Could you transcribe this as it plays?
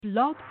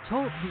Blog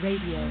Talk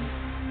Radio.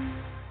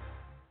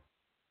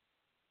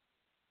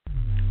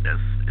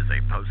 This is a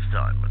Post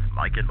Time with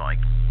Mike and Mike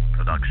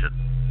production.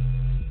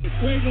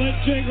 Wiglet,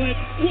 Jiglet,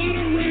 what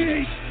a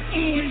race!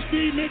 Always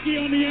be Mickey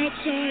on the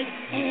outside.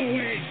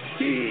 Always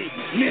be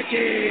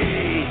Mickey.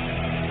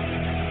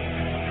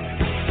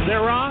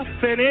 They're off,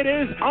 and it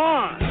is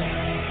on.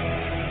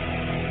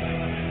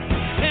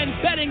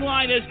 And Betting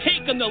Line has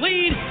taken the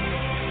lead.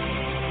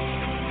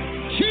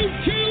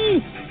 Choo-choo!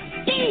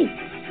 Boom!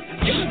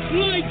 Just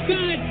like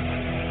that!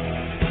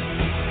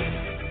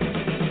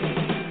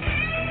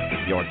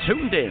 You're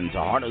tuned in to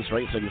Harness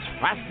Racing's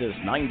fastest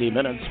 90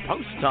 minutes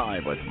Post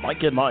Time with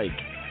Mike and Mike,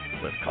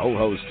 with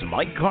co-hosts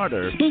Mike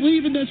Carter.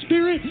 Believe in the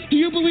spirit? Do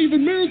you believe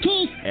in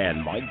miracles?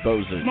 And Mike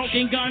Bozich.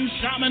 Smoking Gun,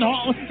 Shaman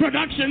Hall,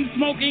 production,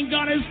 Smoking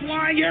Gun is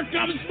flying. Here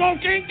comes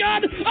Smoking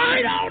Gun.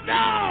 I don't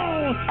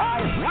know.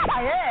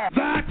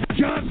 That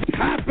just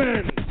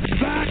happened.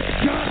 That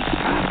just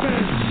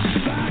happened.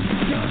 That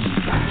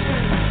just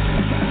happened.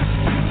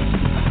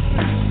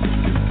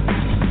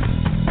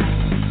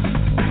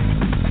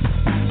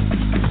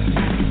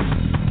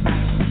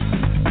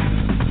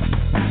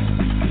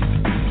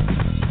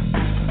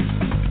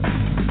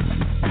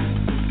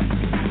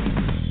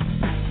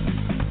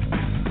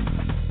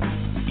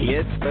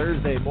 It's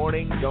Thursday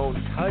morning. Don't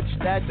touch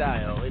that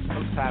dial. It's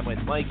Post Time with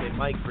Mike and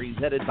Mike,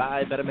 presented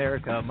by Bet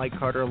America. Mike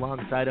Carter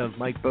alongside of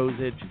Mike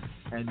Bozich.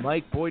 And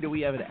Mike, boy, do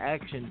we have an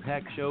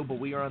action-packed show, but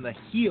we are on the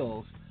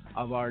heels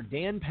of our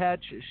Dan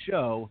Patch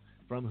show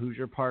from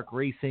Hoosier Park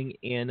Racing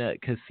and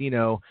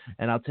Casino.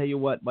 And I'll tell you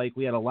what, Mike,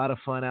 we had a lot of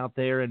fun out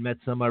there and met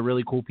some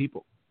really cool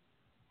people.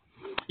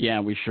 Yeah,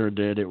 we sure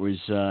did. It was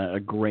a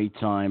great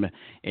time,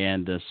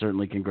 and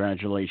certainly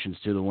congratulations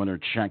to the winner,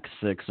 Check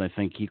 6. I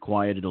think he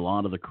quieted a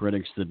lot of the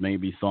critics that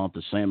maybe thought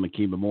the Sam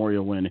McKee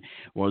Memorial win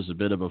was a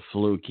bit of a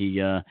fluke.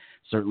 He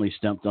certainly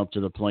stepped up to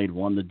the plate,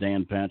 won the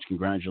Dan Patch.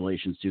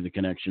 Congratulations to the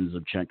connections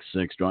of Check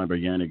 6, driver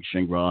Yannick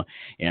Shingra,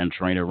 and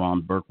trainer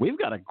Ron Burke. We've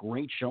got a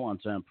great show on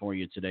tap for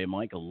you today,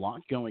 Mike. A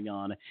lot going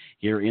on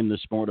here in the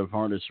sport of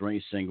harness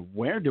racing.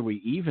 Where do we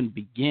even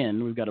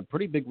begin? We've got a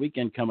pretty big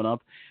weekend coming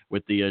up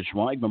with the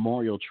Schweig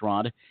Memorial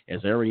Trot,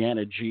 as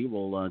Ariana G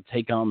will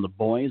take on the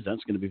boys.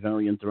 That's going to be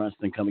very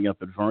interesting coming up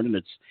at Vernon.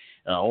 It's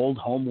old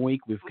home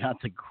week. We've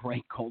got the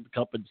great Gold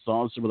Cup and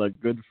Saucer with our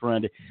good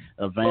friend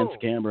Vance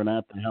Cameron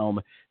at the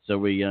helm. So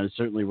we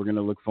certainly we're going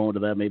to look forward to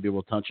that. Maybe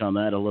we'll touch on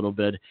that a little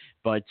bit.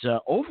 But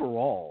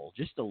overall,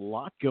 just a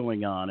lot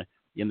going on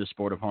in the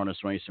sport of harness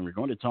racing. We're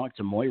going to talk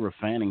to Moira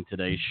Fanning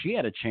today. She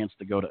had a chance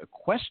to go to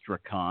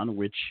Equestricon,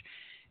 which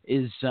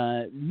is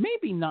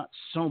maybe not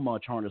so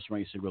much harness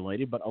racing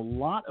related, but a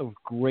lot of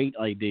great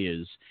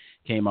ideas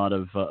came out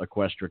of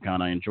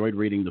Equestricon. I enjoyed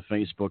reading the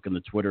Facebook and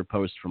the Twitter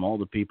posts from all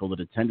the people that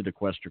attended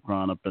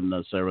Equestricon up in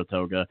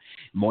Saratoga.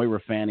 Moira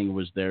Fanning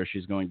was there.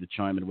 She's going to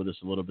chime in with us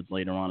a little bit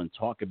later on and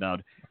talk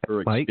about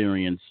her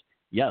experience.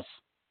 Mike? Yes.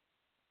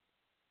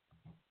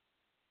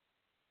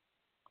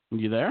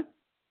 You there?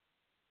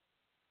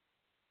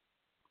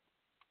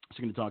 She's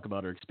going to talk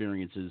about her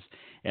experiences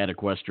at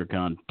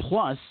Equestricon.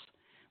 Plus,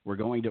 we're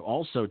going to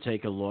also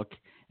take a look.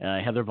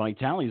 Heather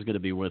Vitale is going to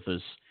be with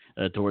us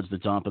towards the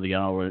top of the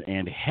hour,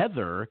 and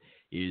Heather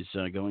is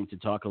going to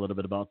talk a little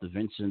bit about the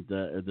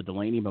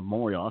Delaney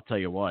Memorial. I'll tell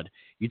you what,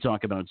 you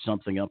talk about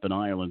something up in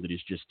Ireland that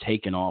is just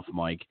taken off,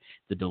 Mike.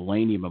 The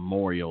Delaney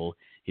Memorial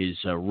is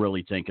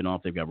really taken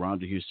off. They've got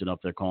Roger Houston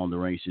up there calling the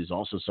races.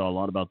 Also saw a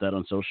lot about that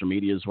on social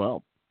media as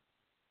well.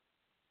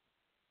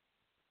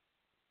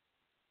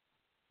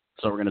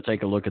 So we're going to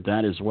take a look at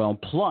that as well.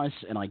 Plus,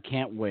 and I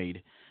can't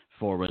wait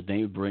for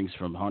Dave Briggs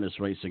from Harness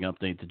Racing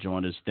Update to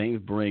join us.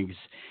 Dave Briggs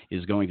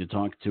is going to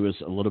talk to us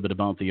a little bit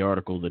about the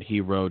article that he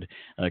wrote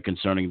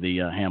concerning the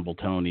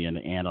Hambletonian.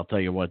 And I'll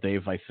tell you what,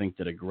 Dave, I think,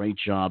 did a great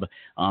job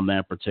on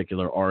that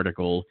particular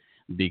article,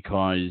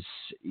 because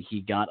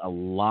he got a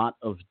lot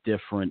of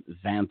different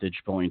vantage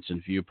points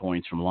and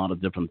viewpoints from a lot of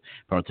different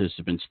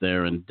participants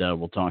there, and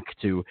we'll talk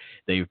to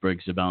Dave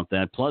Briggs about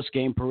that. Plus,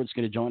 Game Pruitt's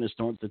going to join us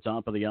towards the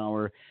top of the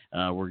hour.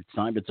 We're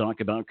time to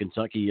talk about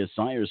Kentucky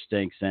Sire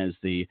Stakes as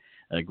the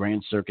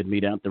Grand Circuit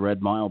meet out the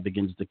Red Mile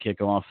begins to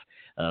kick off.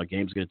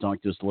 Gabe's going to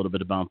talk to us a little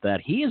bit about that.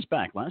 He is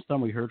back. Last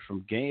time we heard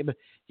from Gabe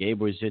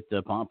was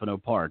at Pompano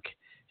Park.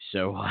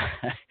 So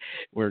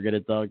we're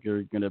going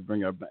to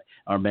bring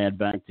our man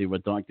back to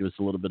talk to us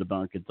a little bit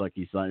about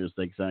Kentucky Sire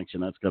Stakes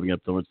action. That's coming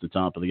up towards the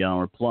top of the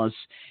hour. Plus,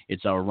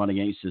 it's our Running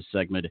Aces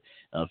segment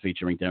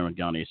featuring Darren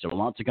Gunny. So a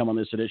lot to come on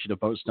this edition of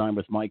Post Time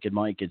with Mike and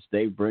Mike. It's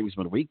Dave Briggs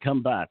when we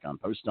come back on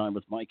Post Time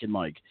with Mike and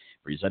Mike,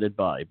 presented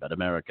by Bet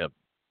America.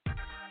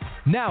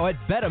 Now at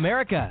Bet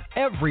America,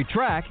 every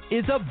track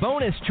is a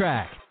bonus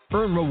track.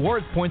 Earn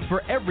rewards points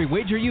for every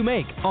wager you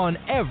make on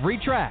every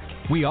track.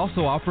 We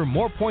also offer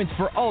more points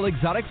for all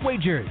exotic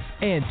wagers.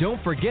 And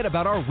don't forget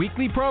about our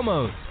weekly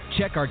promos.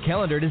 Check our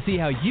calendar to see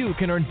how you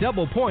can earn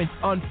double points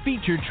on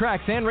featured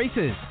tracks and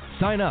races.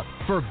 Sign up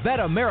for Bet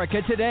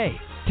America today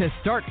to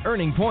start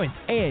earning points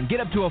and get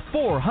up to a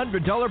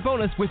 $400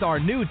 bonus with our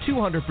new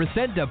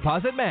 200%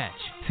 deposit match.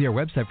 See our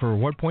website for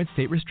reward points,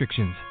 state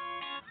restrictions.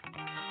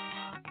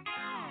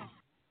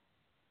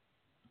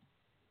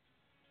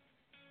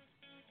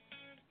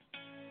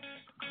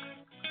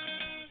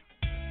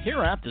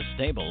 Here at the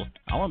stable,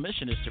 our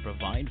mission is to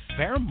provide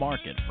fair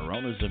market for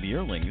owners of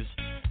yearlings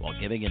while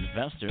giving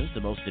investors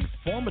the most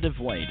informative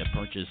way to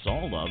purchase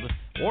all of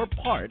or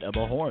part of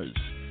a horse.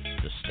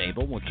 The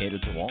stable will cater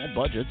to all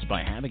budgets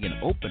by having an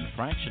open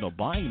fractional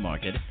buying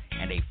market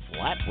and a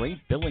flat rate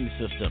billing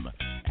system.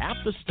 At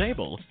the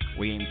stable,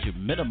 we aim to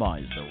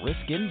minimize the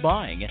risk in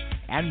buying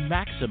and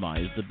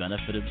maximize the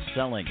benefit of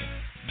selling.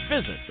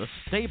 Visit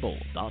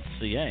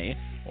thestable.ca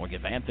or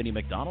give Anthony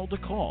McDonald a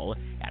call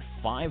at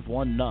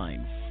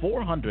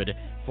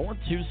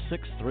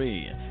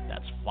 519-400-4263.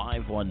 That's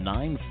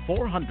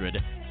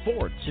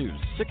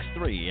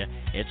 519-400-4263.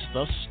 It's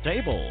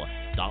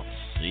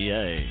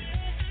thestable.ca.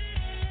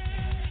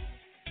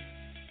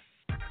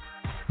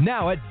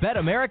 Now at Bet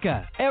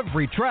America,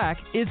 every track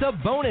is a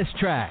bonus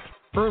track.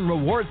 Earn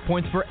rewards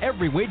points for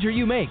every wager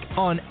you make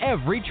on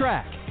every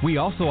track. We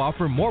also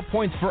offer more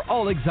points for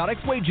all exotic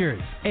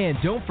wagers. And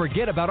don't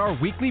forget about our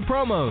weekly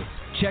promos.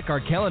 Check our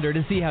calendar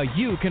to see how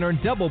you can earn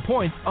double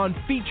points on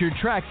featured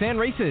tracks and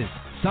races.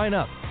 Sign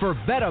up for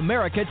Bet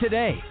America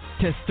today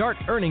to start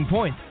earning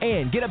points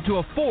and get up to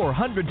a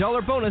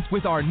 $400 bonus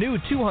with our new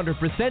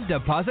 200%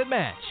 deposit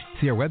match.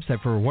 See our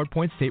website for reward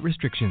points, state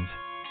restrictions.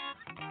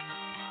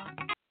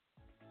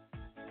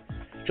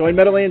 Join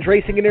Meadowlands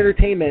Racing and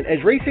Entertainment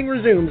as racing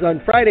resumes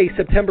on Friday,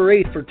 September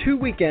 8th for 2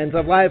 weekends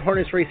of live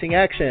harness racing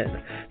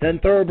action. Then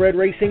thoroughbred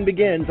racing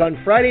begins on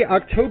Friday,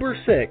 October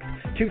 6th,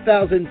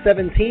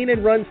 2017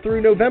 and runs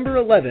through November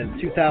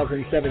 11th,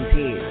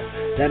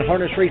 2017. Then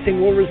harness racing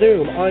will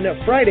resume on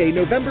Friday,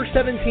 November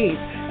 17th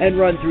and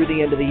run through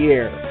the end of the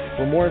year.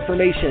 For more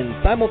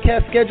information,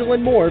 simulcast schedule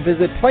and more,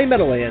 visit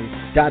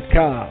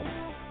playmeadowlands.com.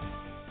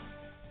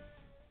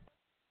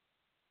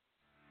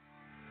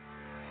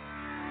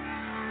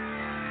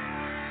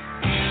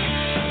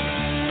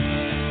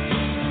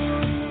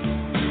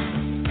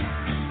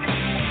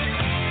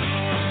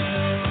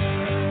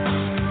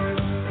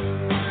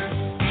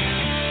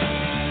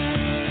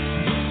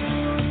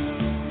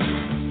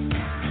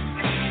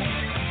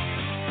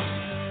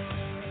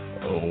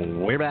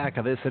 We're back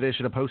on this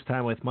edition of Post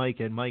Time with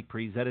Mike and Mike,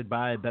 presented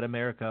by Bet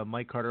America.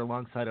 Mike Carter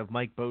alongside of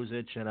Mike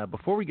Bozich. And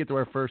before we get to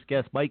our first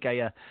guest, Mike,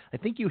 I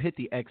think you hit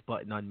the X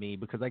button on me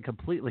because I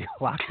completely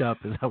locked up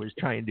as I was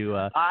trying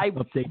to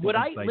update. Would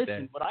I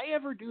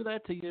ever do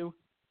that to you?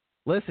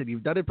 Listen,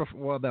 you've done it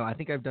before. Well, no, I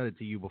think I've done it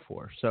to you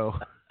before. So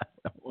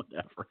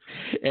whatever.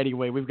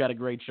 Anyway, we've got a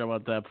great show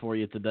out there for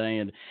you today,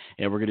 and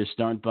we're going to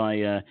start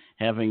by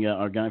having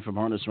our guy from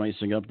Harness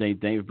Racing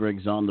Update, Dave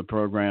Briggs, on the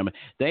program.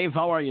 Dave,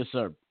 how are you,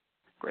 sir?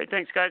 Great,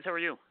 thanks, guys. How are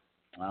you?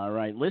 All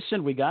right.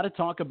 Listen, we got to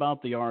talk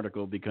about the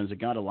article because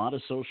it got a lot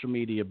of social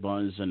media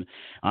buzz, and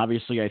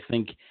obviously I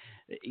think,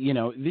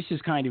 this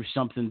is kind of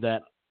something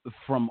that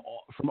from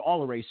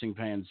all a racing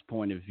fan's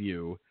point of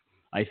view,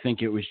 I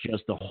think it was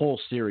just the whole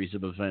series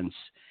of events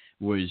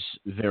was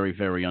very,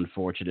 very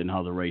unfortunate in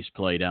how the race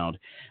played out.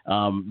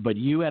 But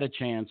you had a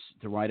chance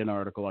to write an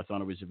article. I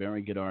thought it was a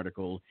very good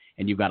article,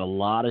 and you got a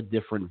lot of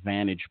different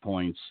vantage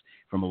points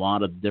from a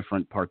lot of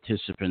different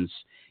participants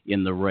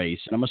in the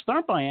race. And I'm going to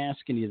start by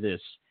asking you this.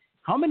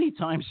 How many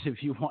times have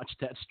you watched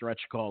that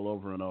stretch call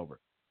over and over?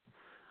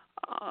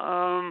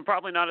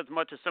 Probably not as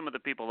much as some of the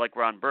people like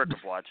Ron Burke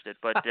have watched it,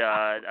 but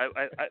I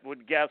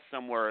would guess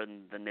somewhere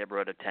in the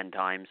neighborhood of 10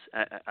 times.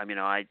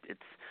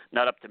 It's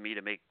not up to me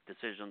to make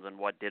decisions on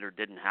what did or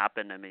didn't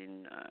happen.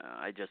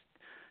 I just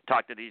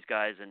talk to these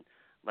guys and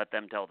let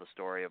them tell the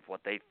story of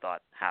what they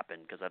thought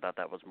happened because I thought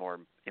that was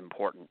more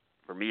important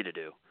for me to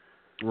do.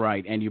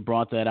 Right, and you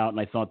brought that out, and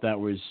I thought that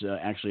was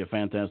actually a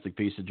fantastic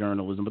piece of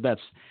journalism. But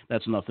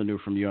that's nothing new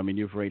from you. I mean,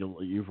 you've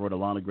wrote a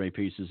lot of great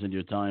pieces in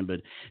your time,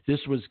 but this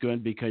was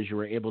good because you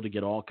were able to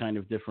get all kind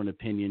of different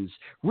opinions,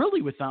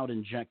 really without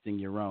injecting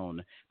your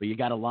own. But you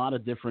got a lot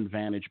of different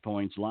vantage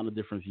points, a lot of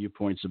different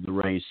viewpoints of the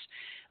race.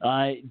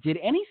 Did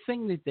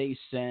anything that they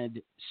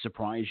said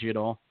surprise you at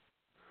all?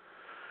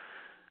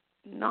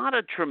 Not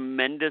a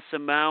tremendous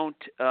amount.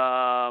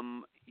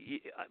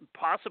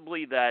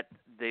 Possibly that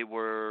they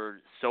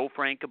were so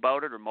frank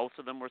about it, or most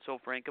of them were so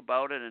frank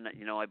about it, and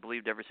I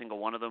believed every single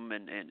one of them.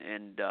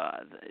 And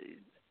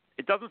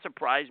it doesn't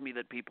surprise me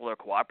that people are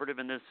cooperative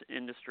in this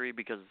industry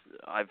because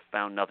I've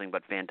found nothing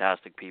but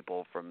fantastic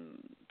people for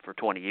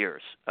 20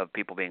 years of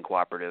people being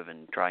cooperative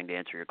and trying to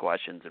answer your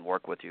questions and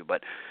work with you.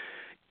 But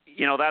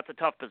that's a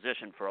tough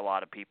position for a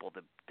lot of people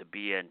to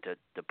be in, to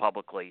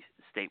publicly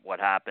state what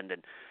happened.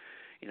 And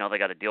they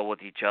got to deal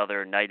with each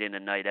other night in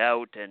and night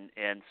out, and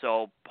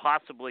so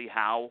possibly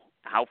how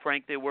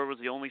frank they were was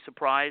the only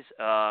surprise.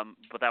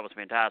 But that was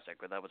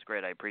fantastic. That was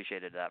great. I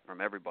appreciated that from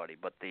everybody.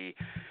 But there's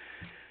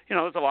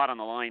a lot on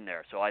the line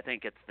there. So I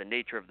think it's the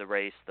nature of the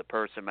race, the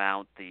purse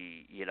amount,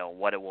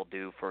 what it will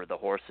do for the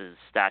horse's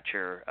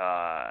stature.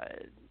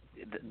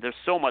 There's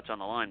so much on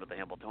the line with the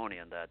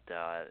Hambletonian that.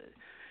 I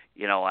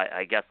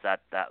guess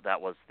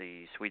that was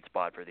the sweet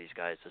spot for these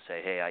guys to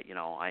say, hey, I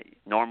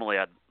normally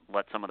I'd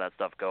let some of that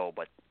stuff go,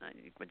 but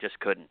we just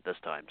couldn't this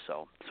time.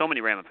 So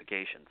many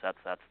ramifications. That's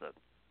the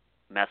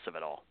mess of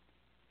it all.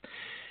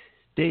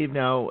 Dave,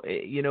 now,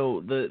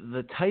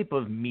 the type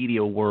of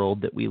media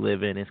world that we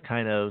live in is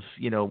kind of,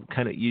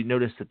 you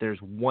notice that there's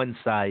one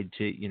side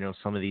to,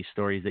 some of these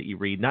stories that you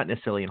read, not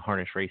necessarily in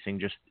harness racing,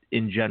 just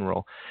in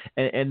general.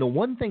 And the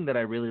one thing that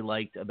I really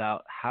liked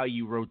about how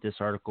you wrote this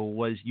article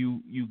was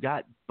you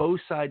got both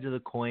sides of the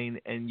coin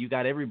and you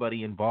got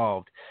everybody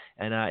involved.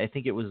 And I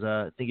think it was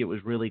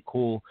really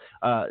cool.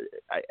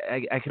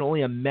 I can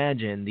only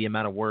imagine the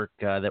amount of work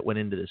that went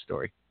into this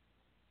story.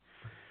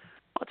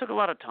 Well, it took a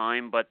lot of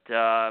time, but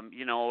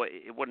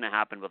it wouldn't have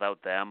happened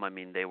without them. I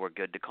mean, they were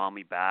good to call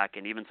me back,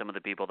 and even some of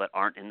the people that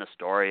aren't in the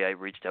story, I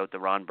reached out to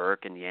Ron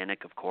Burke and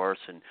Yannick, of course,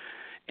 and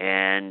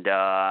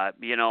I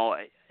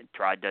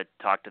tried to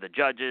talk to the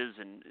judges,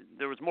 and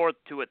there was more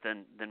to it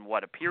than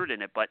what appeared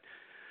in it, but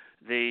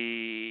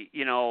it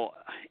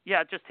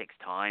just takes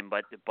time,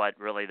 but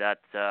really that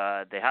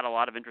they had a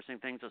lot of interesting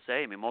things to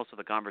say. I mean, most of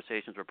the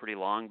conversations were pretty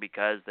long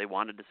because they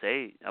wanted to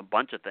say a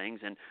bunch of things,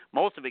 and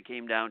most of it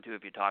came down to,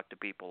 if you talk to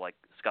people like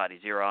Scotty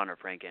Zeron or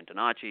Frank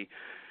Antonacci,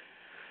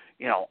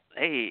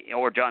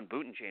 or John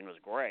Boutenchain was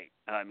great.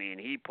 I mean,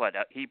 he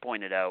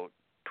pointed out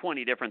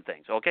 20 different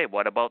things. Okay,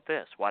 what about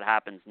this? What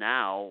happens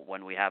now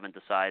when we haven't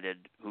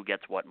decided who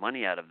gets what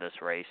money out of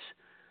this race?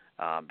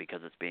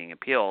 Because it's being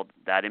appealed,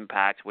 that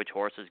impacts which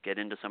horses get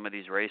into some of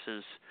these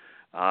races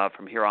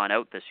from here on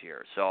out this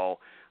year. So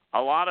a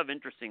lot of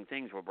interesting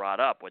things were brought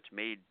up, which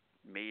made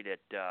it,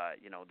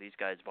 these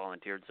guys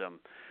volunteered some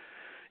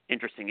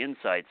interesting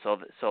insights. So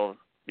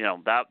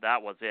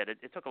that was it.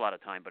 It took a lot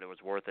of time, but it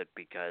was worth it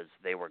because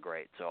they were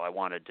great. So I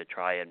wanted to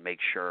try and make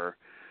sure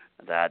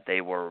that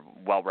they were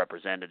well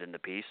represented in the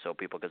piece so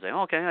people could say,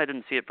 okay, I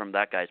didn't see it from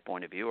that guy's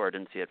point of view, or I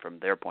didn't see it from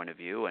their point of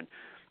view. And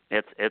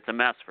it's a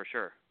mess for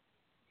sure.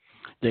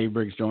 Dave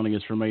Briggs joining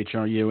us from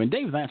HRU. And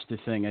Dave, that's the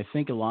thing. I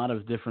think a lot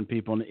of different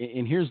people,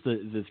 and here's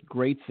the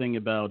great thing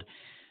about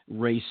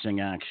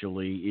racing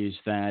actually, is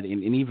that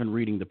in even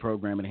reading the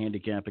program and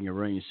handicapping a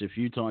race, if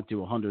you talk to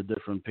 100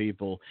 different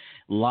people,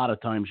 a lot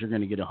of times you're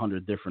going to get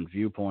 100 different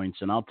viewpoints.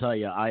 And I'll tell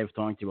you, I have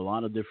talked to a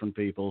lot of different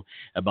people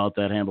about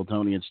that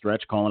Hambletonian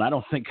stretch call, and I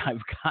don't think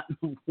I've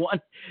gotten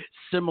one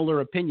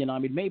similar opinion. I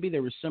mean, maybe they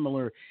were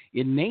similar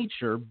in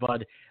nature,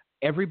 but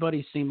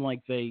everybody seemed like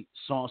they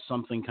saw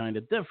something kind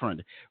of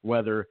different,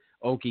 whether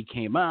Okie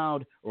came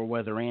out or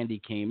whether Andy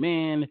came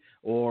in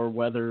or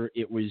whether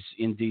it was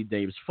indeed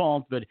Dave's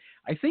fault. But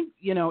I think,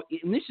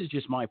 and this is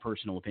just my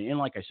personal opinion. And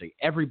like I say,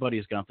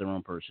 everybody's got their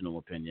own personal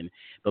opinion.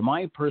 But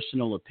my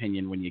personal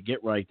opinion, when you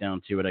get right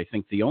down to it, I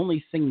think the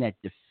only thing that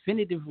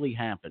definitively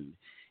happened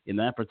in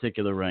that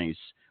particular race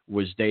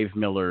was Dave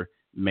Miller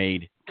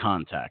made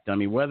contact. I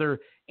mean,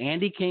 whether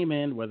Andy came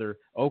in, whether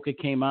Okie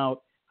came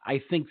out, I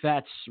think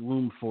that's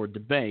room for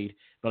debate,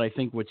 but I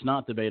think what's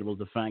not debatable is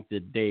the fact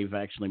that Dave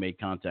actually made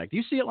contact. Do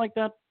you see it like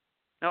that?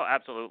 No,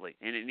 absolutely.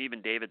 And even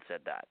David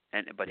said that.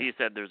 But he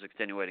said there's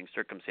extenuating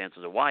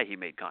circumstances of why he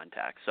made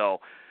contact.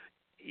 So,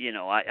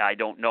 I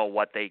don't know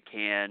what they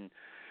can,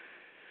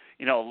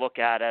 look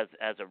at as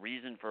a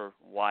reason for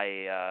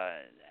why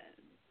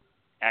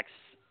X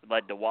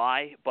led to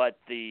Y, but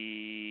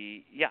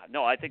I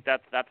think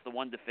that's the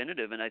one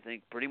definitive, and I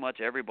think pretty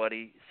much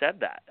everybody said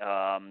that.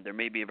 There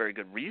may be a very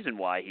good reason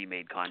why he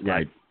made contact,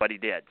 right, but he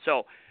did.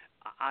 So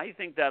I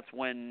think that's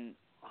when,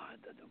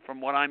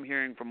 from what I'm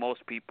hearing from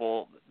most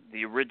people,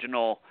 the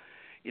original,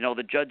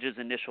 the judge's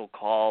initial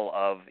call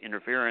of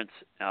interference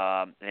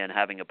and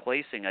having a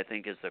placing, I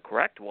think, is the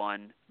correct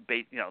one.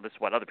 This is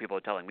what other people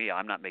are telling me.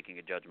 I'm not making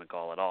a judgment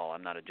call at all.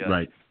 I'm not a judge.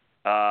 Right.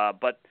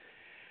 But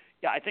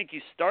yeah, I think you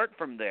start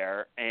from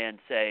there and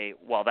say,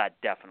 well, that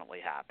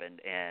definitely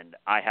happened, and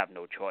I have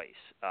no choice.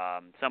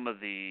 Some of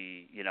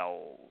the,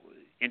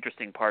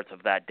 interesting parts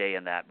of that day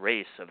in that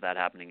race, of that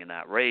happening in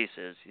that race,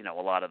 is, a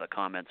lot of the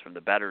comments from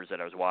the bettors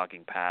that I was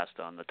walking past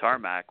on the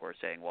tarmac were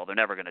saying, well, they're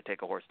never going to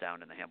take a horse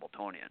down in the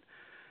Hambletonian.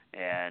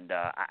 And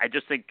I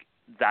just think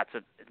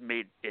it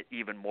made it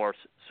even more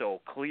so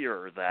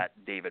clear that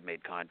David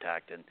made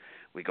contact, and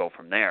we go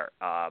from there.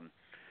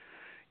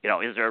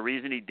 Is there a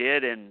reason he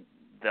did, and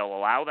they'll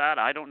allow that?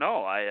 I don't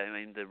know. I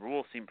mean, the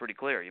rules seem pretty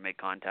clear. You make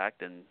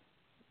contact, and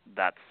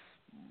that's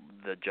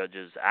the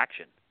judge's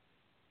action.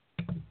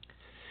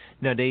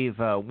 Now, Dave,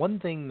 one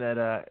thing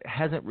that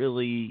hasn't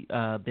really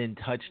been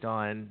touched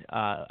on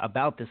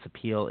about this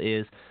appeal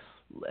is,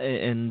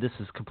 and this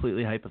is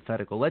completely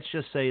hypothetical, let's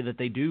just say that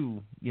they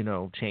do,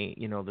 change,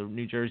 the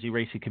New Jersey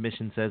Racing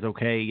Commission says,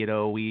 okay,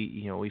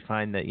 we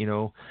find that,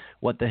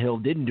 What the Hill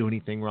didn't do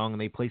anything wrong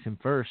and they place him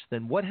first.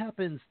 Then what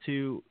happens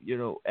to,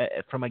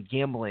 from a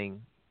gambling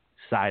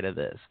side of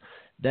this?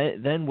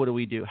 Then what do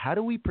we do? How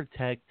do we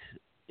protect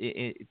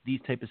these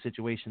type of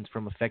situations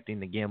from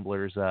affecting the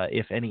gamblers,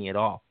 if any at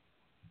all?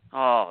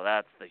 Oh,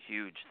 that's the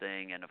huge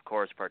thing. And, of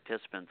course,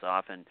 participants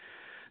often,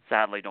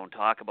 sadly, don't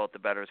talk about the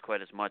bettors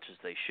quite as much as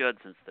they should,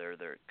 since they're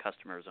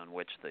customers on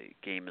which the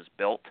game is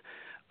built.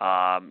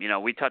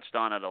 We touched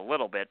on it a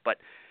little bit, but,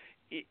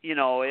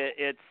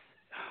 it's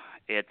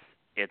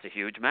a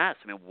huge mess.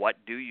 I mean, what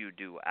do you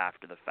do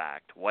after the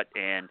fact?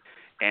 And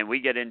And we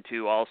get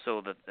into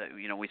also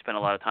we spend a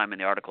lot of time in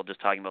the article just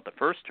talking about the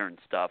first turn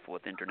stuff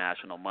with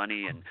international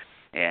money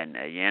and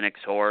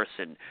Yannick's horse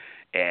and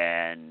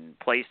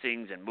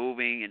placings and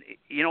moving,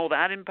 and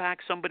that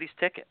impacts somebody's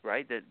ticket,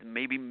 right? That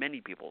maybe many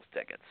people's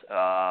tickets.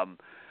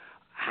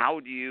 How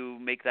do you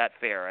make that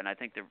fair? And I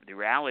think the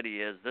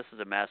reality is this is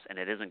a mess, and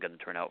it isn't going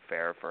to turn out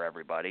fair for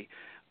everybody.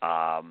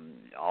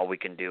 All we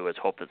can do is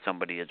hope that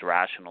somebody is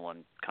rational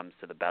and comes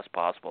to the best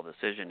possible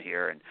decision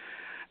here.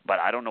 But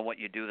I don't know what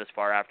you do this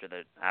far after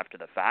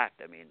the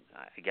fact. I mean,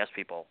 I guess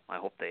I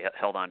hope they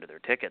held on to their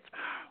tickets.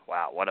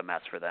 Wow, what a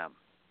mess for them.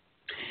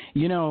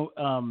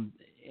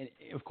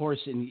 Of course,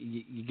 and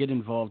you get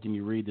involved and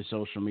you read the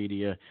social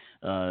media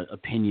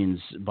opinions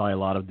by a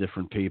lot of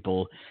different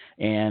people.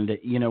 And,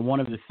 one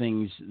of the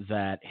things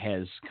that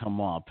has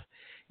come up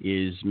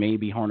is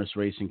maybe harness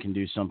racing can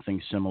do something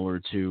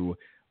similar to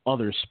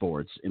other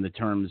sports in the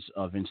terms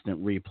of instant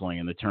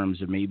replay, in the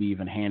terms of maybe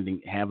even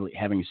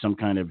having some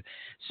kind of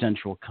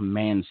central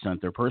command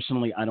center.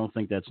 Personally, I don't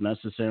think that's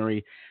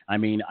necessary. I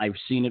mean, I've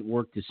seen it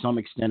work to some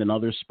extent in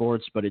other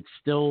sports, but it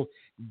still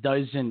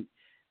doesn't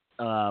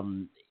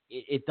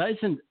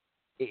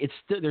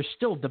there's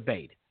still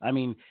debate. I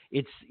mean,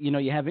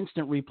 you have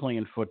instant replay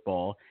in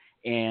football,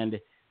 and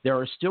there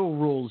are still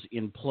rules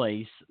in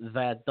place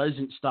that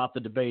doesn't stop the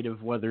debate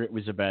of whether it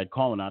was a bad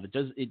call or not.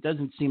 It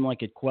doesn't seem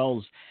like it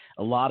quells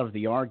a lot of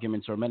the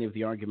arguments or many of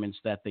the arguments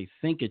that they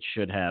think it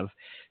should have.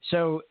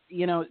 So,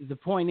 the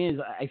point is,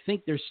 I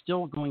think there's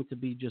still going to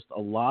be just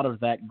a lot of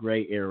that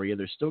gray area.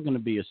 There's still going to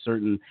be a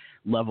certain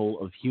level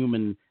of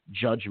human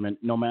judgment.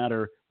 No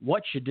matter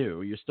what you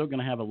do, you're still going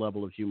to have a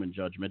level of human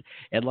judgment.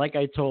 And like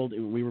I told,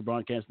 we were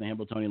broadcasting the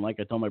Hamiltonian, like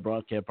I told my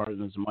broadcast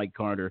partners, Mike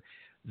Carter,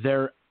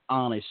 there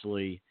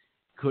honestly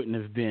couldn't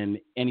have been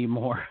any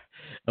more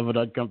of an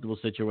uncomfortable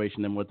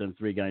situation than what them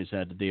three guys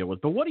had to deal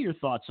with. But what are your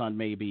thoughts on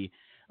maybe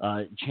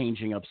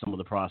changing up some of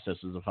the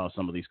processes of how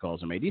some of these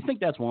calls are made? Do you think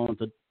that's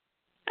warranted?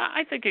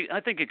 I think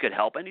it could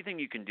help. Anything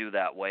you can do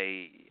that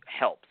way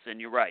helps.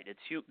 And you're right.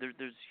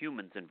 There's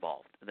humans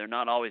involved. They're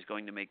not always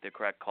going to make the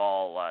correct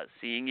call.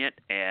 Seeing it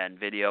and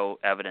video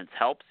evidence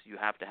helps. You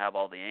have to have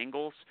all the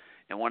angles.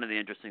 And one of the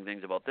interesting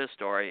things about this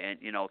story, and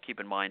keep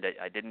in mind,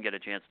 I didn't get a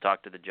chance to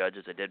talk to the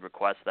judges. I did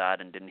request that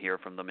and didn't hear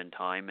from them in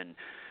time. And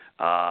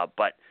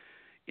but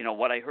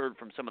what I heard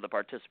from some of the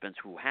participants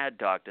who had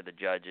talked to the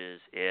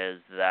judges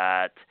is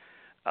that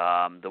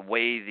the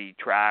way the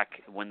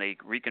track, when they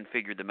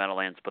reconfigured the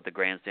Meadowlands, put the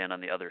grandstand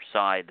on the other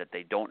side, that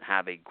they don't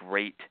have a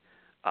great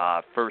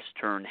first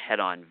turn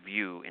head-on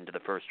view into the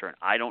first turn.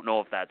 I don't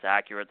know if that's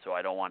accurate, so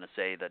I don't want to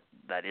say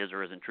that is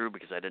or isn't true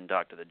because I didn't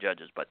talk to the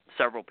judges, but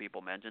several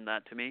people mentioned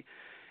that to me.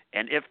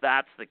 And if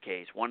that's the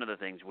case, one of the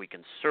things we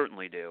can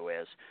certainly do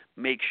is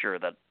make sure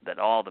that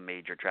all the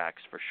major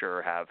tracks for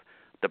sure have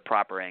the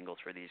proper angles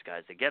for these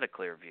guys to get a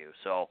clear view.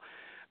 So,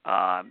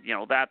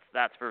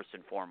 that's first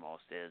and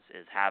foremost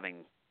is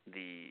having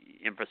the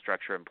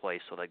infrastructure in place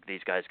so that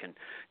these guys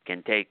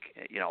can take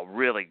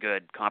really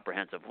good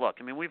comprehensive look.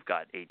 I mean, we've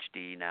got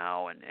HD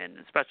now, and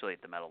especially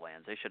at the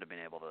Meadowlands, they should have been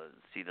able to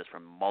see this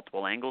from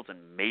multiple angles,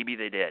 and maybe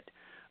they did.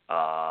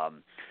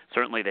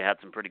 Certainly, they had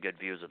some pretty good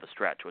views of the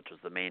stretch, which was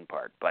the main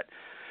part. But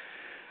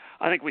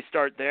I think we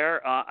start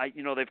there.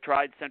 They've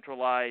tried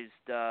centralized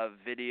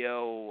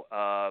video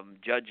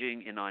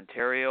judging in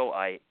Ontario.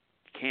 I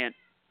can't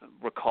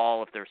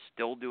recall if they're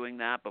still doing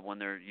that, but when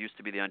there used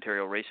to be the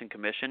Ontario Racing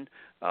Commission,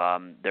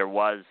 there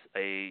was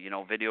a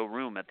video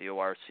room at the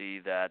ORC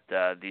that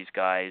these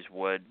guys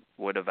would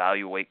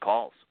evaluate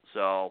calls.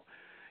 So,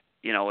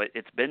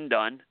 it's been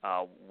done.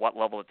 What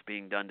level it's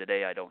being done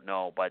today, I don't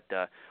know, but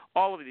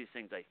all of these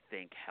things I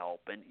think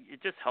help, and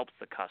it just helps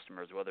the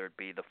customers, whether it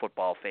be the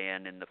football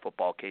fan in the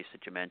football case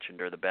that you mentioned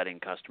or the betting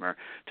customer,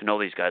 to know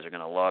these guys are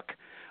going to look.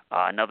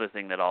 Another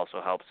thing that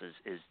also helps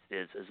is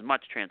as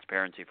much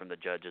transparency from the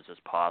judges as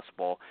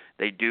possible.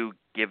 They do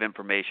give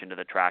information to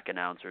the track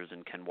announcers,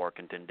 and Ken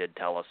Workington did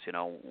tell us,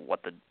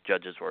 what the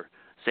judges were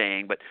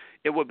saying. But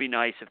it would be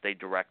nice if they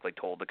directly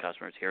told the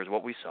customers, here's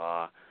what we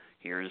saw,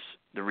 here's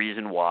the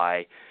reason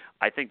why.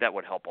 I think that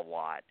would help a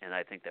lot, and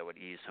I think that would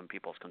ease some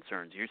people's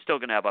concerns. You're still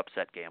going to have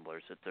upset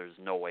gamblers. There's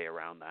no way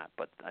around that,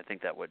 but I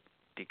think that would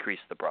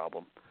decrease the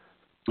problem.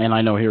 And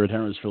I know here at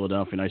Harris,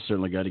 Philadelphia, and I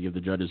certainly got to give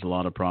the judges a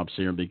lot of props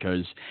here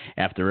because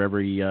after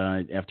every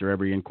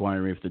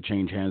inquiry, if the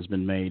change has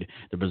been made,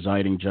 the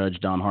presiding judge,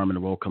 Don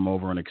Harmon, will come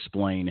over and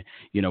explain,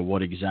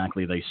 what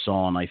exactly they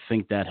saw. And I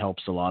think that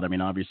helps a lot. I mean,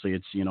 obviously,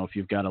 it's, if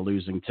you've got a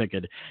losing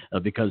ticket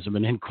because of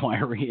an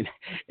inquiry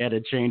and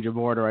a change of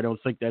order, I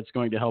don't think that's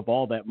going to help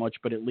all that much,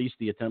 but at least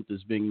the attempt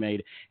is being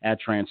made at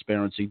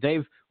transparency.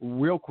 Dave,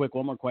 real quick,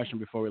 one more question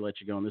before we let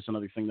you go. And this is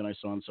another thing that I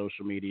saw on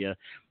social media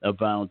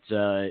about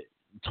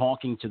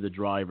talking to the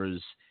drivers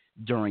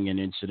during an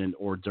incident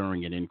or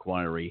during an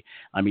inquiry.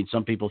 I mean,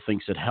 some people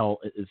think that it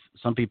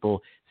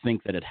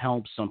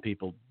helps. Some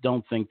people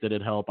don't think that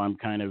it helps. I'm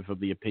kind of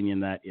the opinion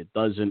that it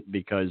doesn't,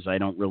 because I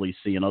don't really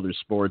see in other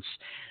sports,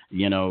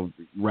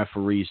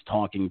 referees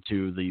talking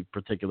to the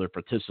particular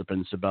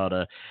participants about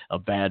a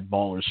bad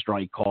ball or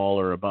strike call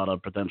or about a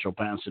potential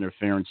pass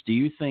interference. Do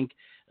you think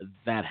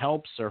that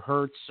helps or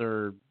hurts,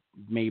 or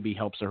maybe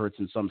helps or hurts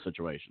in some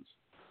situations?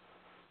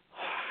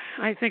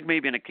 I think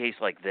maybe in a case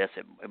like this,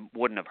 it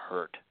wouldn't have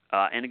hurt.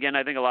 And again,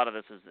 I think a lot of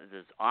this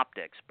is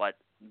optics, but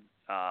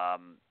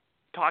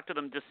talk to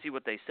them, just see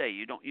what they say.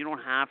 You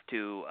don't have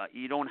to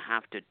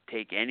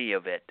take any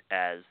of it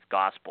as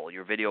gospel.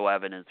 Your video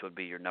evidence would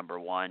be your number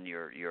one.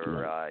 Your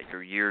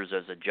years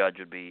as a judge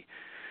would be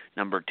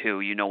number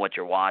two. You know what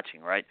you're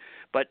watching, right?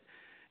 But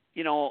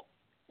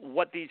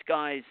what these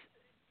guys,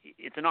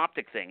 it's an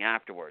optic thing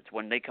afterwards.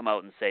 When they come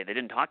out and say, they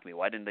didn't talk to me,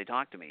 why didn't they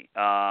talk to me?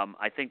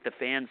 I think the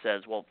fan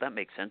says, well, that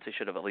makes sense. They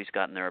should have at least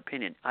gotten their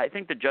opinion. I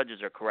think the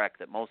judges are correct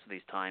that most of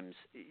these times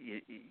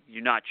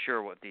you're not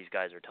sure what these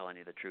guys are telling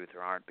you the truth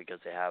or aren't, because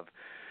they have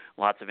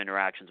lots of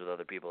interactions with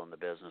other people in the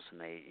business,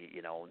 and they,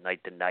 night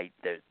to night,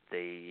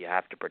 they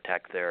have to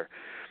protect their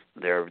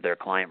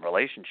client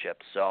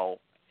relationships. So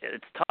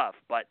it's tough,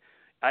 but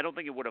I don't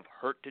think it would have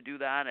hurt to do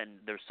that, and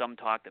there's some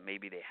talk that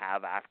maybe they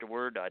have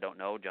afterward. I don't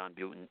know. John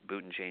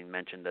Butenshane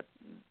mentioned that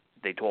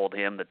they told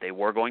him that they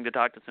were going to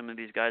talk to some of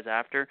these guys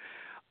after.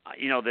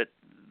 That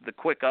the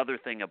quick other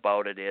thing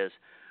about it is,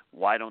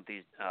 why don't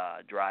these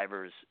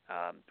drivers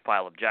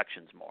file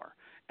objections more?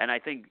 And I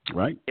think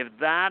if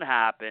that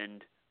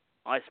happened,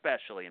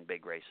 especially in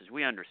big races,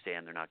 we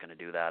understand they're not going to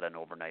do that in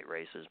overnight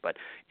races, but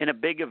in a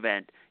big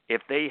event,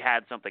 if they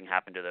had something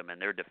happen to them and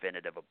they're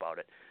definitive about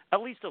it,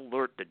 at least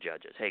alert the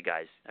judges. Hey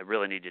guys, I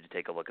really need you to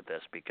take a look at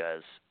this,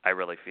 because I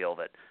really feel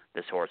that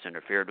this horse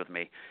interfered with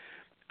me.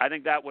 I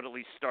think that would at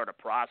least start a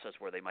process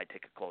where they might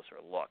take a closer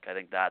look. I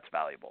think that's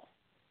valuable.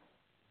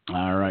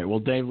 All right. Well,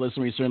 Dave,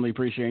 listen, we certainly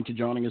appreciate you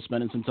joining us,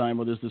 spending some time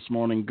with us this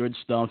morning. Good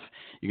stuff.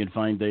 You can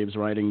find Dave's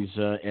writings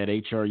at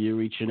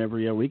HRU each and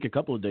every week, a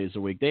couple of days a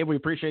week. Dave, we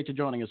appreciate you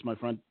joining us, my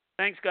friend.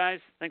 Thanks, guys.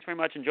 Thanks very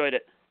much. Enjoyed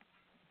it.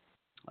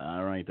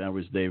 All right, that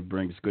was Dave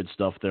Briggs. Good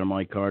stuff there,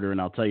 Mike Carter. And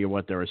I'll tell you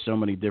what, there are so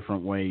many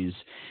different ways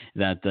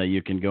that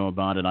you can go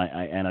about it.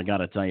 I got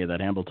to tell you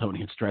that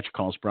Hambletonian stretch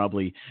call is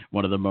probably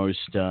one of the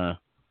most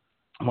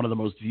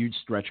viewed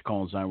stretch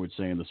calls, I would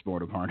say, in the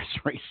sport of harness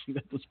racing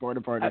that the sport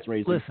of harness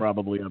racing has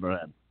probably ever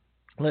had.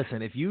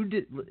 Listen, if you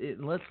did,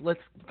 let's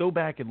go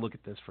back and look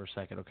at this for a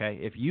second, okay?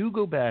 If you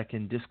go back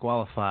and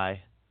disqualify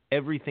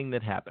everything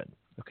that happened,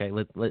 okay,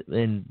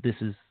 and this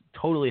is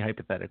totally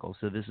hypothetical,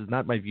 so this is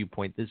not my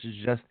viewpoint. This is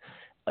just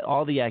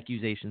all the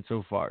accusations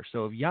so far.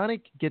 So if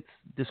Yannick gets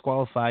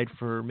disqualified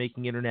for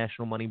making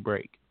international money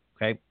break,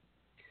 okay,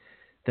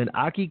 then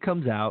Aki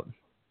comes out,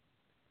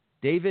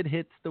 David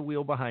hits the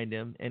wheel behind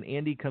him, and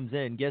Andy comes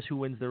in. Guess who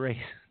wins the race?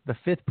 The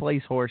fifth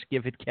place horse,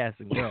 Give It Gas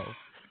and Go.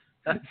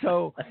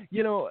 So,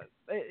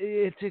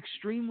 it's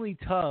extremely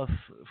tough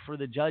for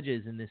the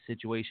judges in this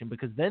situation,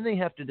 because then they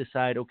have to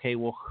decide, okay,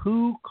 well,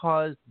 who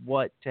caused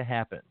what to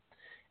happen?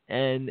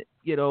 And,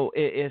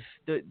 if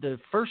the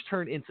first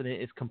turn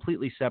incident is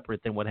completely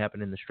separate than what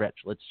happened in the stretch,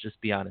 let's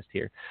just be honest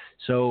here.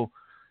 So,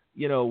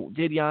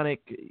 did Yannick,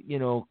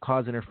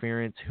 cause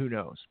interference? Who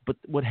knows? But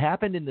what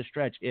happened in the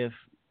stretch, if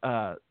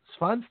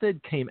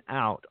Svanstedt came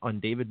out on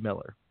David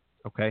Miller,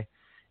 okay,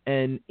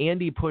 and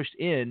Andy pushed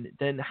in,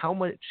 then how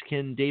much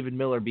can David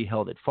Miller be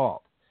held at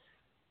fault?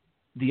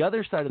 The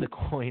other side of the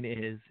coin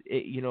is,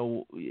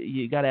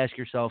 you got to ask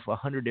yourself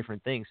 100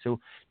 different things. So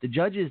the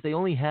judges, they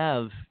only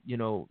have,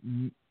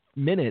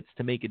 minutes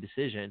to make a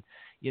decision.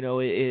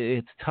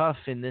 It's tough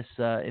in this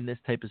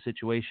type of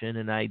situation,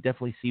 and I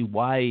definitely see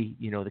why,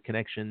 the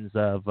connections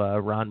of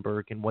Ron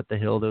Burke and What the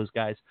Hill, those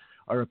guys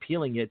are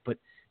appealing it. But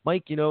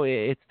Mike,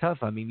 it's tough.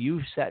 I mean,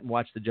 you've sat and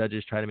watched the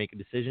judges try to make a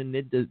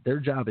decision. Their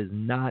job is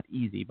not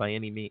easy by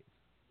any means.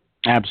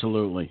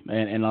 Absolutely.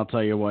 And I'll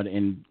tell you what,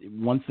 and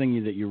one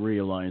thing that you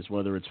realize,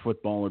 whether it's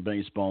football or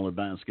baseball or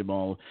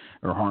basketball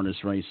or harness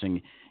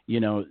racing,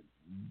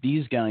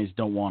 these guys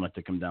don't want it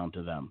to come down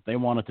to them. They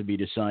want it to be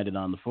decided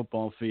on the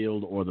football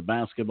field or the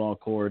basketball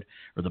court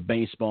or the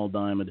baseball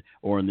diamond,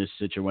 or in this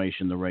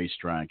situation, the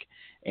racetrack.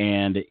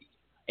 And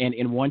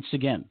once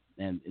again,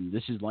 and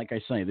this is, like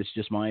I say, this is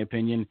just my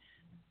opinion,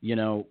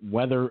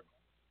 whether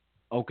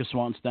Oka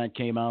Swanstedt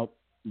came out,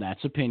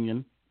 that's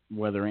opinion.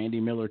 Whether Andy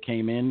Miller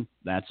came in,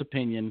 that's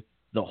opinion.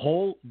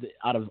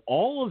 Out of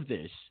all of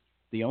this,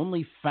 the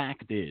only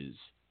fact is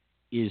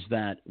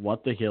that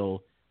What the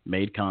Hill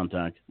made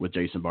contact with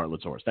Jason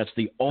Bartlett's horse. That's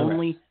the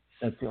only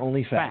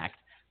fact,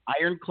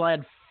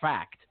 ironclad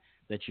fact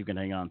that you can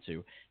hang on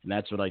to. And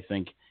that's what I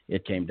think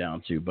it came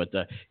down to. But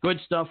good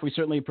stuff. We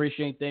certainly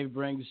appreciate Dave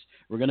Briggs.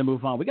 We're going to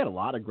move on. We got a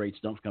lot of great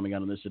stuff coming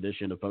out in this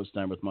edition of Post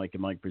Time with Mike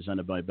and Mike,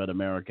 presented by Bet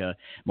America.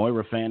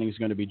 Moira Fanning is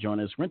going to be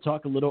joining us. We're going to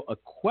talk a little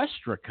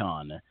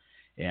Equestricon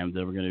And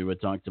we're going to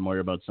talk to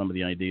Moira about some of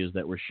the ideas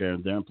that were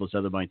shared there. And plus,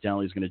 Heather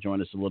Vitale is going to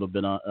join us a little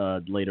bit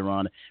later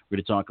on. We're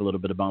going to talk a little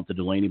bit about the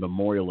Delaney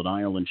Memorial in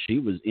Ireland. She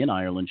was in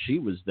Ireland. She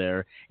was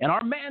there. And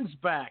our man's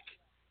back,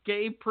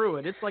 Gabe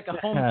Pruitt. It's like a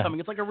homecoming.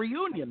 It's like a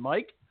reunion,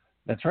 Mike.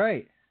 That's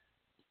right.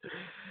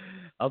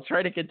 I'll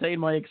try to contain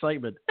my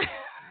excitement.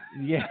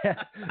 Yeah.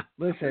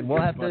 Listen,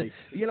 we'll have to.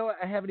 You know what?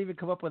 I haven't even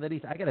come up with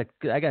anything.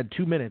 I got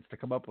 2 minutes to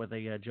come up with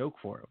a joke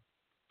for him.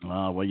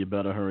 Well, you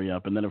better hurry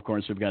up. And then, of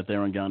course, we've got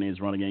Darren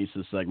Gagne's Running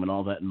Aces segment,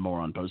 all that and more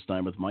on Post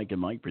Time with Mike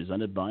and Mike,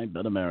 presented by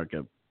Bet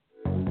America.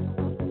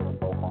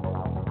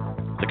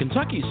 The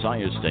Kentucky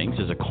Sire Stakes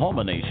is a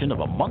culmination of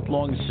a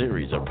month-long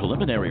series of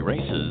preliminary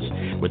races,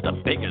 with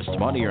the biggest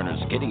money earners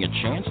getting a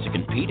chance to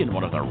compete in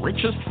one of the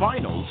richest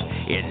finals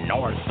in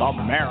North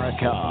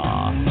America.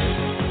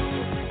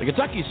 The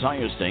Kentucky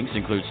Sire Stakes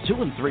includes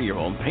 2- and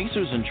 3-year-old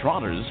pacers and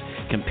trotters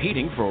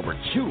competing for over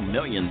 $2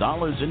 million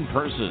in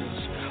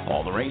purses.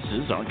 All the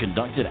races are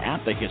conducted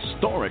at the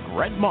historic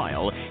Red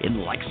Mile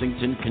in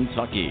Lexington,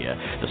 Kentucky.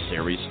 The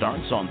series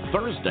starts on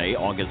Thursday,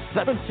 August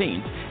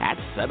 17th at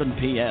 7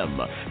 p.m.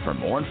 For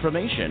more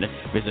information,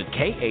 visit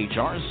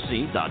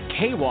khrc.ky.gov.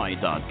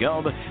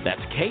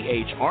 That's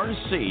khrc.ky.gov.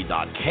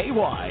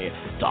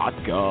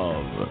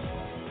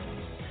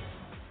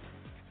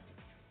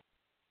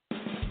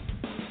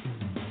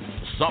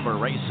 Summer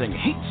racing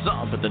heats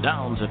up at the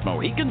Downs at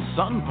Mohegan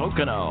Sun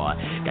Pocono.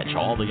 Catch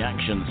all the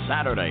action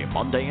Saturday,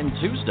 Monday, and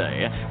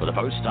Tuesday with a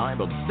post time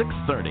of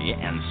 6:30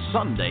 and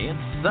Sunday at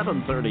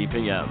 7:30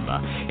 p.m.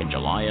 In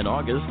July and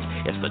August,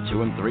 it's the 2-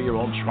 and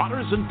 3-year-old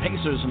trotters and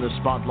pacers in the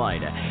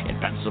spotlight in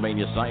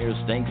Pennsylvania Sire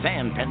Stakes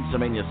and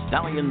Pennsylvania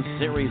Stallion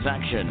Series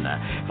action.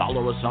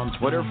 Follow us on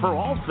Twitter for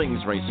all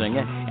things racing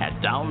at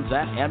Downs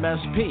at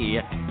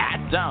MSP, at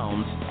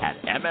Downs at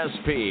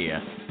MSP.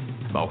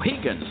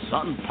 Mohegan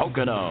Sun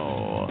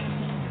Pocono.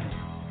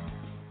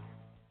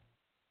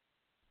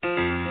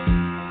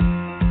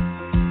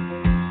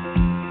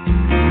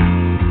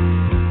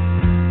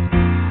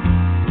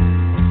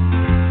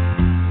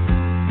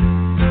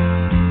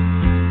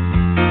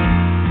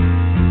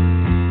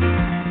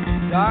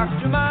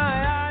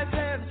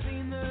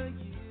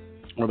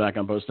 We're back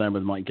on Post Time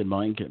with Mike and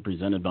Mike,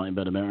 presented by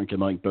Bet America.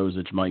 Mike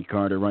Bozich, Mike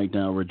Carter. Right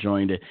now we're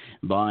joined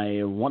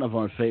by one of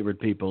our favorite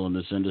people in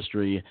this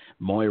industry,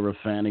 Moira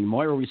Fanning.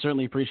 Moira, we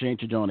certainly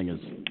appreciate you joining us.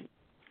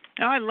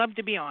 Oh, I'd love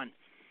to be on.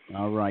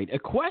 All right.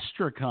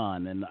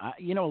 Equestricon. And,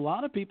 a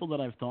lot of people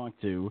that I've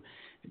talked to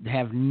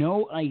have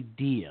no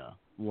idea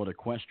what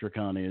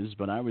Equestricon is,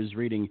 but I was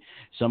reading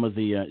some of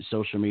the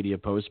social media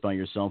posts by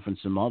yourself and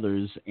some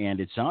others, and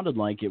it sounded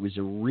like it was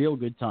a real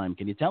good time.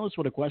 Can you tell us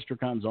what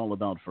Equestricon's all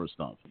about, first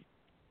off?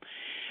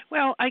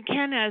 Well, I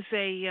can, as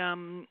a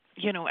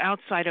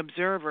outside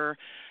observer.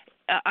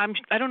 I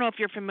don't know if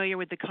you're familiar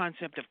with the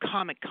concept of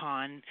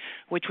Comic-Con,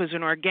 which was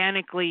an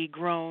organically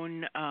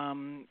grown,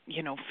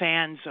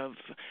 fans of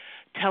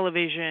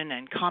television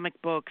and comic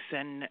books,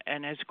 and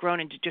has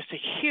grown into just a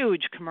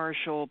huge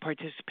commercial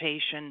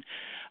participation,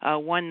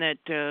 one that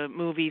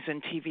movies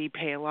and TV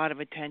pay a lot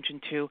of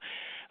attention to.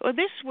 Well,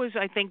 this was,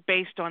 I think,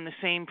 based on the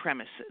same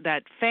premise,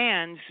 that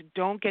fans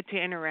don't get to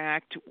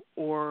interact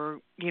or,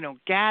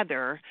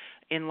 gather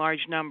in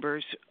large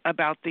numbers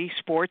about the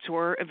sports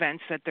or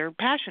events that they're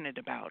passionate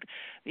about.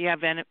 You have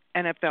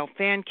NFL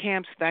fan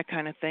camps, that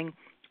kind of thing.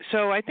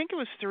 So I think it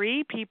was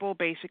 3 people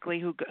basically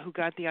who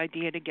got the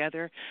idea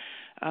together.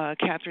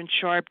 Catherine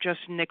Sharp,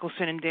 Justin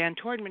Nicholson, and Dan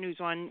Tordman, who's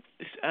on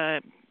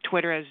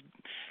Twitter as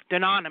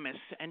Dononymous,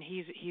 and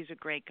he's a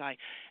great guy.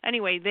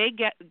 Anyway, they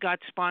got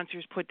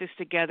sponsors, put this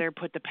together,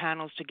 put the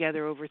panels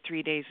together over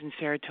 3 days in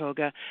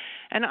Saratoga.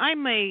 And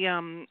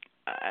I'm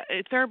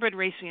thoroughbred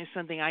racing is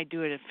something I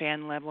do at a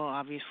fan level.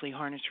 Obviously,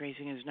 harness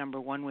racing is number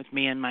one with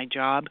me and my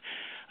job,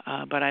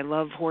 but I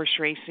love horse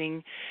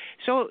racing.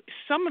 So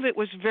some of it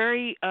was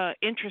very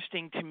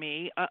interesting to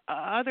me.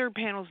 Other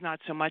panels, not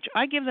so much.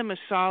 I give them a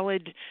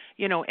solid,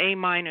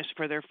 A-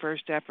 for their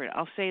first effort.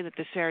 I'll say that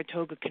the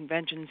Saratoga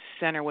Convention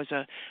Center was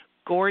a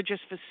gorgeous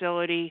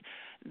facility.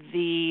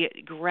 The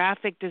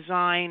graphic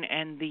design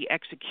and the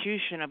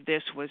execution of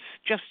this was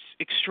just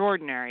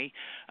extraordinary,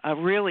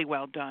 really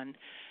well done.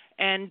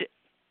 And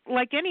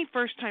like any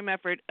first-time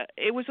effort,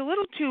 it was a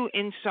little too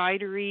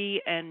insidery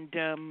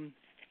and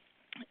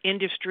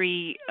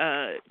industry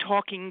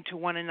talking to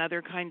one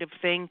another kind of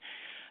thing.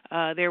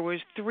 There was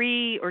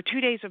 3 or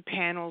 2 days of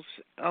panels,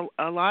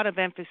 a lot of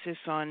emphasis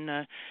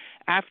on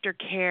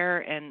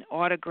aftercare and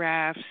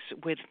autographs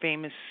with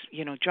famous,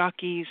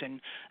 jockeys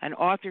and an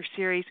author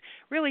series.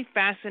 Really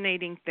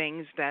fascinating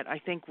things that I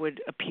think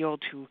would appeal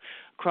to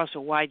across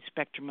a wide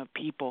spectrum of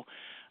people.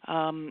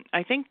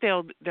 I think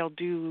they'll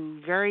do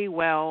very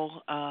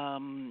well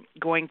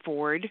going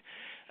forward.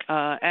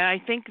 And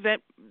I think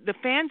that the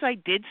fans I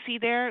did see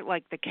there,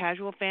 like the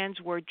casual fans,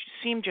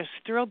 seemed just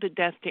thrilled to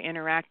death to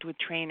interact with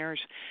trainers.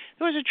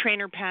 There was a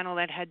trainer panel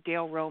that had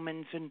Dale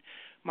Romans and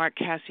Mark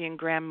Cassidy and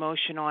Graham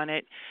Motion on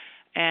it.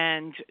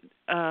 And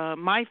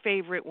my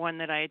favorite one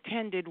that I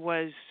attended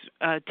was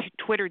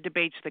Twitter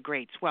Debates the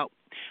Greats. Well,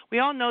 we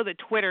all know that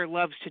Twitter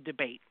loves to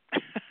debate.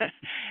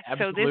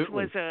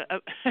 Absolutely. So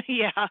this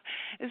was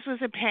this was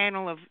a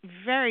panel of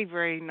very,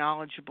 very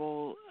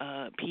knowledgeable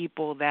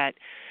people that,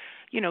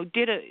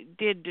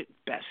 did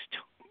best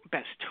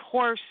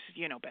horse,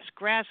 best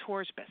grass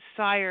horse, best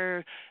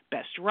sire,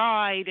 best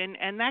ride,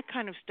 and that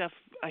kind of stuff.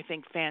 I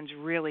think fans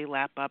really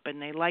lap up, and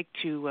they like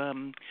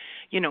to,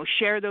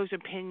 share those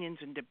opinions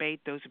and debate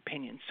those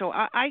opinions. So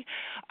I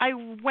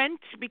went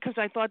because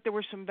I thought there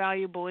were some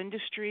valuable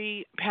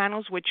industry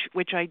panels,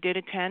 which I did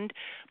attend,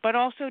 but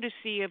also to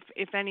see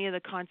if any of the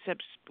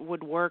concepts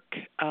would work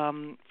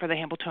for the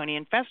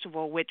Hambletonian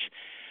Festival, which,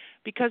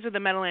 because of the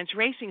Meadowlands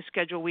racing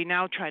schedule, we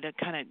now try to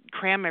kind of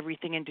cram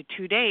everything into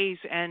 2 days,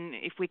 and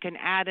if we can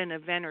add an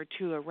event or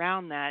two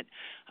around that,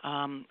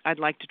 I'd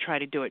like to try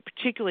to do it,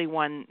 particularly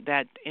one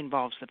that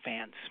involves the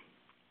fans.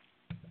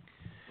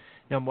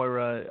 Now,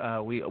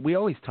 Moira, we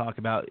always talk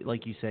about,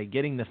 like you say,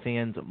 getting the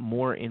fans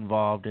more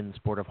involved in the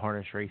sport of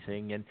harness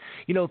racing, and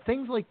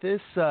things like this,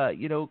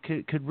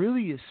 could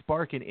really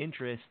spark an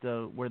interest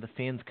where the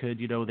fans could,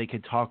 they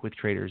could talk with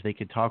traders, they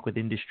could talk with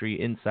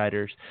industry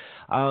insiders,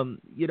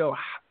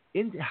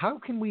 how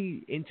can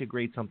we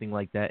integrate something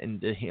like that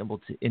into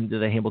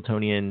the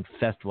Hambletonian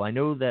Festival? I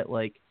know that,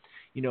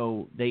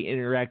 they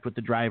interact with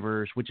the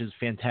drivers, which is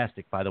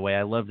fantastic, by the way.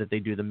 I love that they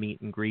do the meet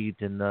and greet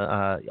and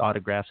the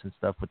autographs and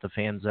stuff with the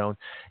fan zone.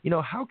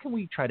 How can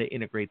we try to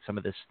integrate some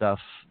of this stuff,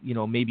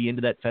 maybe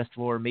into that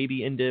festival or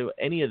maybe into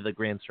any of the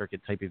Grand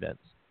Circuit type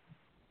events?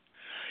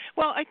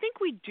 Well, I think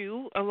we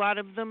do a lot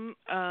of them,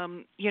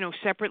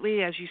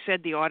 separately. As you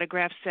said, the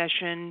autograph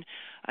session.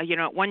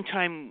 At one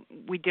time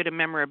we did a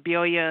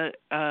memorabilia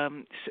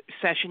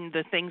session,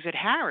 the things at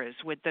Harrah's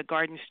with the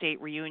Garden State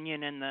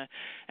reunion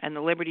and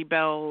the Liberty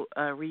Bell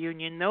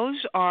reunion.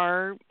 Those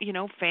are,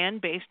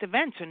 fan-based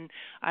events, and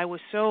I was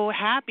so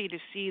happy to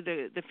see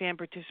the fan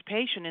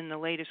participation in the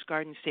latest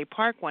Garden State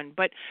Park one.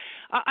 But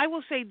I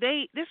will say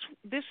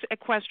this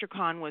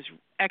Equestricon was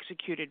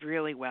executed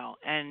really well,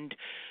 and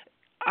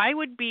I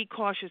would be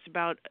cautious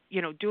about,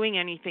 doing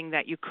anything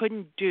that you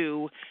couldn't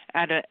do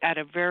at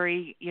a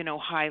very,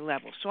 high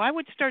level. So I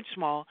would start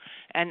small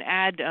and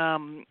add, a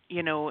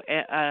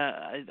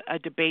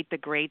debate the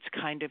greats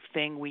kind of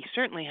thing. We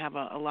certainly have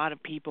a lot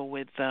of people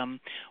with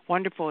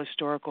wonderful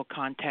historical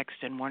context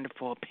and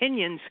wonderful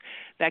opinions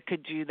that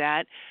could do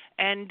that.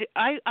 And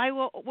I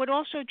would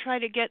also try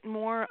to get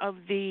more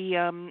of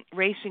the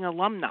racing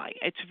alumni.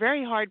 It's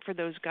very hard for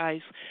those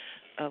guys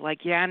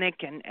like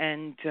Yannick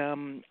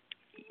and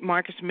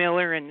Marcus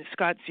Miller and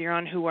Scott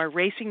Ziron, who are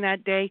racing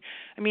that day.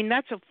 I mean,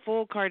 that's a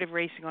full card of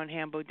racing on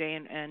Hambo Day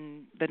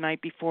and the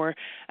night before.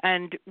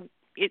 And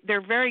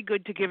they're very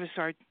good to give us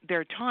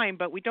their time,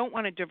 but we don't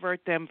want to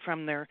divert them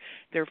from their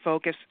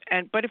focus.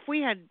 But if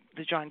we had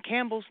the John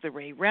Campbells, the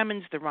Ray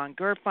Remens, the Ron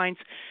Gerfines,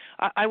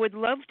 I would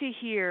love to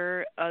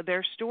hear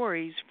their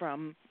stories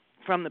from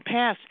the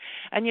past.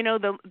 And,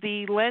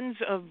 the lens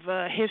of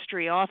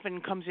history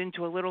often comes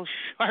into a little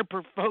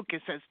sharper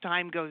focus as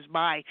time goes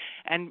by,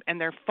 and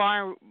they're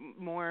far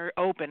more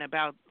open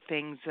about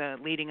things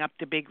leading up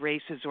to big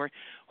races or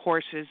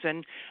horses.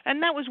 And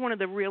that was one of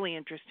the really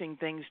interesting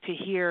things to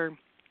hear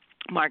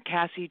Mark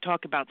Cassidy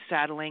talk about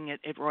saddling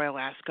at Royal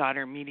Ascot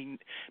or meeting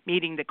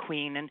the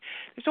Queen. And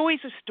there's always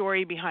a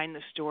story behind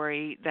the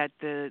story that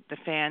the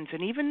fans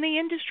and even the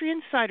industry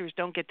insiders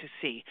don't get to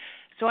see.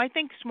 So I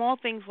think small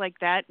things like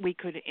that we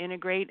could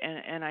integrate,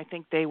 and I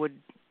think they would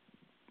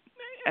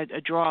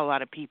draw a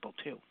lot of people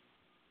too.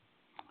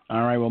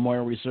 All right, well,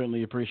 Moira, we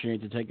certainly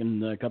appreciate you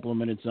taking a couple of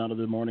minutes out of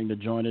the morning to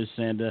join us.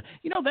 And,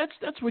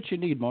 that's what you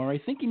need, Moira. I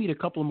think you need a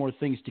couple of more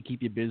things to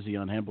keep you busy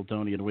on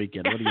Hambletonian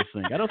weekend. What do you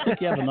think? I don't think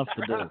you have enough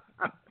to do.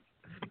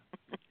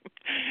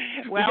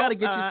 Well, we got to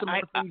get you some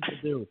more things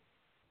to do.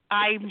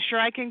 I'm sure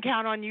I can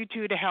count on you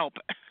two to help.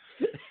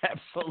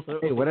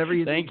 Absolutely. Hey, whatever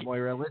you think,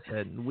 Moira.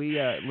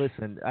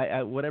 Listen,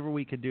 I whatever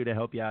we could do to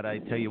help you out. I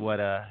tell you what,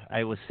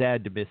 I was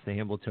sad to miss the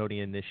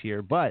Hambletonian this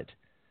year, but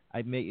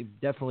I've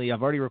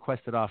already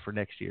requested off for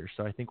next year,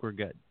 so I think we're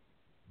good.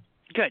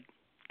 Good.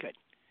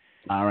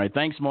 All right,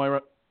 thanks,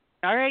 Moira.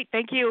 All right,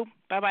 thank you.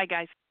 Bye-bye,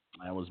 guys.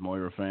 That was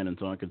Moira Fannin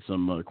talking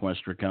some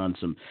Equestricon,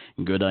 some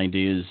good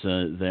ideas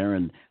there,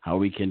 and how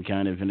we can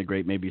kind of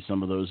integrate maybe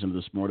some of those into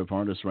the sport of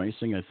harness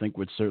racing, I think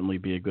would certainly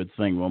be a good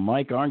thing. Well,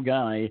 Mike, our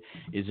guy,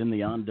 is in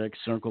the on-deck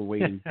circle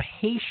waiting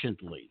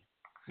patiently.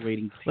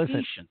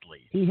 Listen,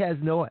 he has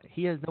no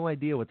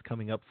idea what's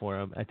coming up for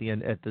him at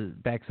the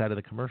backside of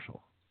the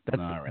commercial. All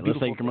right, let's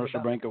take a commercial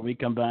break. When we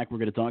come back, we're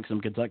going to talk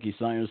some Kentucky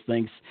Sires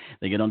things.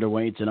 They get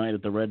underway tonight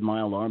at the Red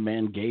Mile. Our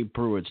man Gabe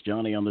Pruitt's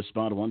Johnny on the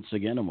spot once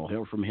again, and we'll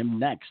hear from him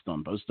next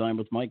on Post Time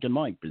with Mike and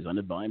Mike,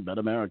 presented by Bet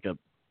America.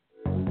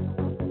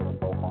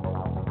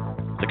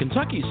 The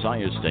Kentucky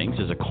Sire Stakes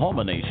is a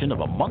culmination of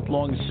a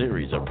month-long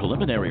series of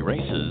preliminary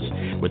races,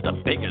 with the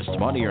biggest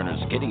money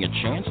earners getting a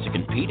chance to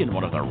compete in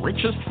one of the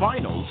richest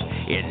finals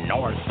in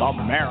North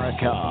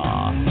America.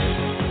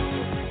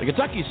 The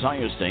Kentucky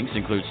Sire Stakes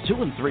includes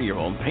 2- and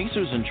 3-year-old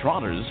pacers and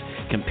trotters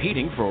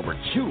competing for over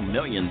 $2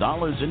 million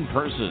in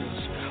purses.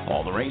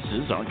 All the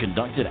races are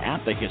conducted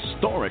at the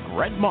historic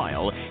Red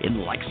Mile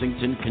in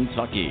Lexington,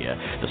 Kentucky.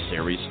 The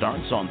series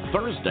starts on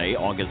Thursday,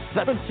 August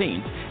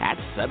 17th at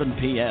 7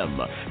 p.m.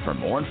 For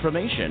more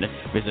information,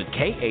 visit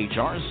khrc.ky.gov.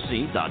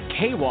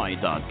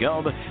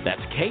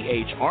 That's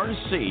khrc.ky.gov.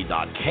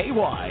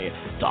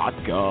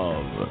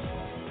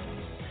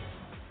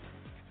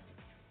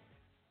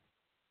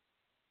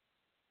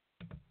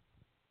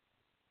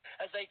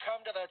 As they come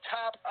to the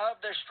top of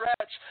the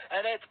stretch,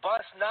 and it's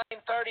bus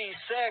 936,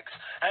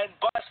 and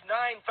bus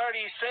 936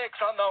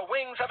 on the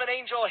wings of an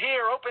angel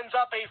here opens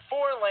up a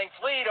 4-length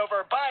lead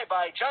over Bye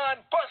Bye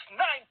John. Bus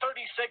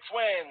 936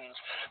 wins.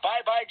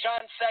 Bye Bye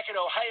John second,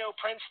 Ohio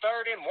Prince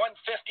third in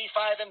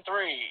 155 and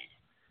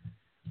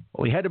 3.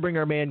 Well, we had to bring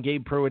our man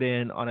Gabe Pruitt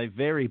in on a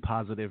very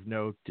positive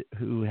note,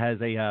 who has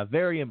a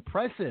very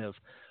impressive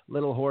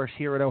little horse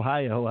here in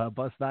Ohio,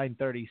 bus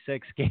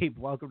 936. Gabe,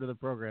 welcome to the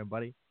program,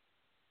 buddy.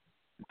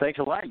 Thanks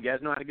a lot. You guys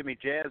know how to get me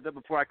jazzed up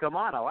before I come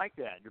on. I like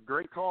that.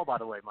 Great call, by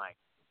the way, Mike.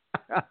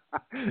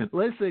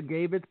 Listen,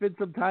 Gabe, it's been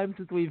some time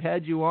since we've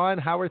had you on.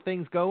 How are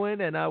things going?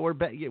 And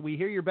we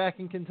hear you're back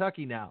in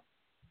Kentucky now.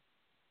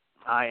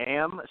 I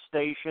am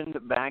stationed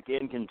back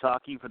in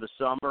Kentucky for the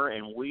summer,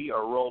 and we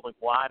are rolling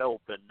wide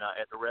open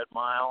at the Red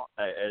Mile.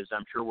 As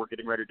I'm sure we're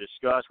getting ready to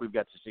discuss, we've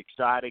got this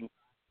exciting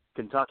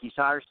Kentucky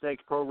Sire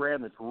Stakes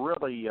program that's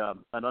really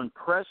an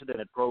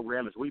unprecedented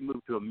program as we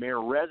move to a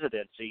mare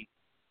residency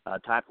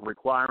type of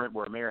requirement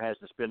where a mare has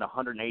to spend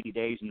 180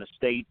 days in the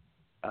state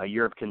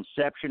year of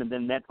conception, and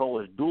then that foal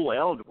is dual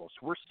eligible.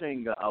 So we're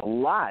seeing a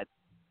lot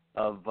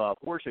of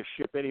horses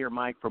ship in here,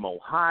 Mike, from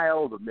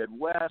Ohio, the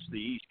Midwest, the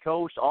East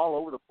Coast, all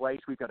over the place.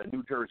 We've got a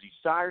New Jersey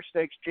Sire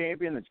Stakes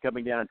champion that's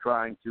coming down and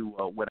trying to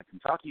win a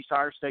Kentucky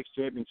Sire Stakes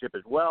championship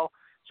as well.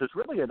 So it's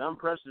really an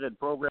unprecedented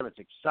program. It's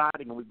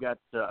exciting, and we've got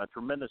a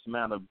tremendous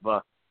amount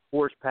of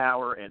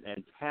horsepower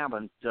and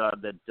talent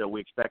that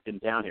we expect in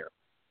town here.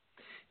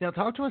 Now,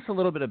 talk to us a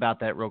little bit about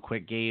that real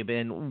quick, Gabe.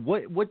 And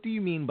what do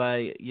you mean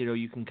by,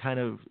 you can kind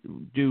of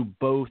do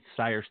both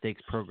Sire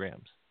Stakes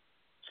programs?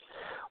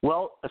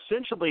 Well,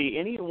 essentially,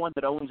 anyone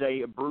that owns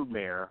a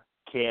broodmare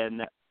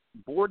can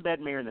board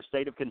that mare in the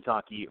state of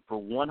Kentucky for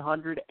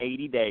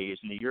 180 days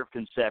in the year of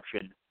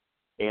conception.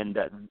 And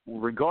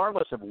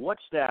regardless of what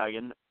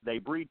stallion they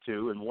breed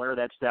to and where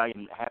that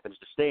stallion happens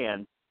to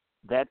stand,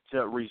 that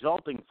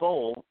resulting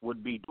foal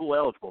would be dual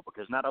eligible,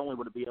 because not only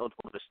would it be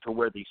eligible to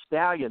where the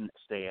stallion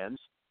stands,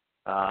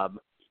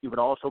 it would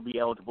also be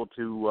eligible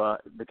to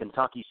the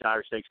Kentucky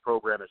Sire Stakes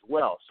program as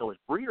well. So as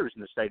breeders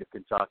in the state of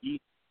Kentucky,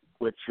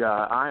 which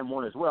I am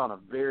one as well on a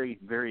very,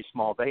 very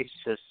small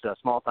basis,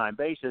 small-time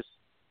basis,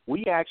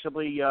 we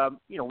actually,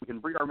 we can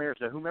breed our mares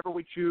to whomever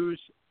we choose.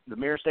 The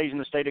mare stays in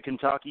the state of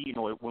Kentucky.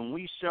 When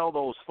we sell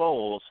those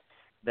foals,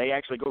 they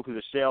actually go through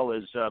the sale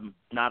as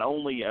not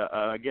only,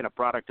 again, a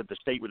product of the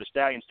state where the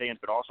stallion stands,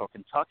 but also a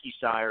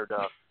Kentucky-sired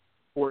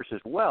horse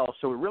as well.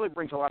 So it really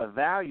brings a lot of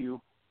value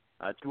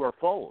to our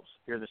foals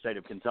here in the state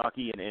of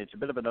Kentucky, and it's a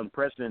bit of an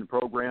unprecedented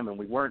program, and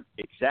we weren't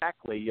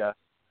exactly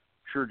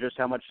sure just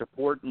how much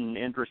support and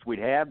interest we'd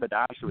have, but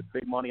obviously with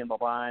big money on the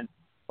line,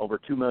 over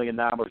 $2 million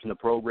in the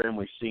program,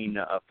 we've seen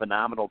a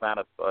phenomenal amount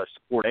of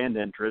support and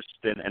interest,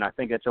 and I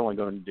think that's only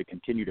going to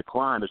continue to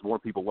climb as more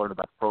people learn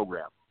about the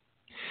program.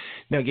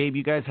 Now, Gabe,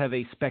 you guys have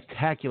a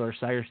spectacular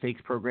Sire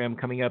Stakes program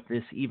coming up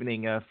this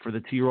evening for the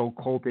 2-year-old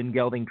colt and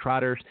gelding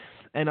trotters.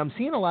 And I'm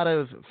seeing a lot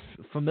of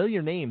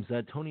familiar names,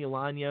 Tony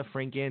Alagna,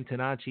 Frank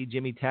Antonacci,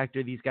 Jimmy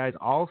Takter, these guys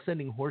all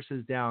sending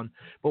horses down.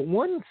 But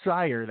one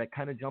sire that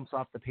kind of jumps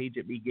off the page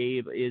at me,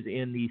 Gabe, is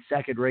in the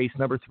second race,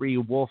 number 3,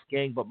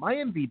 Wolfgang. But my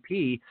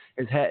MVP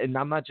has had, and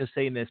I'm not just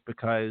saying this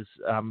because,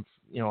 I'm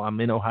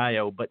in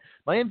Ohio, but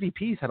my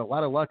MVP's had a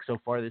lot of luck so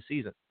far this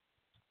season.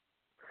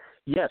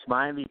 Yes,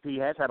 my MVP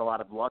has had a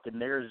lot of luck,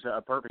 and there's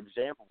a perfect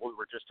example of what we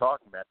were just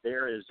talking about.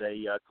 There is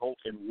a colt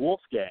in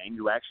Wolfgang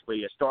who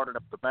actually started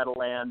up the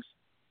Meadowlands.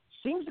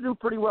 Seems to do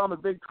pretty well on the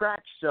big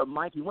tracks.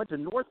 Mike, he went to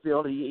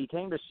Northfield. He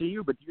came to see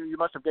you, but you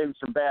must have gave him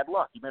some bad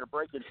luck. He made a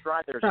break in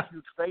stride there as a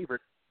huge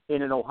favorite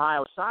in an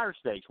Ohio Sire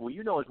Stakes. Well,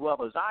 you know as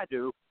well as I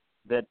do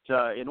that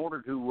in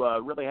order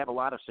to really have a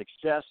lot of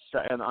success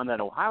on that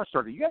Ohio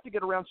starter, you have to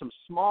get around some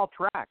small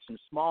tracks and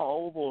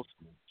small ovals.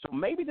 So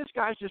maybe this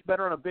guy's just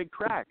better on a big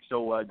track.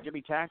 So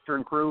Jimmy Takter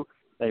and crew,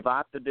 they've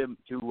opted him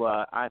to,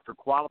 after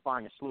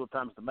qualifying a slew of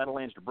times at the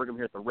Meadowlands, to bring him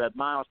here at the Red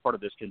Mile as part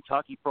of this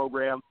Kentucky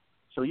program.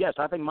 So, yes,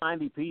 I think my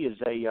MVP is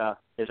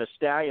a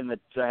stallion that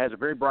has a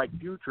very bright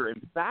future.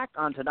 In fact,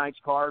 on tonight's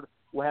card,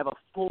 we'll have a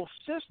full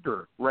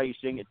sister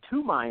racing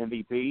to my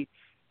MVP,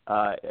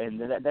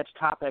 and that's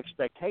Top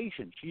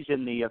Expectation. She's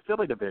in the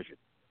filly division.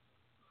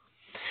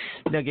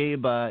 Now,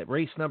 Gabe,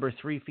 race number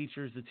 3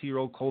 features the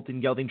 2-year-old colt and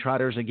gelding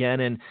trotters again,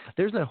 and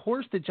there's a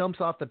horse that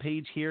jumps off the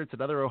page here. It's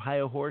another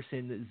Ohio horse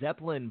in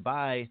Zeppelin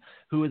By,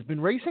 who has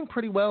been racing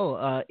pretty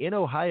well in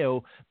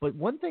Ohio, but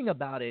one thing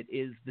about it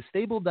is the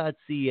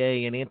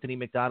Stable.ca and Anthony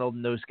McDonald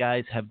and those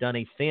guys have done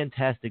a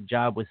fantastic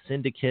job with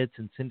syndicates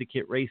and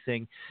syndicate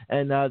racing,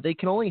 and they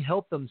can only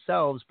help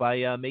themselves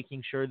by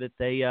making sure that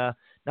they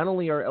not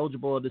only are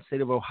eligible in the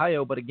state of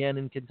Ohio, but again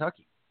in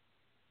Kentucky.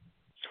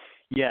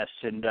 Yes,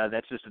 and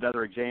that's just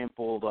another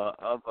example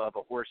of a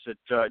horse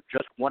that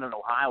just won an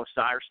Ohio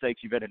Sire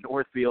Stakes event in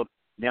Northfield,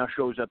 now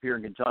shows up here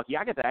in Kentucky.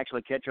 I got to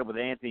actually catch up with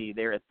Anthony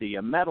there at the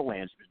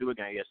Meadowlands. He was doing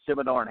a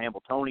seminar on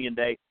Hambletonian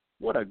Day.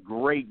 What a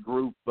great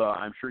group.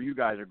 I'm sure you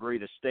guys agree,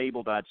 the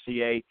stable.ca.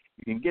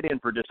 You can get in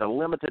for just a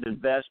limited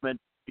investment.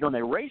 You know, and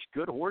they race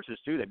good horses,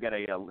 too. They've got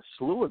a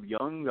slew of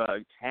young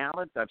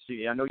talent. I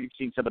know you've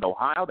seen some in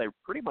Ohio. They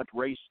pretty much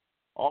race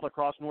all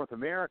across North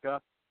America.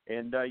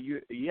 And,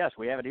 yes,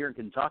 we have it here in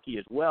Kentucky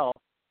as well.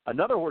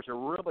 Another horse that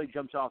really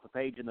jumps off the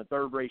page in the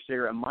third race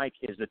there, and Mike,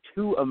 is the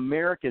 2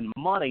 American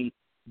Money.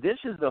 This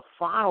is the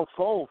final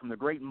foal from the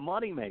great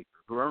Moneymaker,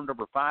 who earned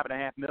over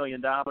 $5.5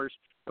 million.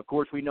 Of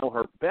course, we know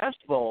her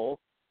best foal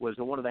was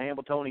one of the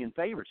Hambletonian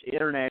favorites,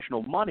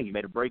 International Money.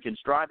 Made a break in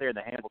stride there in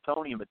the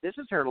Hambletonian, but this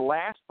is her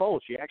last foal.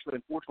 She actually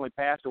unfortunately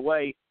passed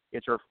away.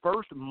 It's her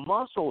first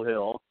Muscle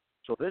Hill.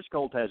 So this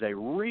colt has a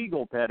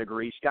regal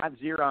pedigree. Scott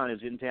Zeron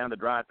is in town to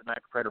drive tonight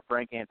for trainer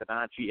Frank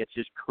Antonacci. It's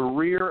his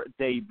career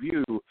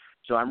debut,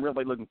 so I'm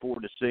really looking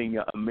forward to seeing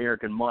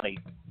American Money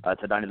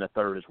tonight in the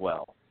third as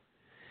well.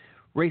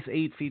 Race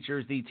 8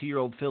 features the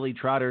 2-year-old filly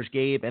Trotters,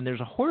 Gabe, and there's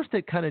a horse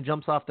that kind of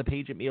jumps off the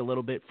page at me a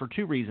little bit for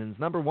 2 reasons.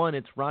 Number 1,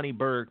 it's Ronnie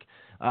Burke.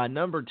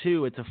 Number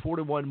 2, it's a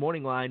 4-1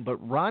 morning line, but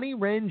Ronnie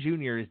Wren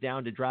Jr. is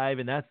down to drive,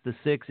 and that's the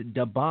 6,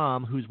 Da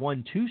Bomb, who's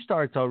won 2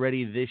 starts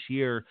already this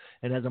year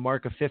and has a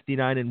mark of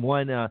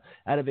 59-1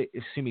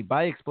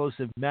 by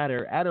Explosive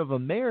Matter, out of a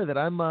mare that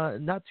I'm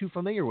not too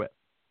familiar with.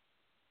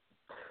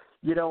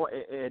 You know,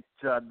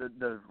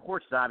 the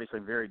horse is obviously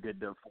in very good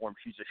form.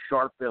 She's a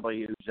sharp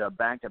filly who's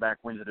back-to-back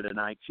wins at it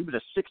tonight. She was a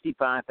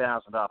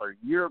 $65,000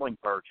 yearling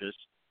purchase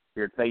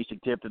here at Facing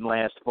Tipton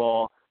last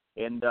fall.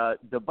 And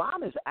the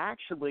Bomb is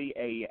actually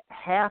a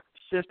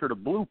half-sister to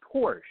Blue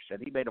Porsche,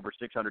 and he made over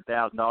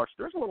 $600,000. So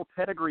there's a little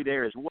pedigree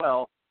there as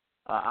well.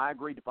 I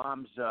agree the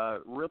Bomb's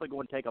really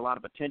going to take a lot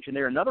of attention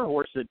there. Another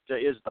horse that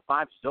is the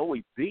 5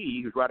 Zoe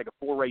B, who's riding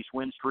a 4-race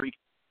win streak.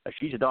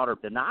 She's a daughter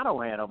of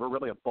Donato Hanover,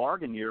 really a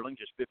bargain yearling,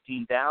 just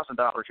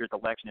 $15,000 here at the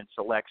Lexington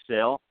Select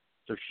Sale.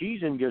 So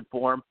she's in good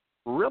form.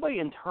 Really,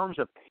 in terms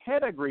of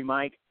pedigree,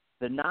 Mike,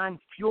 the 9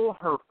 Fuel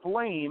Her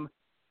Flame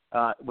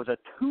was a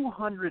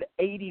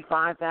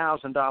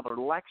 $285,000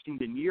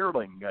 Lexington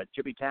yearling.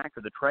 Jimmy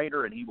Tacker, the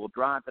trader, and he will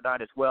drive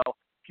tonight as well.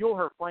 Fuel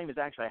Her Flame is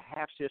actually a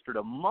half-sister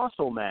to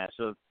Muscle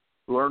Massive,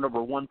 who earned over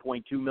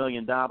 $1.2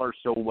 million.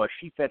 So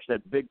she fetched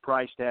that big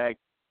price tag.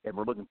 And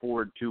we're looking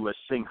forward to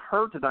seeing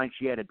her tonight.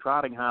 She had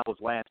trotting hobbles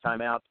last time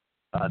out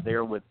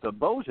there with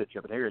Bozich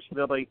up at Harris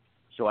Philly.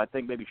 So I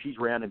think maybe she's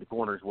rounding the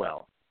corner as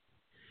well.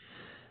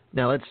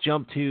 Now let's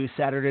jump to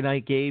Saturday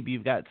night, Gabe.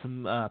 You've got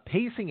some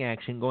pacing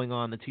action going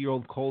on. The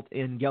 2-year-old colt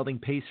in Gelding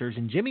Pacers.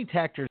 And Jimmy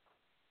Tactor's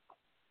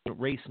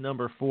race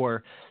number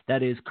 4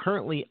 that is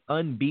currently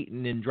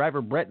unbeaten, and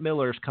driver Brett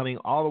Miller's coming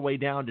all the way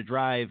down to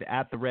drive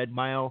at the Red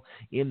Mile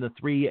in the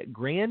 3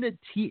 Grand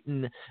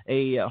Teton,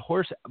 a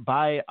horse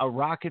by a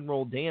Rock and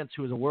Roll Dance,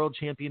 who is a world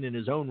champion in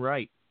his own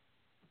right.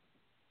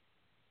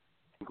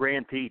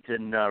 Grand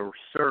Teton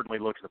certainly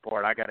looks the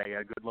part. I got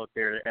a good look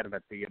there at him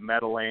at the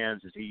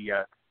Meadowlands as he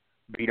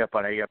beat up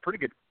on a pretty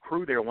good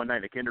crew there one night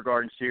in the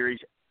Kindergarten Series.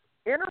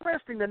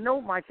 Interesting to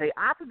note, Mike, they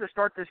opted to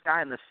start this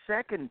guy in the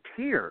 2nd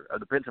tier of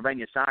the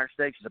Pennsylvania Sire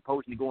Stakes as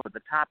opposed to going to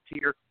the top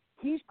tier.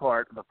 He's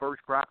part of the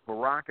first crop of a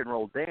Rock and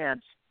Roll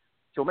Dance.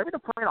 So maybe the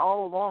plan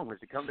all along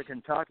was to come to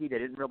Kentucky. They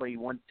didn't really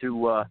want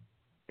to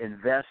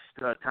invest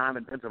time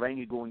in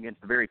Pennsylvania going against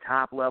the very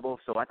top level.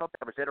 So I thought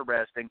that was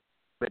interesting.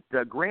 But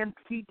Grand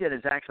Teton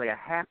is actually a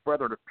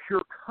half-brother to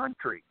Pure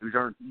Country, who's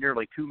earned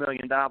nearly $2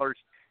 million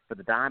for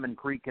the Diamond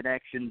Creek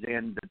connections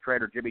and the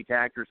trader Jimmy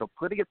Tactor. So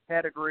putting a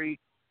pedigree.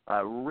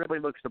 Really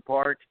looks the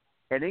part.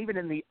 And even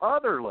in the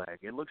other leg,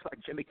 it looks like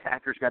Jimmy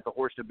Tactor's got the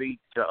horse to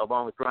beat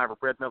along with driver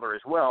Brett Miller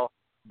as well.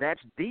 That's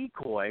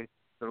Decoy.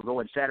 That'll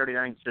go in Saturday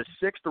night. It's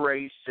the 6th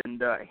race,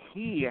 and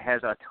he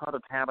has a ton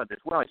of talent as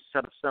well. He's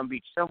son of Sun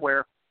Beach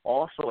Somewhere,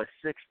 also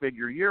a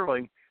 6-figure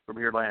yearling from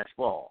here last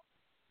fall.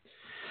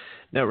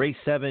 Now, race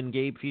 7,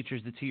 Gabe,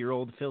 features the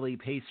 2-year-old filly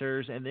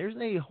Pacers, and there's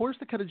a horse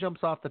that kind of jumps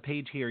off the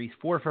page here. He's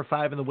 4 for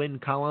 5 in the win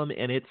column,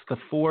 and it's the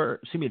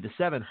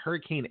 7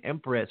 Hurricane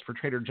Empress for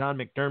trader John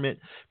McDermott.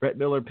 Brett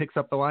Miller picks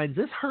up the lines.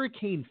 This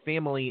Hurricane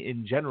family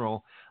in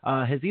general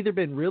has either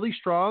been really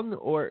strong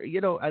or,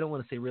 I don't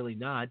want to say really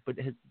not, but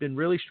has been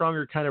really strong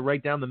or kind of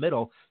right down the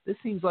middle. This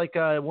seems like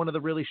one of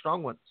the really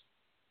strong ones.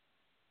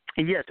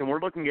 Yes, and we're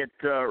looking at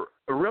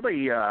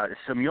really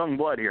some young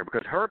blood here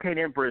because Hurricane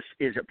Empress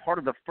is a part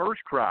of the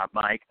first crop,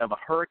 Mike, of a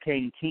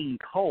Hurricane King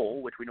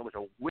Cole, which we know is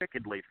a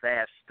wickedly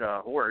fast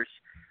horse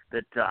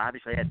that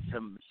obviously had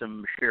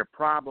some sheer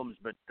problems,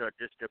 but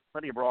just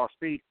plenty of raw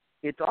speed.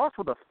 It's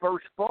also the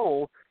first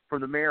foal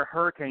from the mare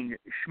Hurricane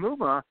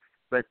Shmuma,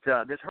 but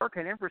this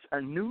Hurricane Empress,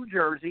 a New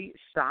Jersey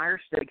Sire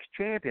Stakes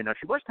champion. Now,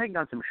 she was taking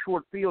on some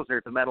short fields there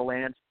at the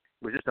Meadowlands.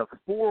 It was just a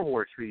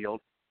 4-horse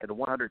field at the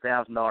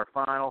 $100,000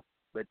 final.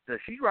 But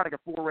she's riding a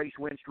 4-race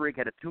win streak,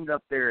 had a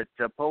tune-up there at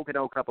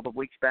Pocono a couple of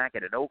weeks back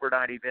at an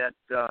overnight event.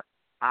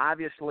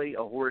 Obviously,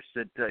 a horse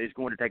that is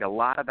going to take a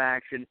lot of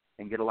action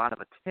and get a lot of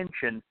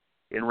attention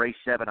in race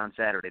 7 on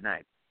Saturday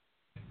night.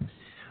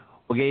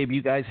 Well, Gabe,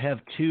 you guys have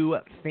 2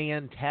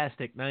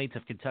 fantastic nights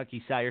of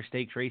Kentucky Sire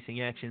Stakes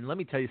racing action. Let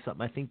me tell you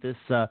something. I think this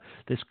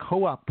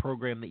co-op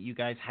program that you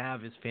guys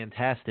have is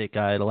fantastic.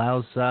 It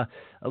allows a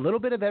little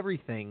bit of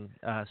everything,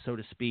 so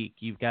to speak.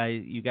 You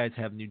guys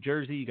have New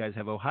Jersey, you guys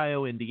have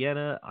Ohio,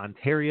 Indiana,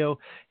 Ontario.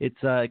 It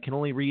can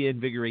only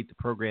reinvigorate the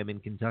program in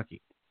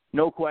Kentucky.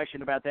 No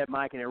question about that,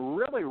 Mike, and it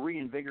really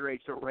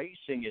reinvigorates the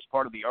racing as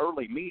part of the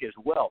early meet as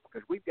well,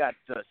 because we've got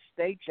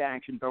stakes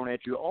action thrown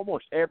at you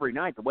almost every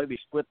night. The way we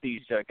split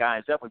these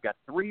guys up, we've got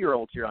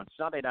 3-year-olds here on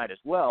Sunday night as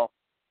well.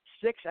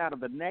 6 out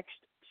of the next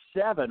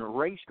 7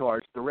 race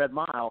cars, the Red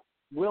Mile,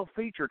 will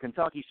feature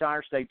Kentucky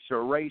Sire Stakes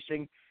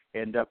racing,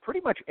 and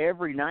pretty much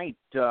every night,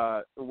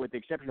 with the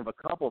exception of a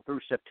couple,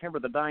 through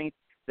September the 9th.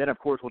 Then, of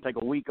course, we'll take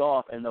a week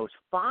off, and those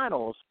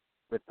finals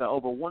with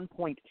over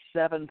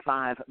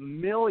 $1.75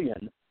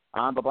 million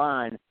on the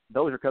line,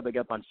 those are coming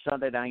up on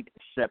Sunday night,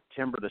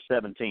 September the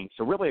 17th.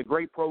 So really a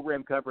great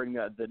program covering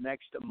the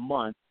next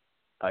month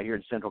here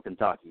in Central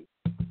Kentucky.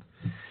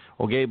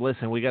 Well, Gabe,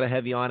 listen, we got to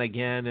have you on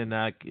again, and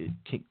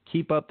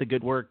keep up the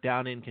good work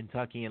down in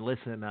Kentucky. And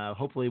listen,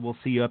 hopefully we'll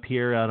see you up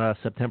here on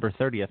September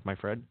 30th, my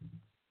friend.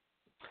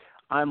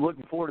 I'm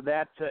looking forward to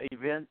that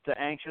event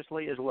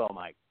anxiously as well,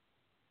 Mike.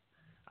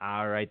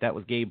 All right, that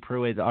was Gabe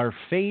Pruitt, our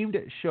famed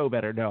show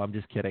bettor. No, I'm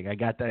just kidding. I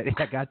got that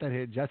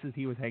hit just as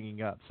he was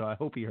hanging up, so I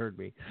hope he heard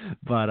me.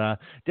 But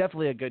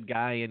definitely a good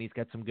guy, and he's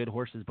got some good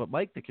horses. But,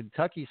 Mike, the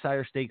Kentucky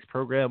Sire Stakes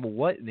program,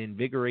 what an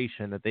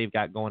invigoration that they've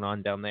got going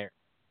on down there.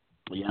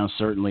 Yeah,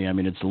 certainly. I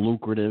mean, it's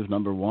lucrative,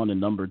 number one, and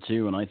number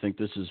two, and I think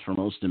this is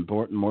most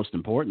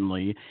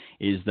importantly,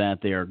 is that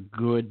they are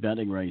good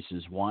betting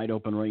races, wide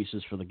open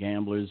races for the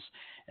gamblers,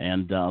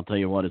 and I'll tell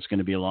you what, it's going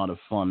to be a lot of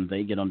fun.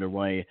 They get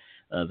underway.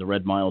 The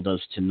Red Mile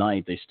does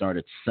tonight. They start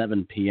at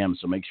 7 p.m.,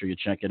 so make sure you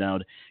check it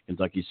out.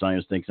 Kentucky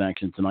Sire Stakes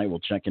action tonight. We'll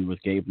check in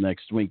with Gabe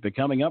next week. But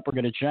coming up, we're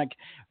going to check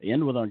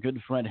in with our good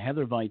friend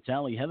Heather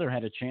Vitale. Heather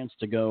had a chance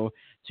to go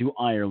to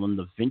Ireland,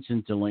 the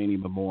Vincent Delaney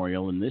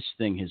Memorial, and this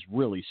thing has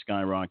really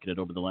skyrocketed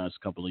over the last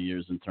couple of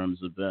years in terms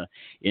of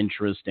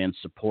interest and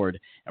support.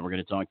 And we're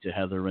going to talk to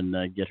Heather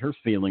and get her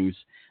feelings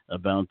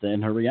about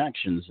and her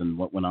reactions and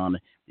what went on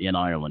in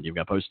Ireland. You've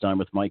got Post Time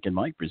with Mike and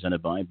Mike,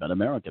 presented by Bet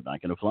America.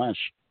 Back in a flash.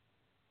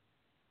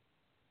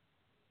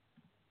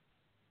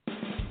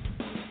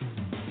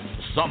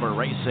 Summer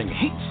racing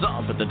heats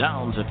up at the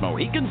Downs at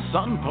Mohegan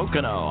Sun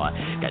Pocono.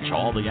 Catch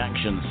all the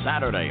action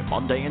Saturday,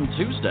 Monday, and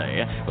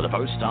Tuesday with a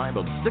post time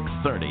of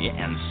 6:30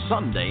 and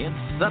Sunday at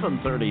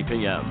 7:30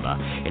 p.m.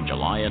 In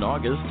July and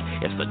August,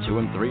 it's the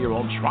 2- and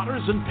 3-year-old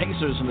trotters and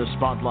pacers in the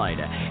spotlight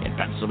in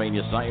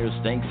Pennsylvania Sire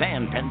Stakes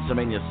and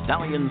Pennsylvania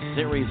Stallion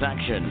Series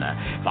action.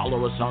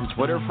 Follow us on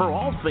Twitter for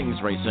all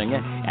things racing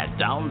at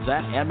Downs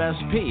at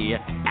MSP,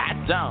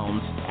 at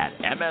Downs at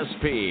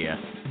MSP.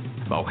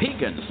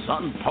 Mohegan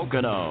Sun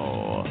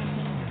Pocono.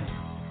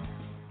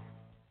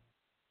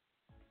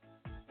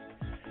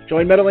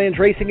 Join Meadowlands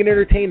Racing and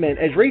Entertainment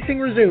as racing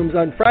resumes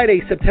on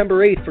Friday,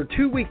 September 8th for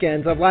 2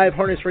 weekends of live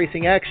harness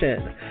racing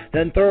action.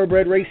 Then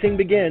thoroughbred racing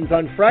begins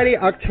on Friday,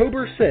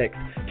 October 6th,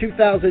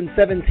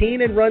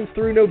 2017 and runs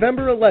through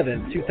November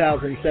 11th,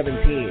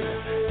 2017.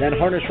 Then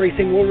harness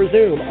racing will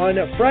resume on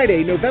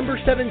Friday, November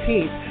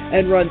 17th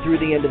and run through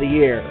the end of the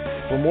year.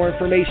 For more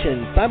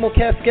information,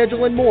 simulcast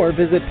schedule, and more,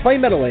 visit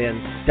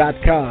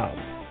PlayMeadowlands.com.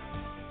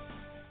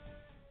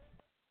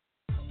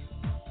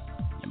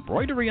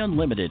 Embroidery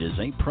Unlimited is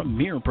a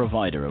premier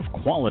provider of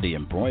quality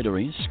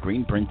embroidery,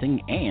 screen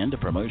printing, and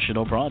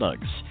promotional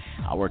products.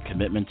 Our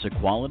commitment to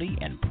quality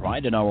and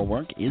pride in our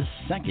work is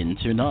second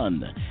to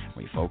none.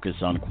 We focus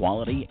on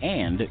quality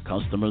and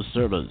customer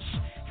service.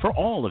 For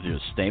all of your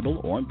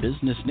stable or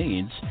business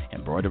needs,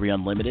 Embroidery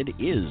Unlimited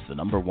is the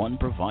 #1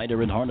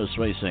 provider in harness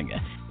racing.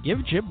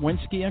 Give Jim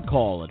Winsky a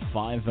call at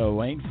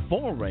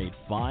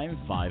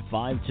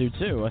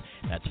 508-485-5522.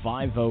 That's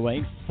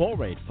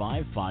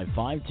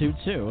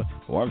 508-485-5522.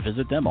 Or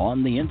visit them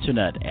on the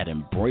internet at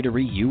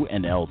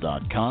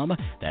embroideryunl.com.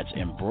 That's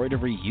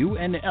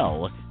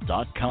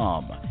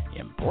embroideryunl.com.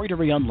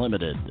 Embroidery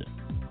Unlimited.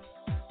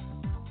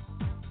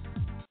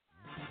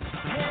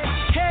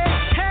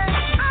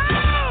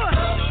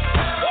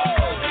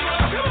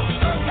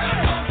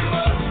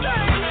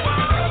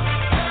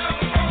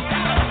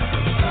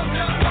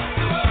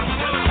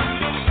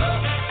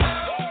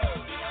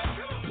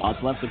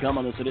 Lots left to come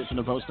on this edition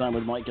of Post Time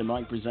with Mike and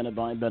Mike, presented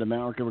by Bet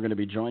America. We're going to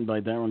be joined by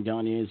Darren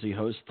Gagne as he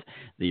hosts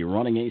the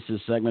Running Aces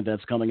segment.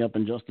 That's coming up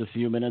in just a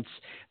few minutes.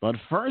 But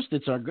first,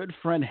 it's our good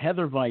friend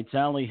Heather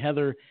Vitale.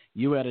 Heather,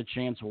 you had a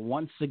chance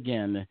once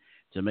again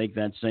to make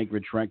that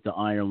sacred trek to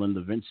Ireland,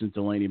 the Vincent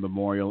Delaney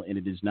Memorial, and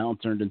it is now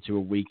turned into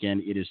a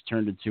weekend. It is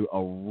turned into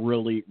a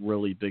really,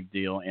 really big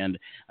deal, and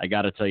I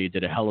got to tell you,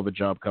 did a hell of a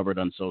job covered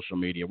on social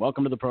media.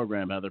 Welcome to the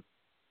program, Heather.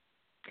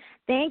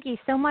 Thank you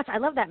so much. I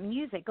love that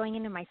music going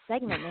into my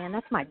segment, man.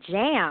 That's my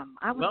jam.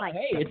 I was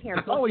sitting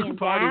here always a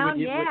party down. when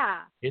you,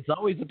 yeah. It's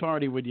always a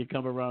party when you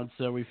come around,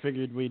 so we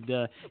figured we'd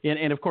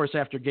and of course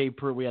after Gabe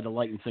Pruitt, we had to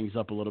lighten things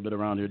up a little bit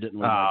around here, didn't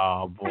we?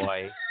 Oh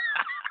boy.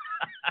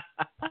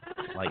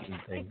 lighten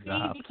things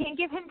up. You can't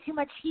give him too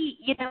much heat.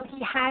 You know,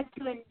 he had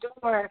to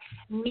endure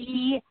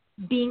me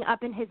being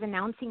up in his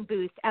announcing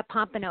booth at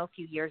Pompano a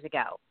few years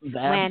ago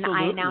when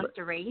I announced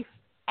a race.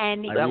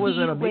 And that was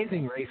an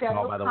amazing race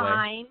call, by the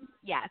way.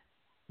 Yes.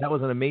 That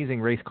was an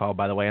amazing race call,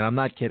 by the way, and I'm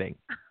not kidding.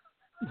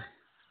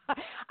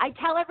 I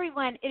tell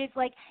everyone it is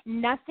like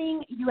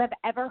nothing you have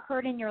ever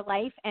heard in your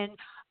life, and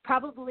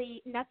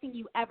probably nothing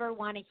you ever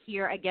want to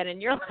hear again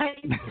in your life.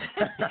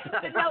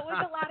 But no, it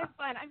was a lot of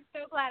fun. I'm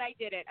so glad I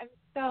did it. I'm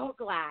so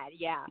glad.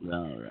 Yeah.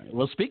 All right.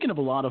 Well, speaking of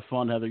a lot of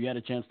fun, Heather, you had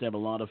a chance to have a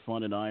lot of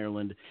fun in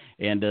Ireland,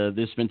 and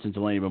this Vincent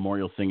Delaney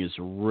Memorial thing is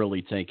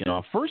really taken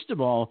off. First of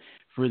all,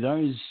 for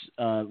those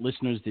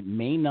listeners that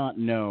may not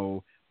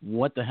know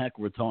what the heck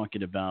we're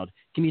talking about,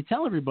 can you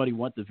tell everybody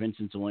what the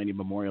Vincent Delaney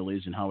Memorial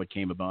is and how it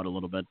came about a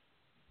little bit?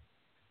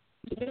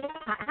 Yeah,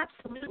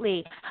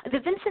 absolutely. The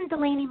Vincent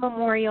Delaney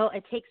Memorial,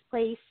 it takes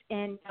place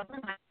in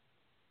Dublin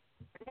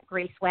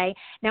Raceway.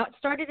 Now, it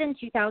started in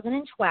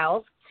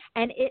 2012,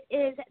 and it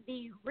is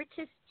the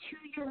richest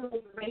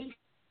two-year-old race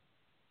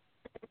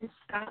in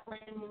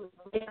Scotland,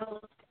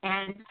 Wales,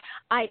 and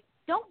I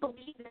don't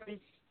believe there is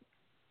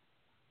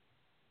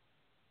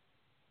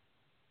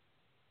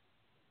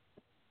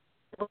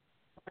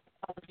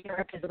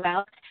Europe as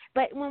well.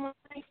 But when I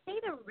say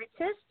the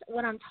richest,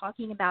 what I'm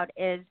talking about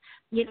is,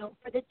 you know,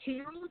 for the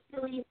 2-year-old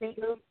fillies, they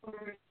go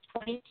for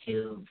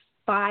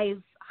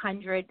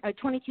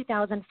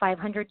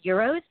 22,500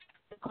 euros.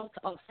 The colts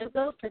also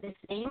go for the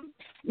same.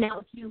 Now,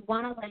 if you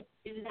want to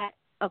do that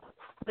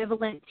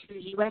equivalent to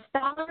U.S.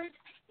 dollars,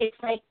 it's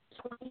like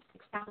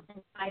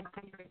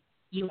 26,500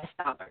 U.S.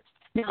 dollars.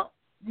 Now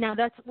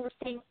that's we're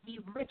saying the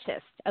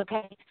richest.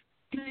 Okay,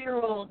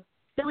 2-year-old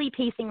filly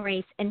pacing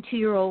race and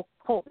 2-year-old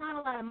colt. Not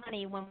a lot of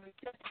money when we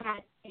just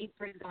had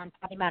papers on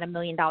talking about $1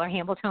 million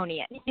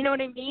Hambletonian. You know what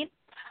I mean?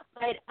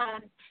 But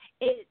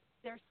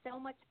there's so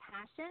much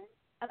passion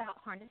about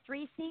harness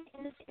racing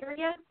in this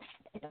area.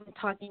 And I'm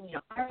talking, you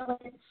know,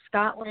 Ireland,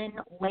 Scotland,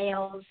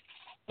 Wales.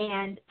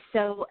 And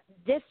so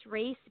this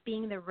race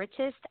being the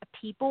richest,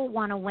 people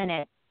want to win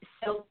it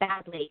so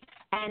badly.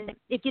 And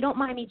if you don't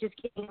mind me just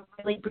giving a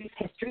really brief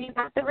history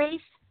about the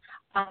race,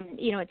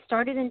 you know, it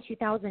started in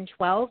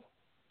 2012.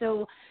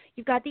 So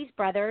you've got these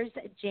brothers,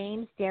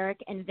 James,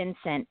 Derek, and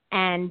Vincent,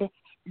 and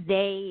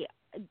they,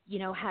 you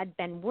know, had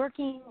been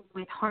working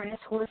with harness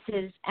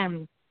horses.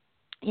 And,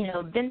 you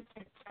know,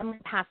 Vincent suddenly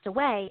passed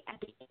away at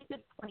the age of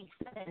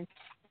 27.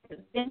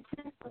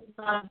 Vincent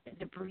loved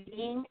the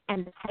breeding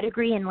and the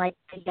pedigree and, like,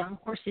 the young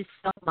horses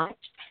so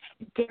much.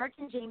 Derek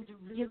and James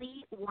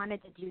really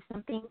wanted to do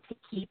something to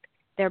keep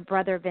their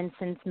brother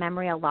Vincent's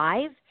memory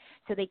alive.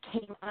 So they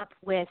came up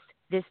with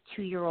this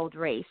 2-year-old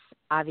race,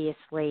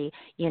 obviously,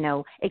 you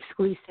know,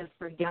 exclusive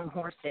for young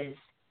horses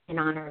in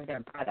honor of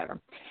their brother.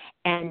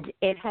 And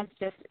it has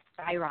just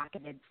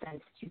skyrocketed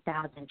since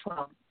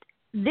 2012.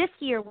 This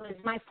year was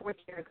my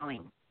 4th year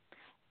going,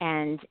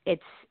 and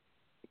it's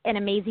an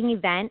amazing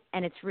event,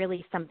 and it's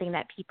really something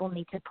that people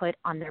need to put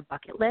on their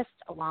bucket list,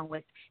 along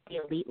with the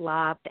Elite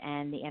Lop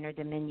and the Inter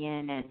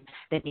Dominion and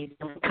the New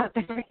Zealand Cup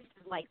and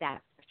races like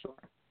that, for sure.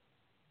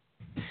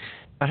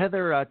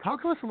 Heather,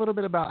 talk to us a little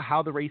bit about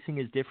how the racing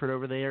is different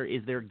over there.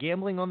 Is there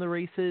gambling on the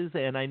races?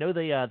 And I know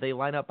they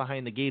line up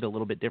behind the gate a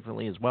little bit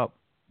differently as well.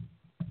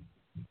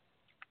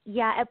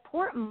 Yeah, at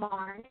Port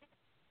Marne,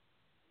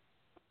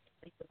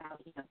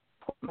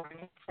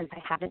 since I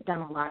haven't done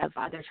a lot of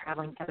other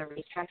traveling to other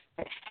racetracks,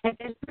 but at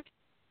this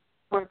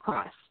or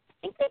across, I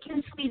think they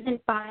can squeeze in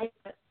 5,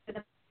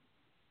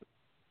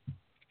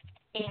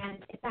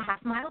 and it's a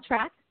half-mile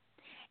track.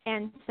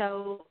 And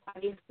so,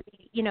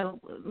 obviously, you know,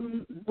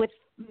 with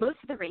most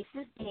of the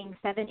races being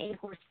 7-8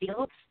 horse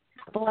fields,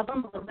 a couple of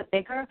them a little bit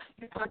bigger,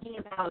 you're talking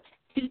about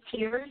 2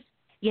 tiers,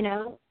 you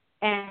know,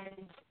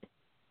 and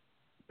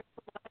a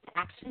lot of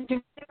action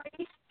during the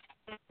race.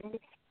 And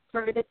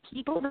for the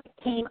people that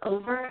came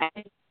over,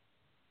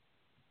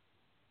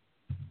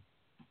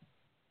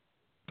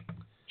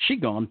 she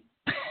gone.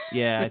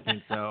 Yeah, I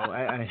think so.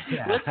 I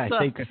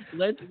think.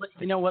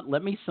 You know what?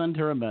 Let me send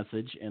her a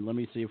message, and let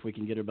me see if we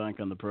can get her back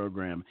on the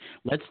program.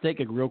 Let's take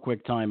a real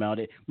quick time out.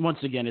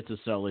 Once again, it's a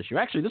cell issue.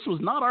 Actually, this was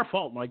not our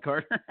fault, Mike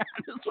Carter.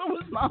 This one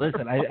was not.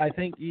 Listen, I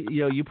think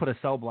you put a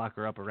cell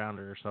blocker up around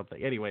her or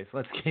something. Anyways,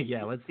 let's see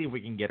if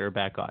we can get her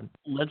back on.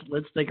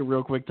 Let's take a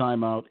real quick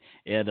time out,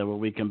 and when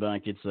we come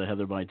back, it's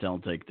Heather Vitale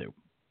Take 2.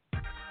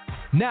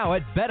 Now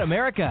at Bet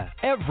America,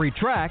 every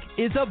track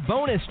is a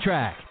bonus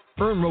track.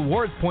 Earn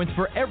rewards points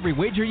for every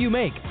wager you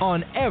make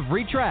on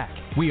every track.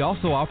 We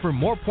also offer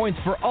more points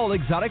for all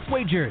exotics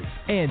wagers.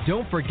 And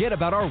don't forget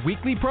about our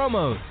weekly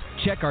promos.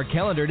 Check our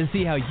calendar to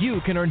see how you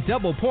can earn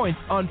double points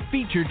on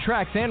featured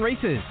tracks and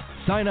races.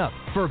 Sign up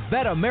for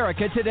Bet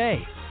America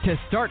today to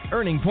start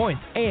earning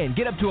points and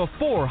get up to a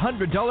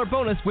 $400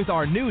 bonus with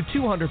our new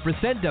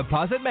 200%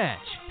 deposit match.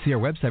 See our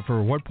website for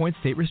reward points,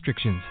 state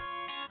restrictions.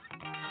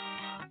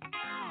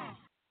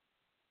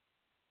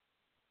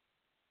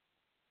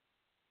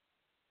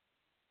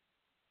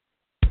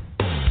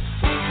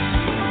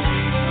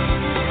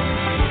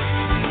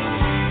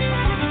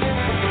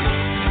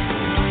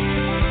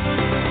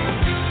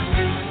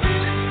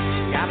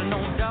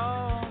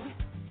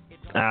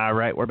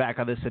 We're back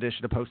on this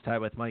edition of Post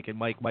Time with Mike and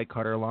Mike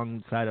Carter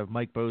alongside of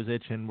Mike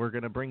Bozich, and we're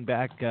going to bring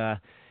back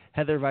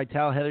Heather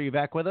Vitale. Heather, you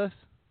back with us?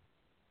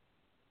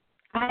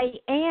 I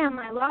am.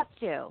 I lost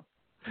you.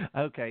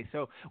 Okay,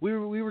 so we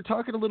were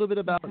talking a little bit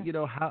about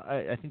how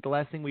I think the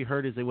last thing we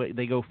heard is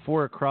they go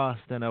 4 across,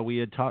 and we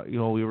had talked we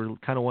were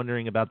kind of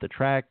wondering about the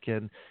track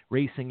and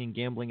racing and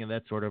gambling and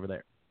that sort over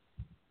there.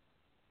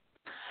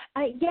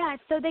 Yeah,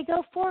 so they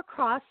go 4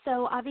 across,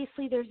 so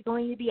obviously there's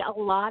going to be a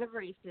lot of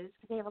races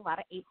because they have a lot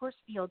of 8-horse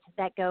fields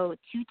that go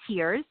 2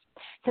 tiers.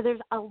 So there's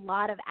a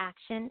lot of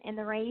action in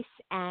the race,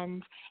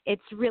 and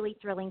it's really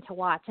thrilling to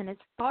watch. And as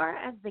far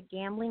as the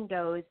gambling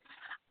goes,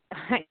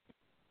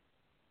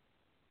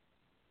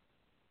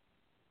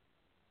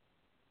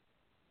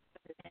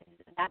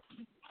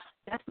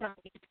 that's not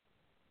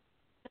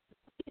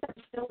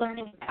I'm still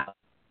learning about.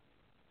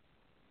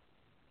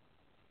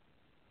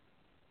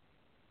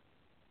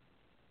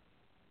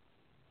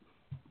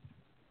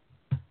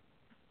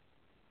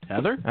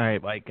 Heather? All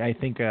right, Mike. I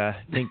think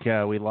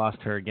we lost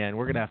her again.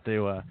 We're gonna have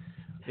to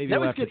maybe that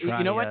we'll was have good. to try.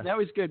 You know what? That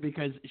was good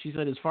because she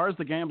said as far as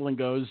the gambling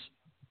goes.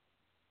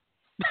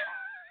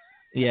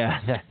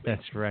 Yeah,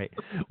 that's right.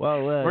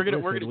 Well, we're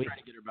gonna try to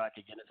get her back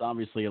again. It's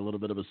obviously a little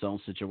bit of a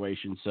sell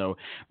situation, so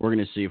we're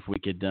gonna see if we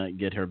could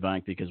get her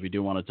back because we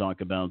do want to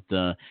talk about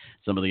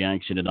some of the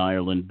action in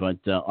Ireland. But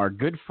our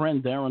good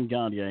friend Darren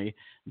Gaudier,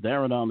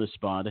 Darren on the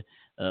spot,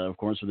 of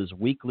course, with his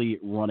weekly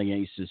Running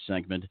Aces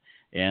segment.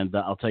 And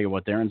I'll tell you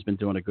what, Darren's been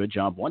doing a good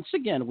job. Once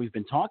again, we've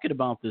been talking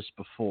about this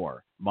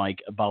before, Mike,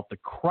 about the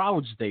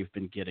crowds they've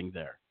been getting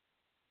there.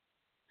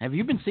 Have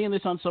you been seeing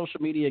this on social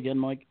media again,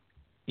 Mike?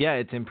 Yeah,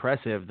 it's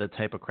impressive, the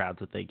type of crowds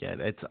that they get.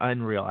 It's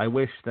unreal. I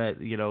wish that,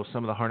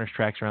 some of the harness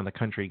tracks around the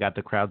country got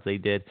the crowds they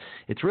did.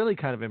 It's really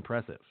kind of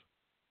impressive.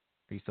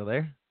 Are you still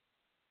there?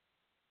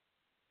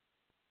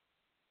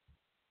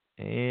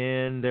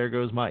 And there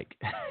goes Mike.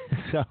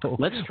 So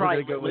let's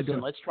try.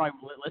 Let's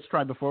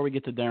try before we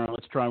get to Darren.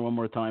 Let's try one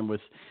more time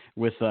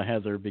with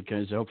Heather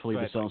because hopefully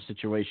the cell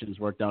situation's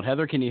worked out.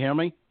 Heather, can you hear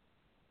me?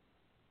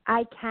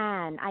 I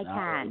can.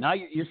 Now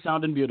you're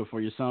sounding beautiful.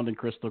 You're sounding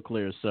crystal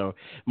clear. So,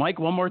 Mike,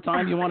 one more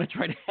time. You want to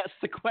try to ask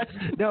the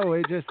question? No,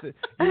 it just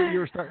you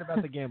were starting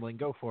about the gambling.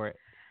 Go for it.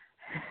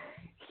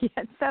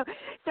 Yeah. So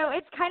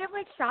it's kind of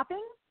like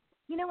shopping.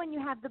 When you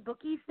have the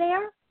bookies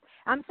there.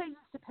 I'm so used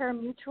to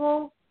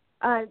pari-mutuel,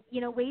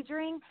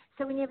 wagering.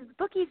 So when you have the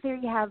bookies there,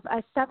 you have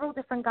several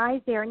different guys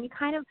there, and you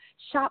kind of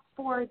shop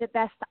for the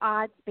best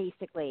odds,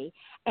 basically.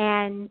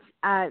 And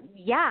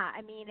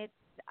it's.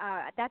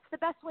 That's the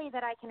best way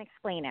that I can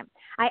explain it.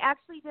 I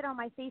actually did on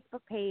my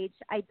Facebook page,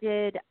 I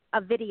did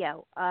a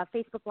video, a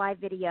Facebook Live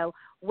video,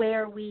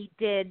 where we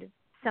did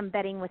some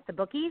betting with the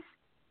bookies.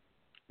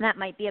 That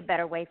might be a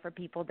better way for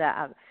people to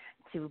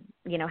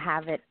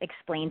have it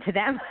explained to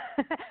them.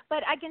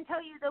 But I can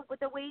tell you with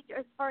the wager,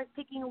 as far as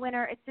picking a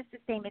winner, it's just the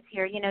same as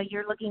here.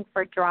 You're looking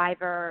for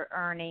driver,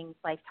 earnings,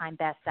 lifetime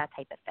best, that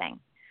type of thing.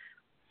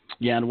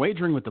 Yeah, and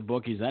wagering with the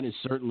bookies, that is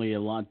certainly a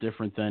lot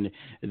different than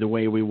the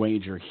way we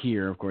wager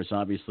here. Of course,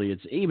 obviously,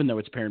 even though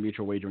it's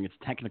pari-mutuel wagering, it's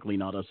technically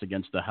not us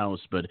against the house,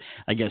 but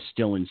I guess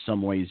still in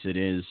some ways it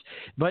is.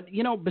 But,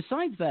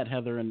 besides that,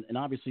 Heather, and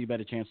obviously you've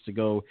had a chance to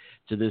go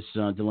to this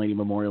Delaney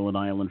Memorial in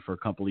Ireland for a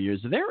couple of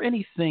years, is there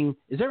anything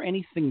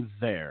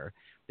there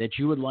that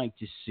you would like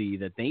to see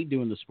that they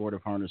do in the sport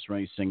of harness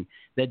racing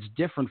that's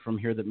different from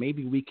here that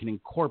maybe we can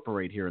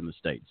incorporate here in the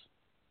States?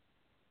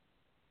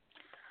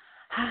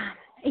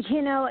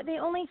 The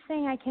only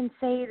thing I can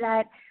say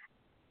that,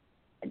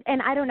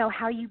 and I don't know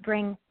how you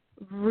bring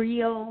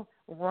real,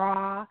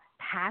 raw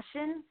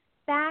passion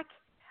back,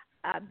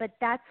 but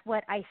that's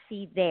what I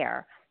see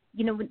there.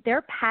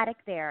 Their paddock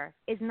there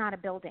is not a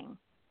building.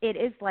 It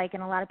is like,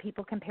 and a lot of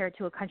people compare it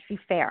to a country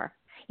fair.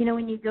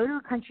 When you go to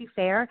a country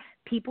fair,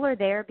 people are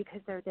there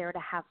because they're there to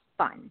have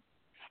fun.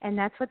 And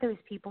that's what those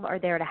people are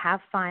there to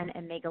have fun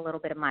and make a little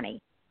bit of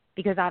money.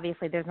 Because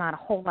obviously there's not a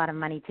whole lot of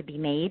money to be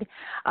made.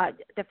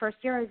 The first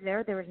year I was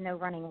there was no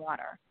running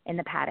water in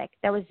the paddock.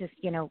 That was just,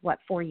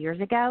 4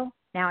 years ago?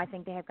 Now I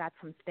think they have got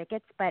some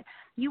spigots. But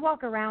you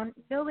walk around,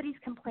 nobody's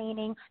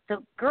complaining.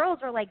 The girls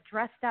are like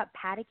dressed up,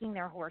 paddocking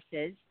their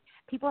horses.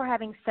 People are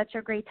having such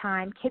a great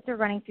time. Kids are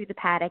running through the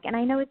paddock. And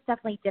I know it's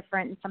definitely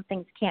different and some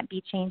things can't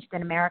be changed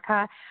in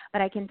America.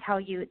 But I can tell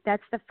you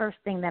that's the first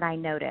thing that I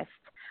noticed.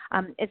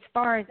 As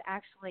far as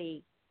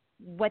actually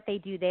what they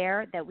do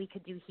there that we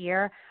could do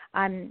here,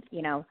 I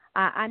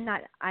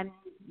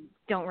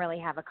don't really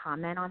have a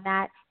comment on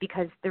that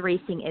because the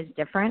racing is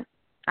different.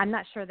 I'm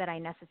not sure that I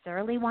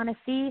necessarily want to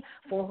see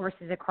 4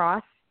 horses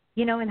across,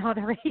 in all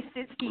the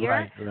races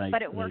here,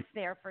 but it works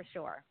there for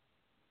sure.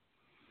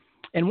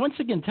 And once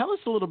again, tell us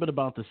a little bit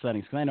about the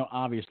settings, because I know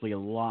obviously a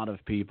lot of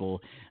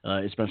people,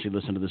 especially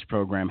listening to this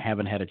program,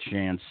 haven't had a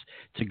chance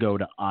to go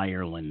to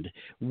Ireland.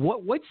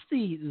 What's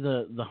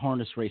the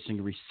harness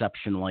racing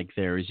reception like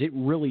there? Is it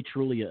really,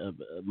 truly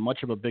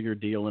much of a bigger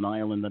deal in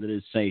Ireland than it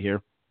is, say,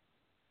 here?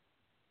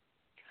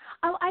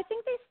 Oh, I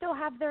think they still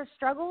have their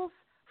struggles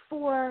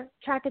for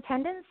track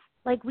attendance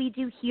like we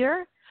do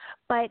here.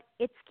 but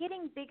it's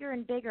getting bigger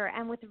and bigger.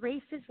 And with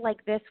races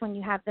like this, when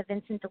you have the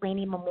Vincent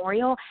Delaney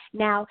Memorial,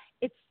 now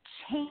it's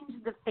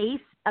changed the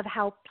face of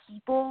how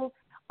people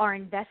are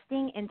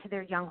investing into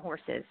their young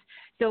horses.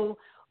 So,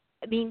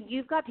 I mean,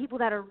 you've got people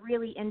that are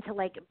really into,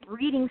 like,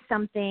 breeding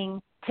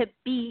something to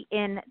be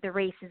in the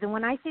races. And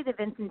when I say the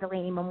Vincent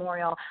Delaney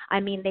Memorial,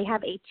 I mean they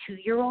have a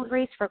 2-year-old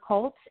race for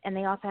colts, and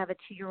they also have a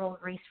 2-year-old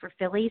race for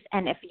fillies.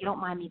 And if you don't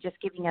mind me just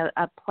giving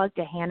a plug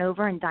to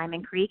Hanover and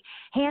Diamond Creek,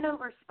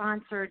 Hanover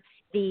sponsored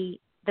the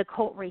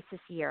colt race this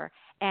year.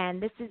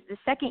 And this is the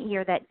second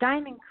year that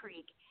Diamond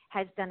Creek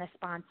has done a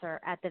sponsor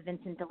at the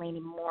Vincent Delaney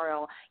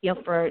Memorial,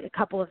 for a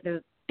couple of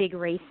the big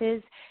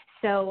races.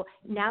 So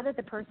now that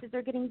the purses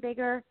are getting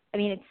bigger, I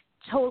mean, it's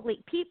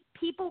totally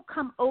people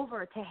come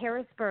over to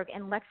Harrisburg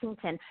and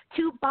Lexington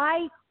to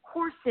buy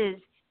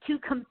horses to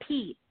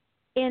compete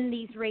in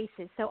these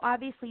races. So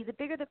obviously the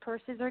bigger the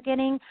purses are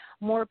getting,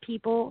 more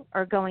people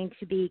are going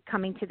to be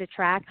coming to the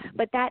track,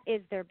 but that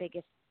is their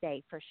biggest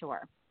day for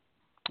sure.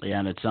 Yeah,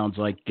 and it sounds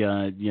like,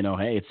 hey,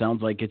 it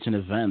sounds like it's an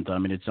event. I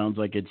mean, it sounds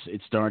like it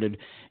started,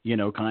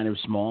 kind of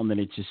small, and then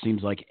it just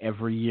seems like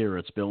every year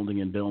it's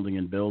building and building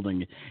and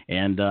building.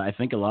 And I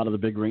think a lot of the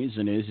big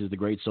reason is the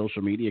great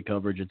social media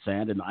coverage it's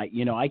had. And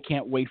I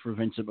can't wait for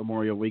Vincent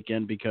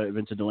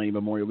Delaney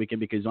Memorial Weekend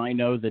because I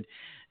know that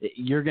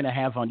you're going to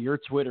have on your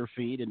Twitter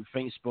feed and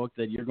Facebook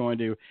that you're going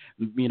to,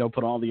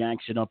 put all the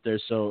action up there.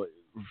 So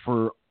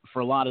for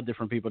a lot of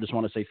different people, I just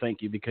want to say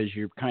thank you because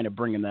you're kind of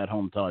bringing that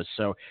home to us.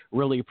 So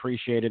really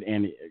appreciate it,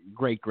 and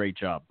great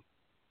job.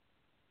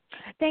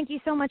 Thank you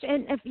so much.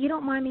 And if you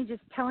don't mind me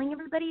just telling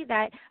everybody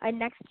that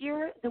next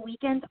year, the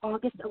weekend's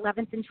August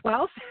 11th and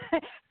 12th.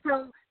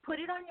 So put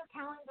it on your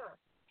calendar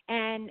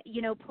and,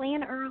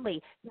 plan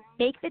early.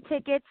 Make the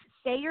tickets.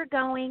 Say you're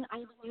going. I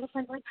have a lot of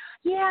friends like,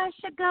 yeah, I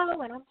should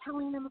go. And I'm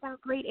telling them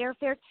about great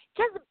airfares.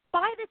 Just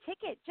buy the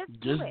ticket. Just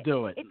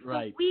do it. It's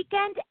right. The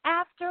weekend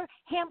after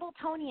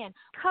Hambletonian.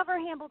 Cover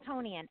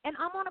Hambletonian. And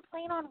I'm on a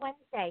plane on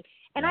Wednesday.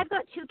 And I've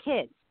got 2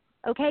 kids.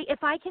 Okay?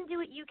 If I can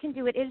do it, you can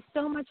do it. It is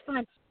so much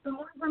fun. For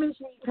more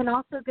information, you can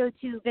also go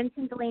to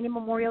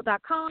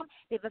VincentDelaneyMemorial.com.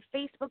 They have a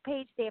Facebook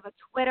page. They have a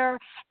Twitter.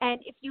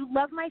 And if you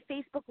love my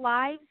Facebook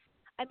Lives,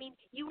 I mean,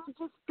 you are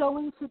just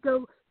going to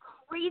go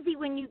crazy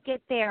when you get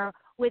there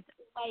with,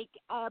 like,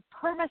 a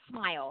perma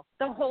smile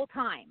the whole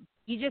time.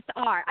 You just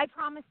are. I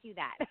promise you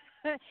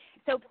that.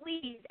 So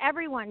please,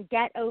 everyone,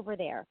 get over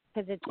there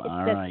because it's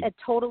just a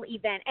total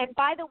event. And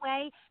by the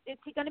way,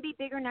 it's going to be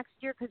bigger next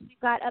year because we've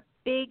got a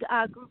big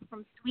group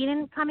from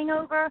Sweden coming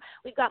over.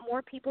 We've got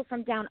more people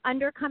from down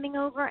under coming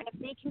over. And if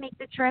they can make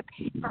the trip,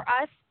 for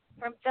us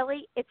from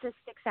Philly, it's a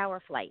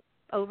 6-hour flight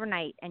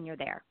overnight, and you're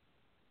there.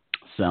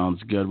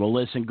 Sounds good. Well,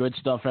 listen, good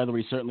stuff, Heather.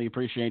 We certainly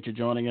appreciate you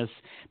joining us.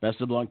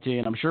 Best of luck to you,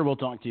 and I'm sure we'll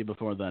talk to you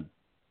before then.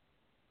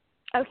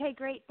 Okay,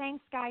 great.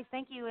 Thanks, guys.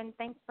 Thank you, and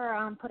thanks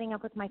for putting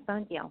up with my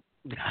phone deal.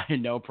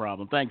 No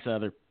problem. Thanks,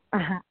 Heather.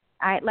 Uh-huh.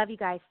 All right, love you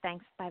guys.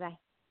 Thanks. Bye-bye.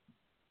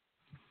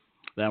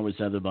 That was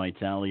Heather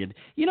Vitale. And,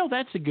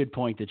 that's a good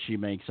point that she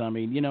makes. I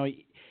mean,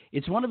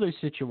 it's one of those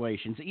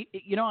situations.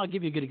 I'll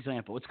give you a good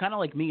example. It's kind of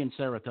like me in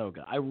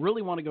Saratoga. I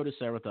really want to go to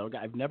Saratoga.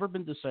 I've never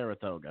been to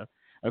Saratoga,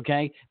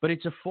 okay? But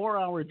it's a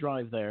 4-hour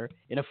drive there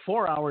and a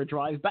 4-hour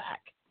drive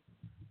back.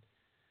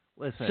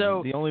 Listen,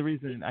 so, the only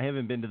reason I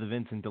haven't been to the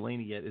Vincent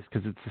Delaney yet is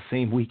because it's the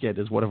same weekend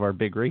as one of our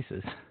big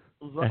races.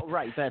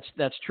 Right,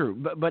 that's true.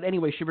 But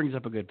anyway, she brings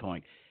up a good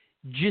point.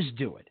 Just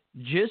do it.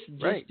 Just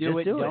do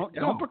it.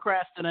 Don't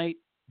procrastinate.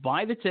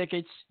 Buy the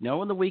tickets. Know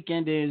when the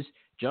weekend is.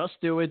 Just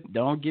do it.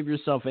 Don't give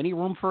yourself any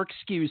room for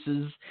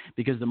excuses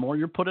because the more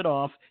you put it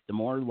off, the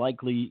more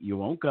likely you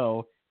won't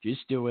go.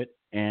 Just do it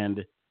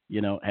and,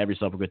 have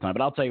yourself a good time.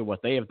 But I'll tell you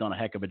what, they have done a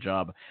heck of a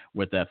job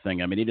with that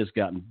thing. I mean, it has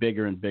gotten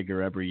bigger and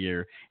bigger every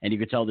year. And you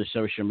can tell the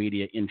social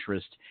media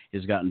interest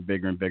has gotten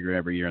bigger and bigger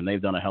every year. And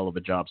they've done a hell of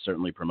a job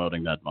certainly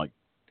promoting that, Mike.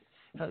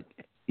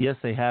 Yes,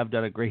 they have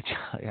done a great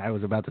job. I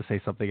was about to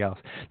say something else.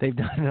 They've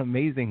done an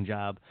amazing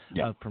job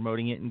of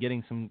promoting it and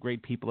getting some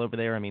great people over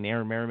there. I mean,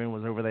 Aaron Merriman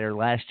was over there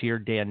last year.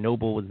 Dan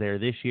Noble was there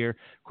this year.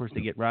 Of course,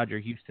 they get Roger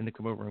Houston to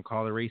come over and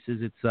call the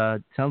races. It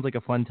sounds like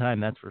a fun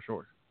time, that's for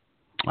sure.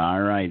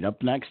 All right.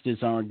 Up next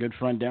is our good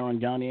friend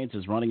Darren Gagne. It's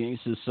his Running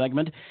Aces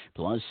segment.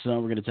 Plus,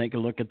 we're going to take a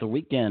look at the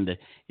weekend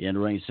in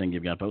racing.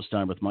 You've got Post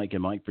Time with Mike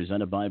and Mike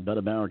presented by Bet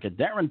America.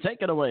 Darren,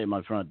 take it away,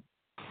 my friend.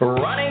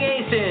 Running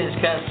Aces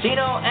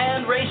Casino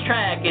and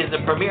Racetrack is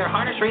the premier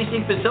harness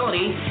racing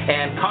facility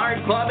and card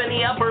club in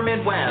the upper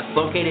Midwest,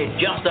 located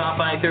just off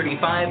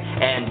I-35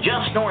 and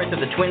just north of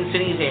the Twin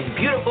Cities in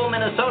beautiful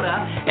Minnesota,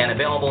 and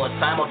available at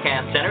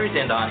simulcast centers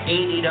and on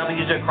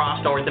ADWs across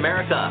North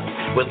America,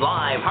 with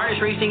live harness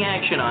racing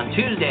action on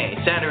Tuesday,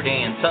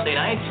 Saturday, and Sunday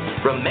nights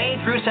from May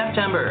through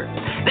September.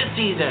 This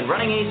season,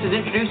 Running Aces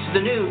introduces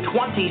the new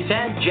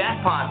 20-cent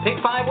jackpot Pick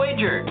 5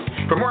 wager.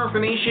 For more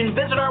information,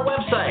 visit our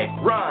website,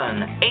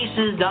 runaces.com.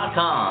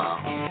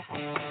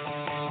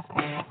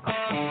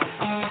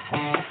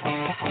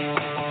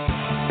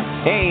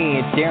 Hey,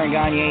 it's Darren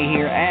Gagne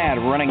here at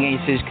Running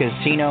Aces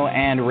Casino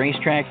and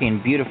Racetrack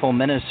in beautiful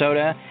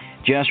Minnesota.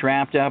 just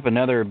wrapped up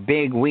another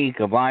big week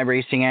of live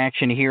racing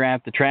action here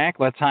at the track.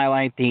 Let's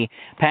highlight the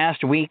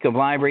past week of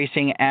live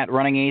racing at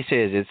Running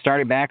Aces. It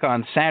started back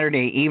on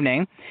Saturday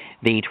evening,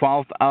 the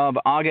 12th of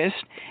August.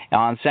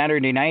 On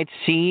Saturday night,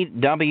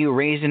 C.W.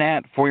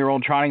 Raisinette,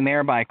 4-year-old trotting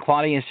mare by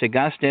Claudius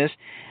Augustus,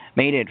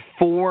 made it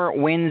 4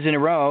 wins in a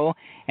row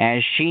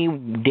as she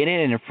did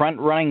it in a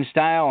front-running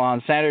style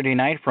on Saturday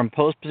night from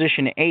post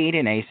position 8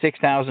 in a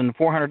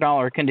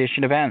 $6,400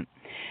 condition event.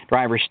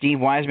 Driver Steve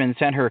Wiseman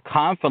sent her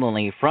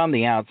confidently from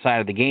the outside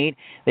of the gate.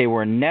 They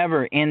were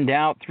never in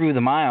doubt through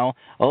the mile,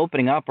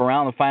 opening up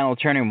around the final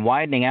turn and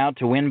widening out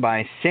to win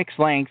by 6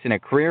 lengths in a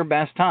career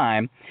best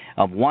time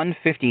of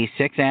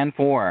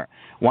 1:56.4.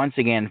 Once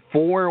again,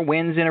 4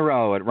 wins in a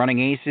row at Running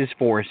Aces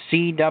for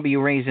C.W.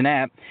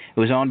 Raisinette,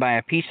 who is owned by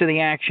A Piece of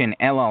the Action,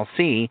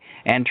 LLC,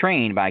 and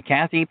trained by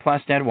Kathy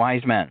Plested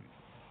Wiseman.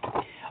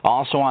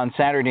 Also on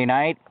Saturday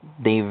night,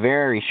 the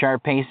very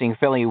sharp-pacing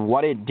filly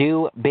What It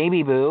Do,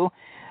 Baby Boo,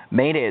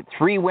 made it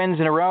 3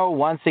 wins in a row,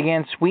 once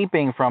again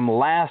sweeping from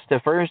last to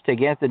first to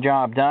get the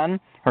job done.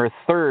 Her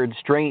 3rd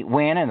straight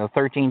win in the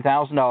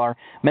 $13,000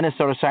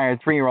 Minnesota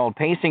sired 3-year-old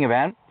pacing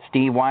event.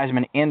 Steve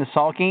Wiseman in the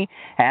sulky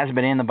has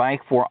been in the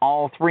bike for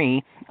all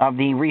 3 of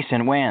the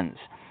recent wins.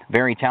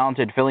 Very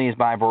talented fillies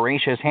by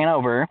Voracious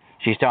Hanover.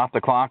 She stopped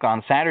the clock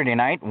on Saturday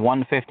night,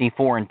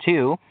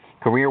 1:54.2.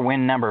 Career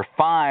win number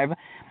 5.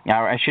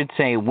 I should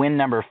say win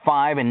number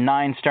 5 in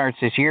 9 starts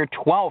this year,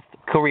 12th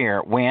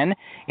career win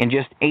in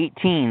just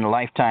 18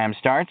 lifetime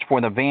starts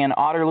for the Van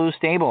Otterloo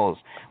Stables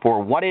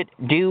for What It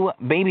Do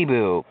Baby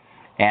Boo.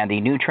 And the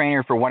new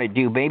trainer for What It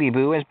Do Baby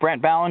Boo is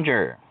Brett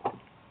Ballinger.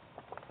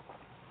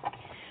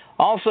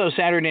 Also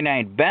Saturday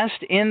night,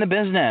 Best in the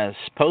Business,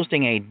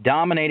 posting a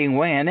dominating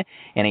win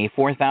in a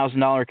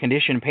 $4,000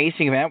 condition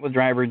pacing event with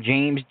driver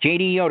James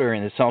J.D. Yoder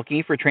in the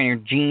sulky for trainer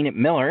Gene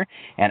Miller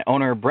and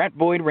owner Brett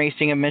Boyd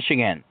Racing of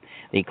Michigan.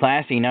 The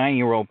classy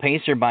 9-year-old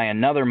pacer by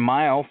another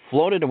mile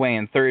floated away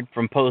in 3rd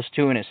from post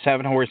 2 in a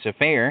 7-horse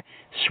affair,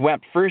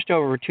 swept first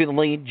over to the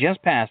lead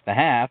just past the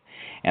half,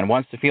 and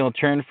once the field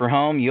turned for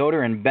home,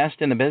 Yoder and Best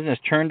in the Business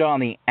turned on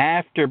the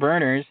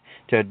afterburners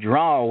to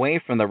draw away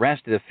from the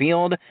rest of the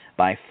field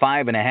by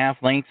 5.5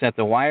 lengths at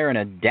the wire in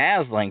a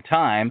dazzling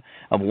time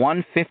of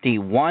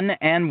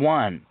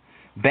 1:51.1.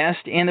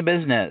 Best in the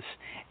Business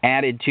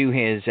added to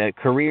his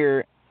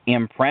career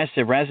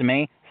impressive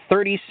resume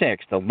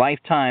 36th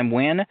lifetime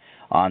win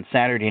on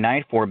Saturday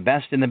night for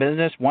Best in the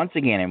Business. Once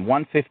again, in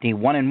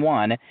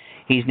 1:51.1,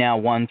 he's now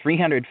won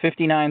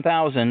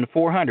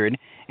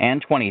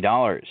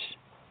 $359,420.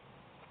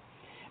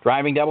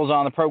 Driving doubles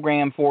on the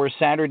program for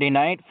Saturday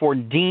night for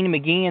Dean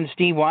McGee and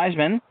Steve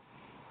Wiseman.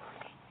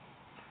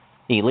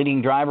 The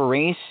leading driver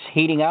race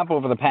heating up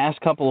over the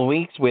past couple of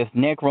weeks with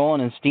Nick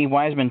Rowland and Steve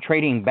Wiseman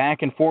trading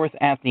back and forth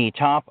at the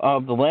top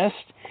of the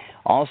list.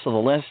 Also the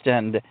list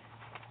and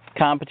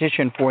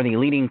competition for the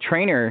leading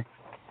trainer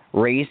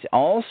race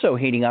also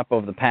heating up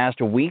over the past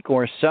week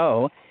or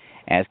so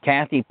as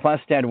Kathy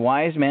Plested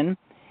Wiseman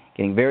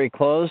getting very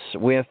close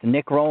with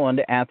Nick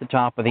Rowland at the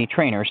top of the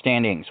trainer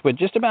standings with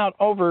just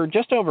over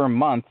a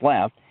month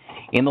left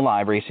in the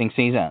live racing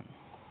season.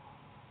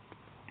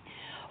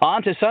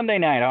 On to Sunday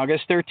night,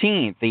 August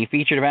 13th. The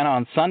featured event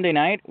on Sunday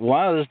night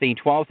was the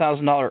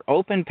 $12,000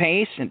 open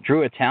pace. It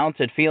drew a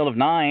talented field of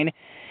 9.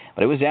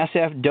 But it was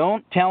SF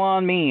Don't Tell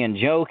on Me and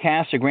Joe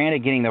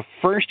Casagrande getting the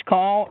first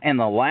call and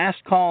the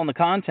last call in the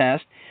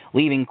contest,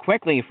 leaving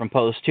quickly from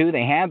post 2.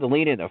 They had the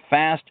lead at a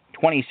fast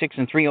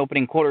 26-3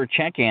 opening quarter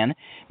check-in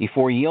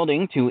before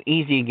yielding to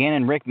Easy Again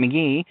and Rick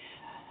McGee.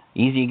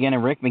 Easy Again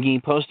and Rick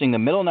McGee posting the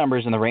middle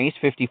numbers in the race,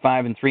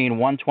 55-3 and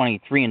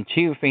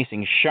 123-2,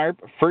 facing sharp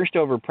first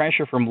over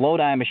pressure from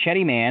Lodi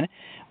Machete Man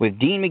with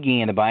Dean McGee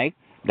in the bike.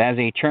 But as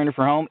they turned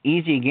for home,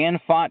 Easy Again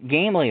fought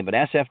gamely, but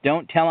SF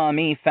Don't Tell on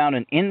Me found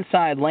an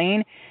inside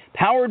lane,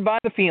 powered by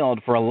the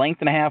field for a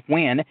 1.5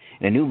 win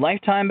in a new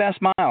lifetime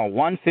best mile,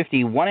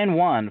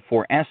 1:51.1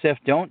 for SF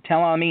Don't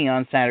Tell on Me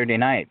on Saturday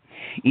night.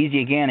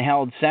 Easy Again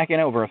held second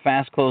over a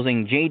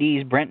fast-closing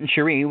JD's Brenton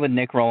Cherie with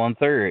Nick Rowland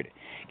third.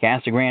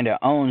 Casagrande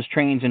owns,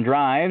 trains, and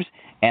drives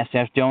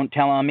SF Don't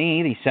Tell on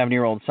Me, the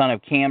 7-year-old son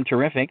of Cam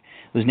Terrific,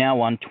 who's now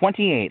won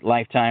 28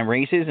 lifetime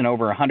races and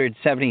over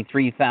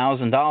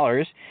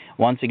 $173,000.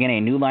 Once again,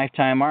 a new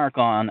lifetime mark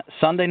on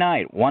Sunday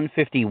night,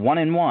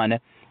 1:51.1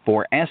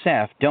 for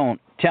SF Don't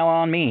Tell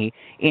on Me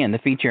in the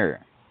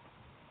feature.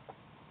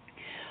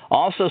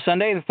 Also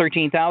Sunday, the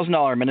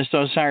 $13,000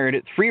 Minnesota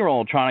sired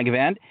 3-year-old trotting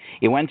event.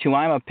 It went to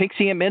I'm a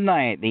Pixie at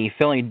midnight. The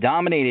filly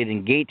dominated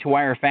in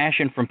gate-to-wire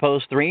fashion from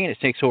post 3 in a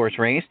 6-horse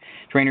race.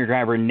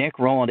 Trainer-driver Nick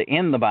Rowland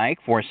in the bike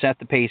for Set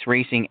the Pace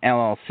Racing,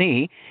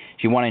 LLC.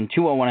 She won in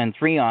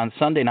 2:01.3 on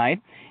Sunday night.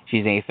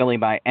 She's a filly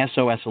by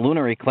SOS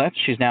Lunar Eclipse.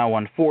 She's now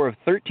won 4 of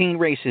 13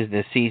 races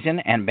this season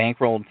and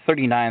bankrolled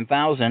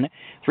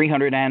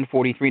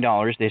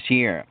 $39,343 this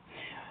year.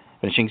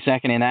 Finishing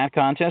second in that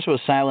contest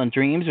was Silent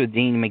Dreams with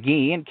Dean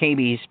McGee, and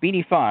KB's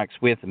Speedy Fox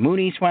with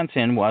Mooney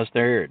Swenson was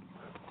third.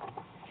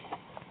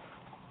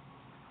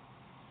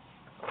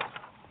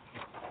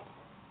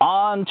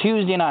 On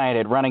Tuesday night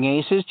at Running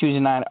Aces, Tuesday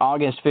night,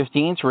 August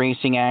 15th,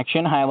 racing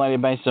action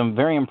highlighted by some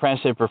very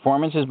impressive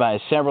performances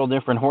by several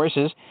different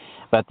horses.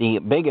 But the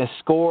biggest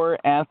score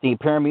at the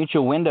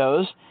parimutuel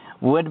windows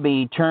would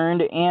be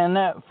turned in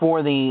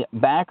for the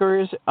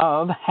backers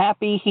of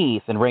Happy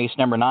Heath in race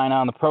number 9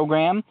 on the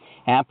program.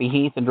 Happy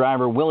Heath and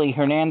driver Willie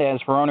Hernandez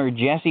for owner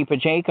Jesse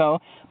Pacheco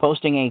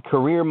posting a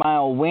career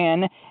mile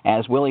win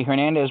as Willie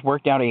Hernandez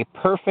worked out a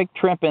perfect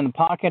trip in the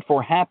pocket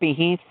for Happy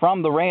Heath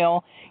from the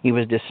rail. He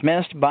was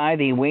dismissed by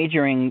the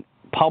wagering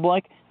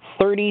public,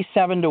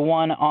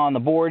 37-1 on the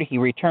board. He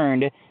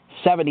returned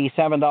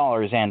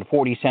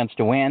 $77.40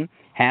 to win.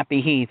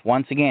 Happy Heath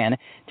once again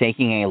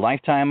taking a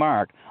lifetime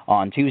mark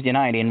on Tuesday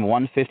night in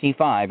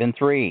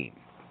 155-3.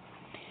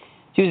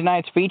 Tuesday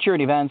night's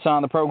featured events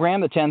on the program,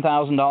 the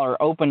 $10,000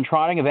 open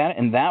trotting event,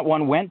 and that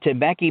one went to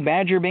Becky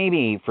Badger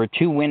Baby for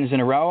 2 wins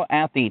in a row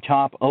at the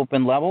top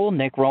open level.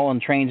 Nick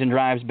Rowland trains and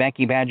drives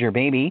Becky Badger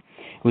Baby,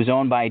 who's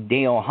owned by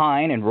Dale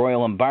Hine and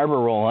Royal and Barbara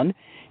Rowland.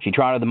 She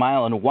trotted the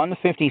mile in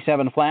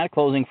 157 flat,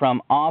 closing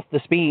from off the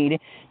speed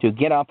to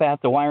get up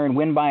at the wire and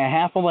win by a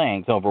half a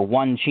length over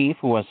One Chief,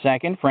 who was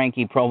second,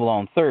 Frankie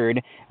Provolone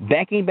third.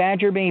 Becky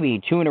Badger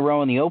Baby, 2 in a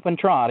row in the open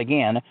trot,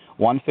 again,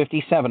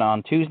 157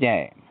 on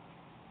Tuesday.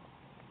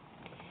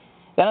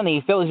 Then on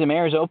the Fillies and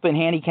Mares Open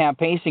Handicap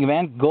Pacing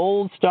event,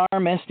 Gold Star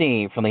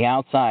Misty from the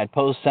outside,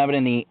 post 7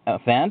 in the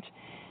event,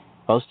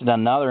 posted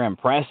another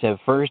impressive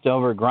first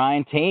over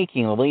grind,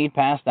 taking the lead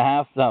past the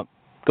half,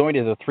 going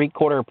to the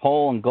three-quarter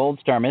pole, and Gold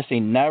Star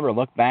Misty never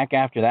looked back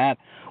after that.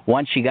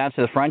 Once she got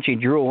to the front, she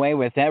drew away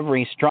with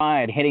every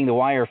stride, hitting the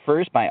wire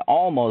first by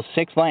almost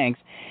 6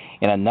 lengths.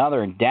 In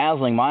another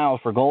dazzling mile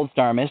for Gold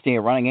Star Misty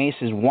at Running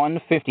Aces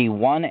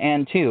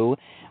 151-2,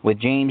 with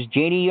James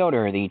J.D.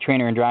 Yoder, the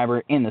trainer and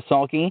driver, in the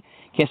sulky.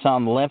 Kiss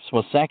on the Lips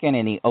was second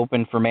in the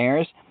Open for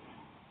Mares.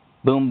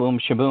 Boom Boom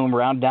Shaboom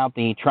rounded out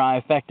the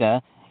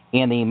trifecta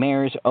in the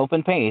Mares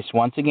Open Pace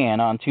once again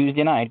on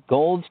Tuesday night.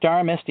 Gold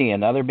Star Misty,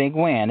 another big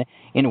win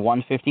in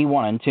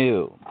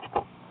 151-2.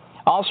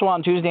 Also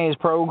on Tuesday's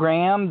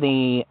program,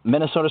 the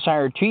Minnesota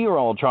Sire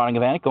 2-year-old trotting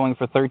event going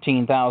for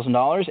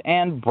 $13,000,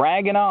 and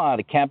Braggin'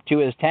 Odd kept to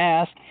his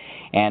task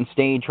and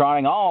stayed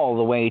trotting all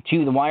the way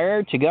to the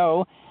wire to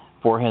go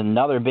for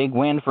another big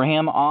win for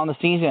him on the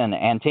season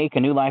and take a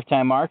new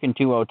lifetime mark in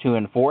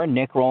 202-4.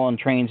 Nick Rowland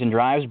trains and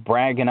drives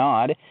Braggin'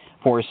 Odd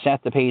for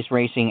Set the Pace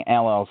Racing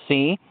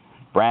LLC.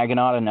 Braggin'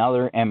 Odd,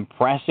 another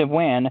impressive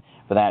win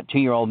for that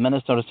 2-year-old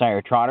Minnesota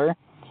Sire trotter.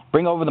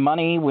 Bring over the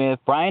money with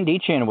Brian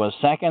Deachin was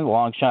second,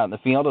 long shot in the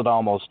field at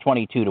almost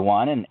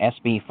 22-1, and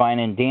SB Fine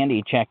and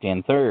Dandy checked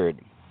in third.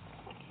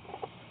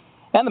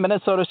 And the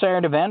Minnesota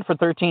Sire event for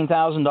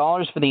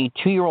 $13,000 for the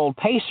 2-year-old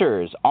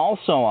Pacers,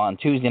 also on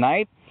Tuesday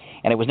night,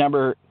 and it was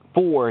number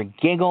 4,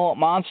 Giggle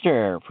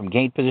Monster, from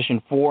gate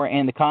position 4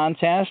 in the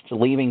contest,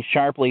 leaving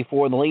sharply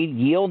for the lead,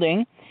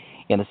 yielding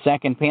in the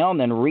second panel, and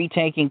then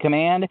retaking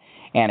command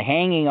and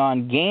hanging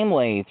on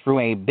gamely through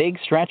a big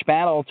stretch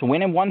battle to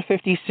win in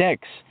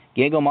 156.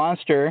 Giggle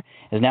Monster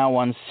has now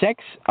won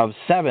 6 of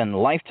 7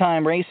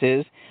 lifetime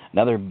races.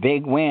 Another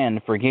big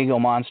win for Giggle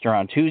Monster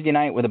on Tuesday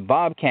night with a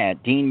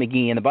Bobcat, Dean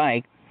McGee in the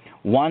bike.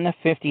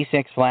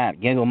 156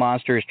 flat. Giggle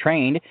Monster is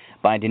trained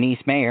by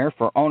Denise Mayer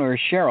for owners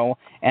Cheryl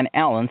and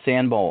Alan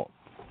Sandbolt.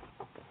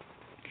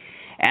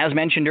 As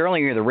mentioned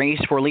earlier, the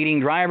race for leading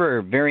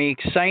driver, very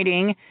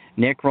exciting.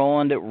 Nick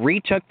Rowland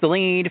retook the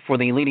lead for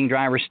the leading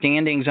driver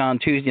standings on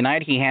Tuesday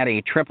night. He had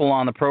a triple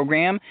on the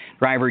program.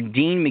 Driver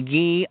Dean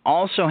McGee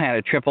also had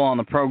a triple on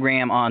the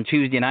program on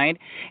Tuesday night,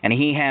 and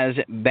he has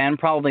been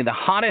probably the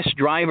hottest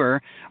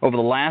driver over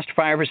the last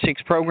 5 or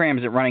 6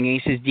 programs at Running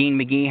Aces. Dean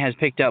McGee has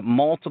picked up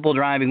multiple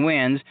driving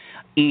wins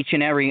each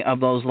and every of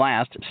those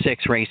last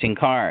 6 racing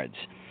cards.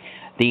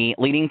 The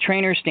leading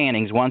trainer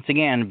standings, once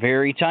again,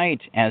 very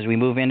tight as we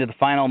move into the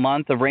final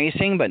month of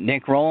racing, but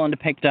Nick Rowland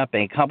picked up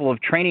a couple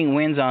of training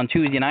wins on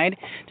Tuesday night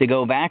to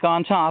go back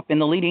on top in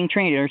the leading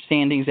trainer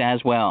standings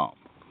as well.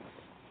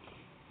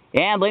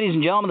 And, ladies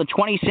and gentlemen, the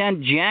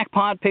 20-cent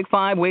jackpot pick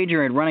 5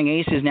 wager at Running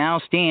Aces now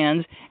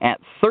stands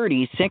at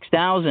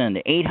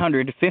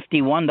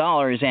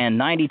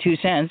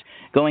 $36,851.92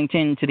 going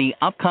into the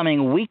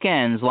upcoming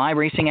weekend's live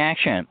racing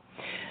action.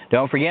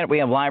 Don't forget, we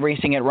have live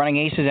racing at Running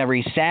Aces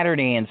every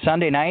Saturday and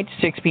Sunday night,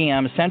 6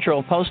 p.m.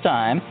 Central Post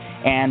Time,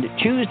 and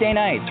Tuesday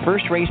nights,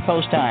 first race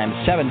post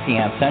time, 7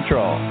 p.m.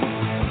 Central.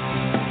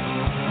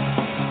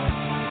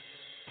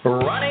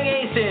 Running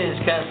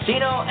Aces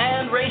Casino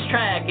and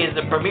Racetrack is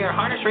the premier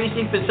harness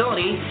racing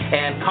facility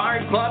and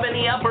card club in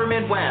the upper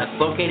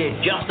Midwest, located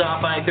just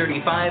off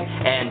I-35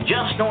 and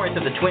just north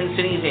of the Twin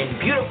Cities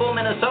in beautiful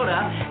Minnesota,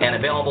 and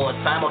available at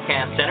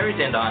simulcast centers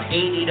and on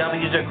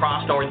ADWs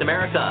across North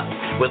America,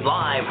 with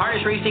live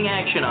harness racing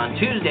action on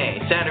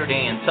Tuesday,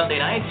 Saturday, and Sunday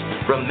nights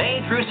from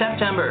May through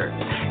September.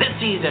 This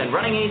season,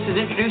 Running Aces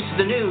introduces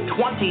the new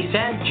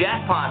 20-cent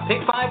jackpot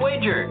pick 5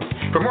 wager.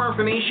 For more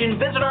information,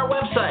 visit our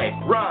website,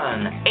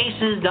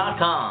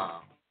 runaces.com.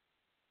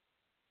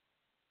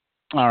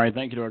 All right,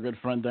 thank you to our good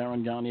friend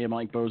Darren Gagne,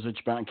 Mike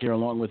Bozich back here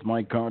along with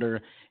Mike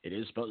Carter. It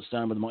is Post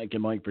Time with Mike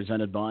and Mike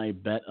presented by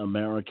Bet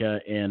America,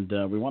 and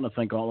we want to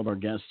thank all of our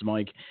guests,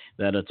 Mike,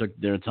 that took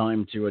their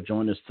time to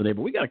join us today.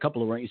 But we got a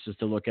couple of races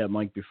to look at,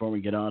 Mike, before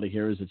we get out of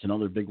here, as it's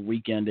another big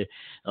weekend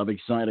of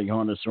exciting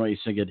harness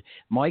racing. And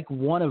Mike,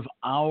 one of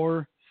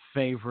our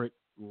favorite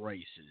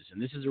races, and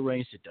this is a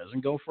race that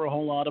doesn't go for a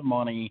whole lot of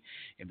money.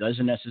 It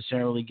doesn't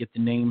necessarily get the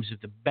names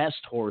of the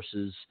best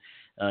horses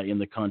in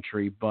the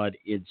country, but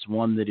it's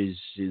one that is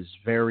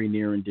very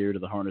near and dear to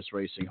the harness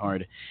racing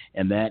heart,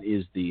 and that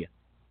is the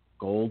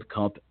Gold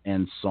Cup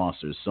and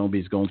Saucer.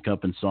 Sobeys Gold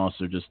Cup and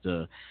Saucer, just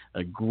a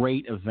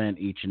great event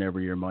each and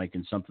every year, Mike,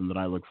 and something that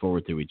I look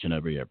forward to each and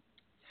every year.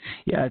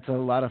 Yeah, it's a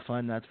lot of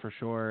fun, that's for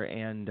sure.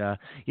 And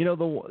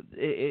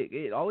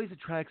it always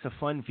attracts a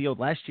fun field.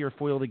 Last year,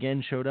 Foiled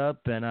Again showed up,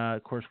 and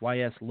of course,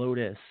 YS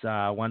Lotus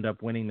wound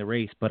up winning the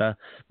race. But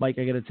Mike,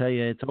 I got to tell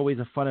you, it's always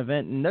a fun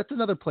event, and that's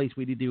another place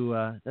we need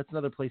to. That's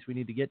another place we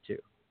need to get to.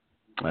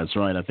 That's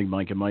right. I think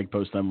Mike and Mike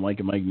Post Time. Mike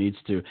and Mike needs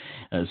to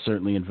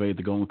certainly invade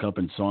the Golden Cup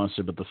and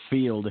Saucer. But the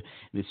field,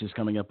 this is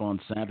coming up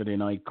on Saturday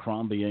night.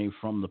 Crombier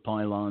from the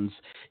Pylons.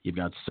 You've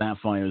got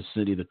Sapphire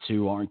City, the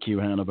 2, RQ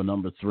Hanover,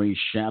 number 3,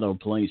 Shadow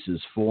Places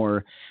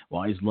 4,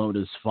 Wise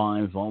Lotus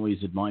 5,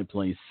 Always at My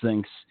Place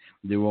 6,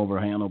 Do Over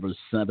Hanover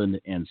 7,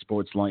 and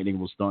Sports Lightning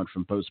will start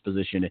from post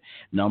position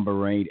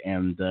number 8.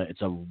 And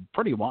it's a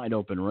pretty wide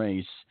open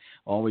race.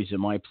 Always at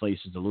My Place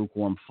is the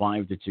lukewarm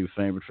 5-2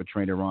 favorite for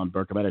trainer Ron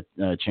Burke. About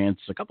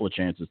a couple of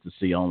chances to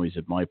see Always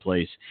at My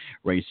Place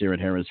race here at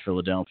Harrah's,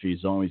 Philadelphia.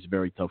 He's always a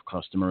very tough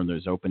customer, and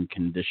there's open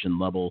condition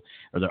level,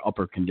 or their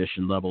upper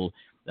condition level,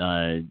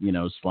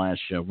 slash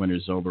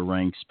winners over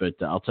ranks. But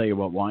I'll tell you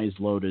what, Wise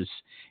Lotus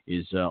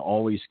is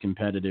always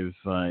competitive.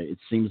 It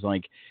seems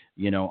like,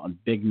 on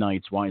big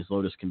nights, Wise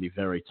Lotus can be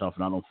very tough,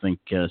 and I don't think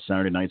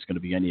Saturday night's going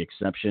to be any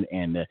exception.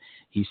 And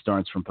he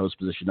starts from post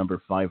position number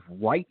 5,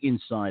 right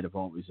inside of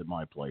Always at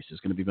My Place.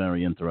 It's going to be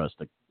very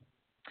interesting.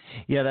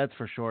 Yeah, that's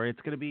for sure. It's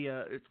going to be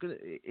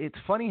it's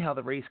funny how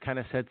the race kind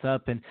of sets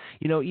up, and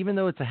even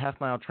though it's a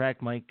half-mile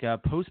track, Mike,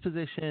 post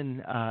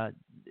position, I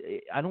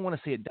don't want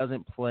to say it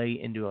doesn't play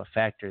into a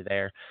factor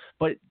there,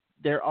 but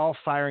they're all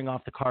firing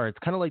off the car. It's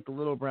kind of like the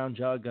little brown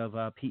jug of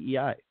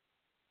PEI.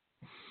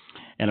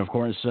 And, of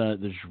course,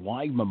 the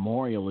Zweig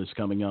Memorial is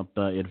coming up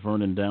at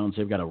Vernon Downs.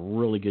 They've got a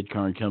really good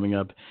card coming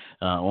up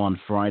on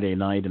Friday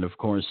night. And, of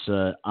course,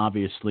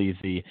 obviously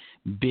the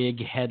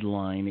big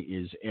headline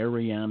is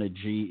Ariana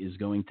G is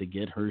going to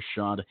get her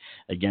shot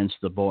against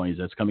the boys.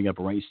 That's coming up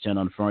race 10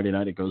 on Friday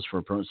night. It goes for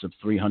a purse of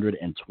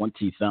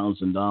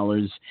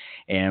 $320,000.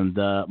 And,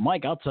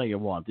 Mike, I'll tell you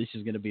what, this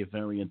is going to be a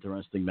very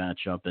interesting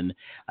matchup. And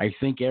I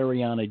think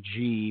Ariana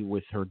G,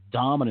 with her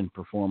dominant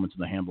performance in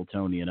the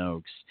Hambletonian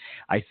Oaks,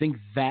 I think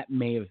that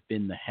may have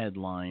been the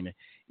headline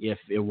if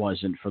it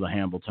wasn't for the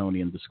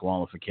Hambletonian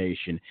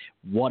disqualification.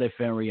 What if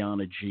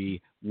Ariana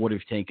G would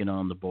have taken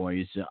on the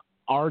boys?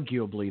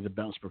 Arguably the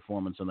best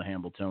performance on the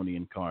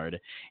Hambletonian card.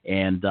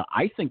 And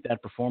I think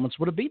that performance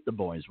would have beat the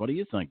boys. What do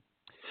you think?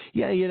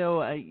 Yeah,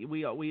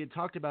 we had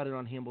talked about it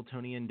on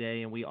Hambletonian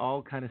Day, and we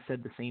all kind of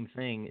said the same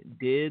thing.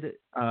 Did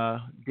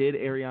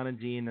Ariana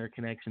G and their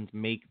connections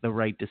make the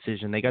right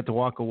decision? They got to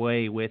walk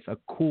away with a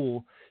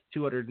cool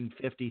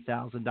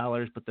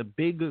 $250,000, but the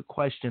big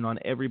question on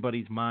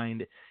everybody's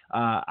mind,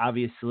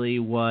 obviously,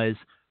 was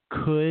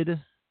could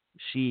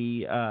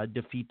she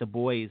defeat the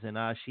boys? And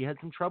she had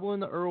some trouble in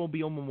the Earl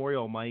Beal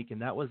Memorial, Mike,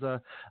 and that was a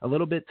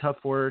little bit tough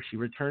for her. She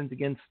returns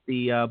against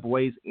the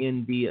boys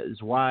in the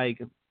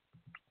Zweig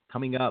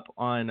coming up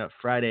on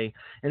Friday,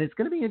 and it's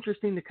going to be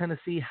interesting to kind of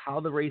see how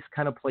the race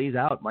kind of plays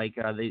out, Mike.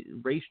 The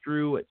race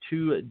drew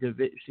two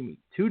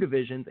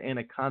divisions and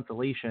a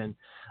consolation.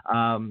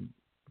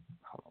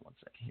 Hold on one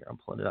second here. I'm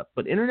pulling it up.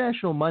 But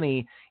International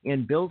Money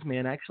and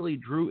Billsman actually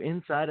drew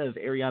inside of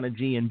Ariana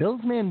G. And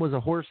Billsman was a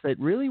horse that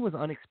really was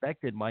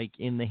unexpected, Mike,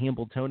 in the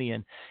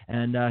Hambletonian.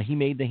 And he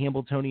made the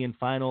Hambletonian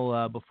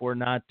final before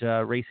not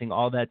racing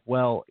all that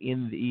well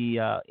in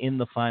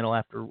the final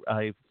after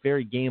a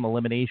very game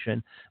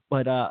elimination.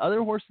 But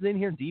other horses in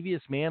here,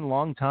 Devious Man,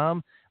 Long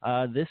Tom,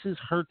 this is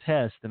her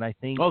test. And I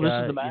think... Oh, this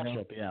is the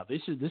matchup.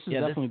 This is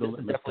definitely the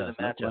litmus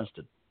test.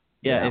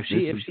 Yeah,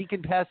 if she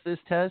can pass this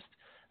test,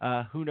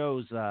 who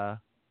knows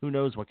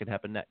what could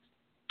happen next.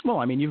 Well,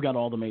 I mean, you've got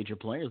all the major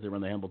players there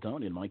in the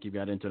Hambletonian, Mike. You've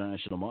got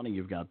International Money,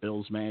 you've got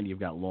Billsman, you've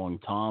got Long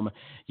Tom,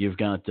 you've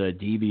got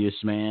Devious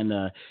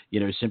Man,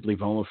 Simply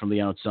Vola from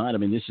the outside. I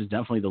mean, this is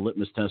definitely the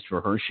litmus test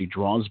for her. She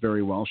draws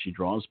very well. She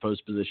draws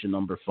post position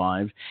number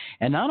 5.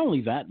 And not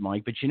only that,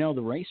 Mike, but the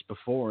race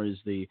before is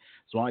the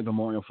Zweig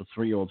Memorial for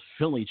 3-year-old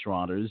filly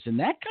trotters, and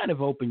that kind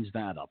of opens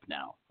that up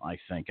now, I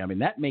think. I mean,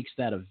 that makes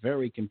that a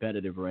very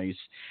competitive race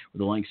with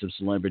the likes of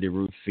Celebrity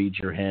Ruth, Feed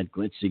Your Head,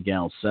 Glitzy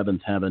Gal,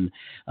 Seventh Heaven,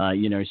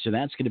 so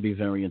that's going to be a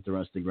very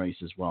interesting race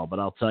as well. But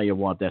I'll tell you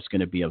what, that's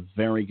going to be a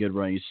very good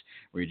race.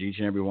 We urge each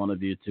and every one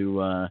of you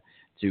to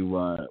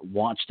to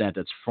watch that.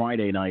 That's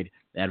Friday night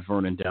at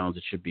Vernon Downs.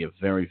 It should be a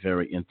very,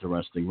 very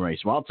interesting race.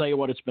 Well, I'll tell you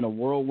what, it's been a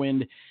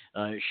whirlwind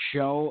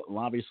show.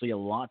 Obviously, a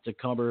lot to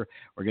cover.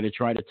 We're going to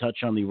try to touch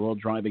on the World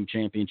Driving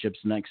Championships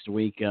next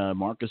week.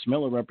 Marcus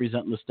Miller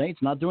representing the States.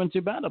 Not doing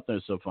too bad up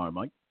there so far,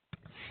 Mike.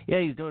 Yeah,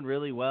 he's doing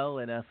really well.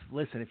 And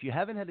listen, if you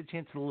haven't had a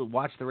chance to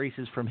watch the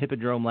races from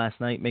Hippodrome last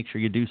night, make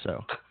sure you do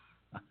so.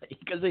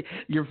 Because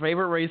your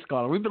favorite race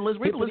caller. We've been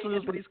listening to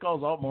his race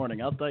calls all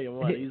morning. I'll tell you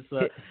what,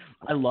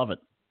 I love it.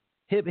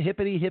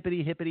 Hippity,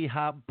 hippity, hippity,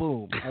 hop,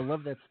 boom. I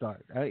love that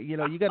start. You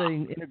got to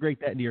integrate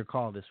that into your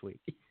call this week.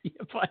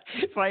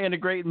 If I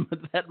integrate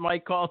that my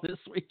call this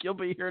week, you'll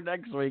be here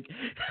next week.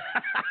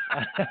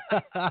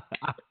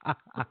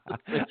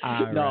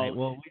 Right.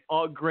 Well,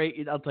 all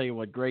great. I'll tell you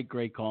what, great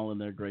call in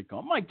there. Great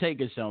call. Mike, take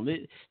us home.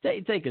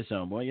 Take us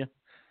home, will you?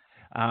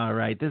 All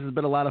right. This has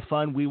been a lot of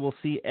fun. We will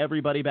see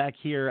everybody back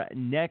here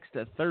next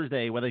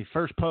Thursday with a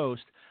first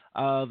post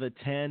of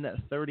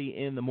 10:30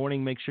 in the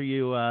morning. Make sure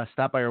you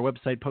stop by our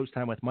website,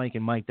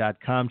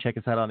 posttimewithmikeandmike.com. Check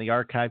us out on the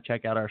archive.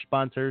 Check out our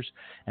sponsors.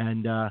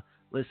 And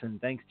listen,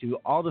 thanks to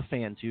all the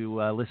fans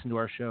who listen to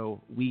our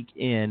show week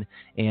in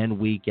and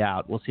week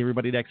out. We'll see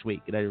everybody next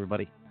week. Good night,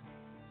 everybody.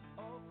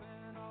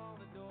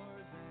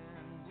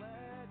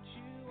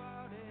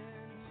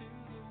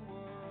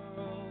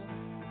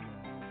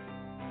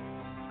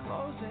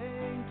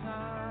 Closing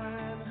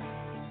time.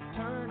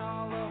 Turn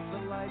all of the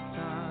lights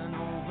on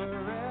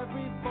over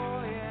every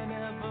boy and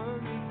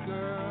every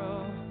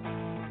girl.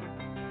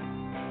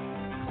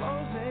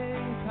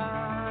 Closing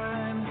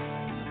time.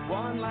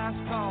 One last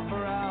call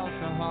for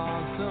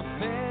alcohol, so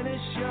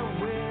finish your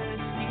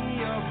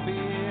whiskey or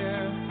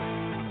beer.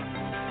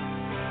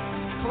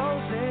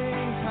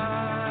 Closing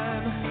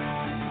time.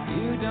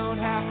 You don't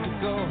have to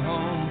go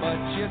home, but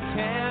you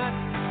can't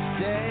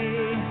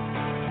stay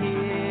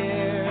here.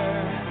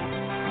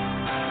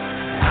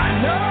 I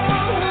know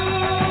who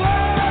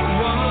I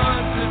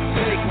want to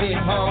take me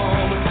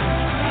home.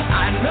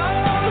 I know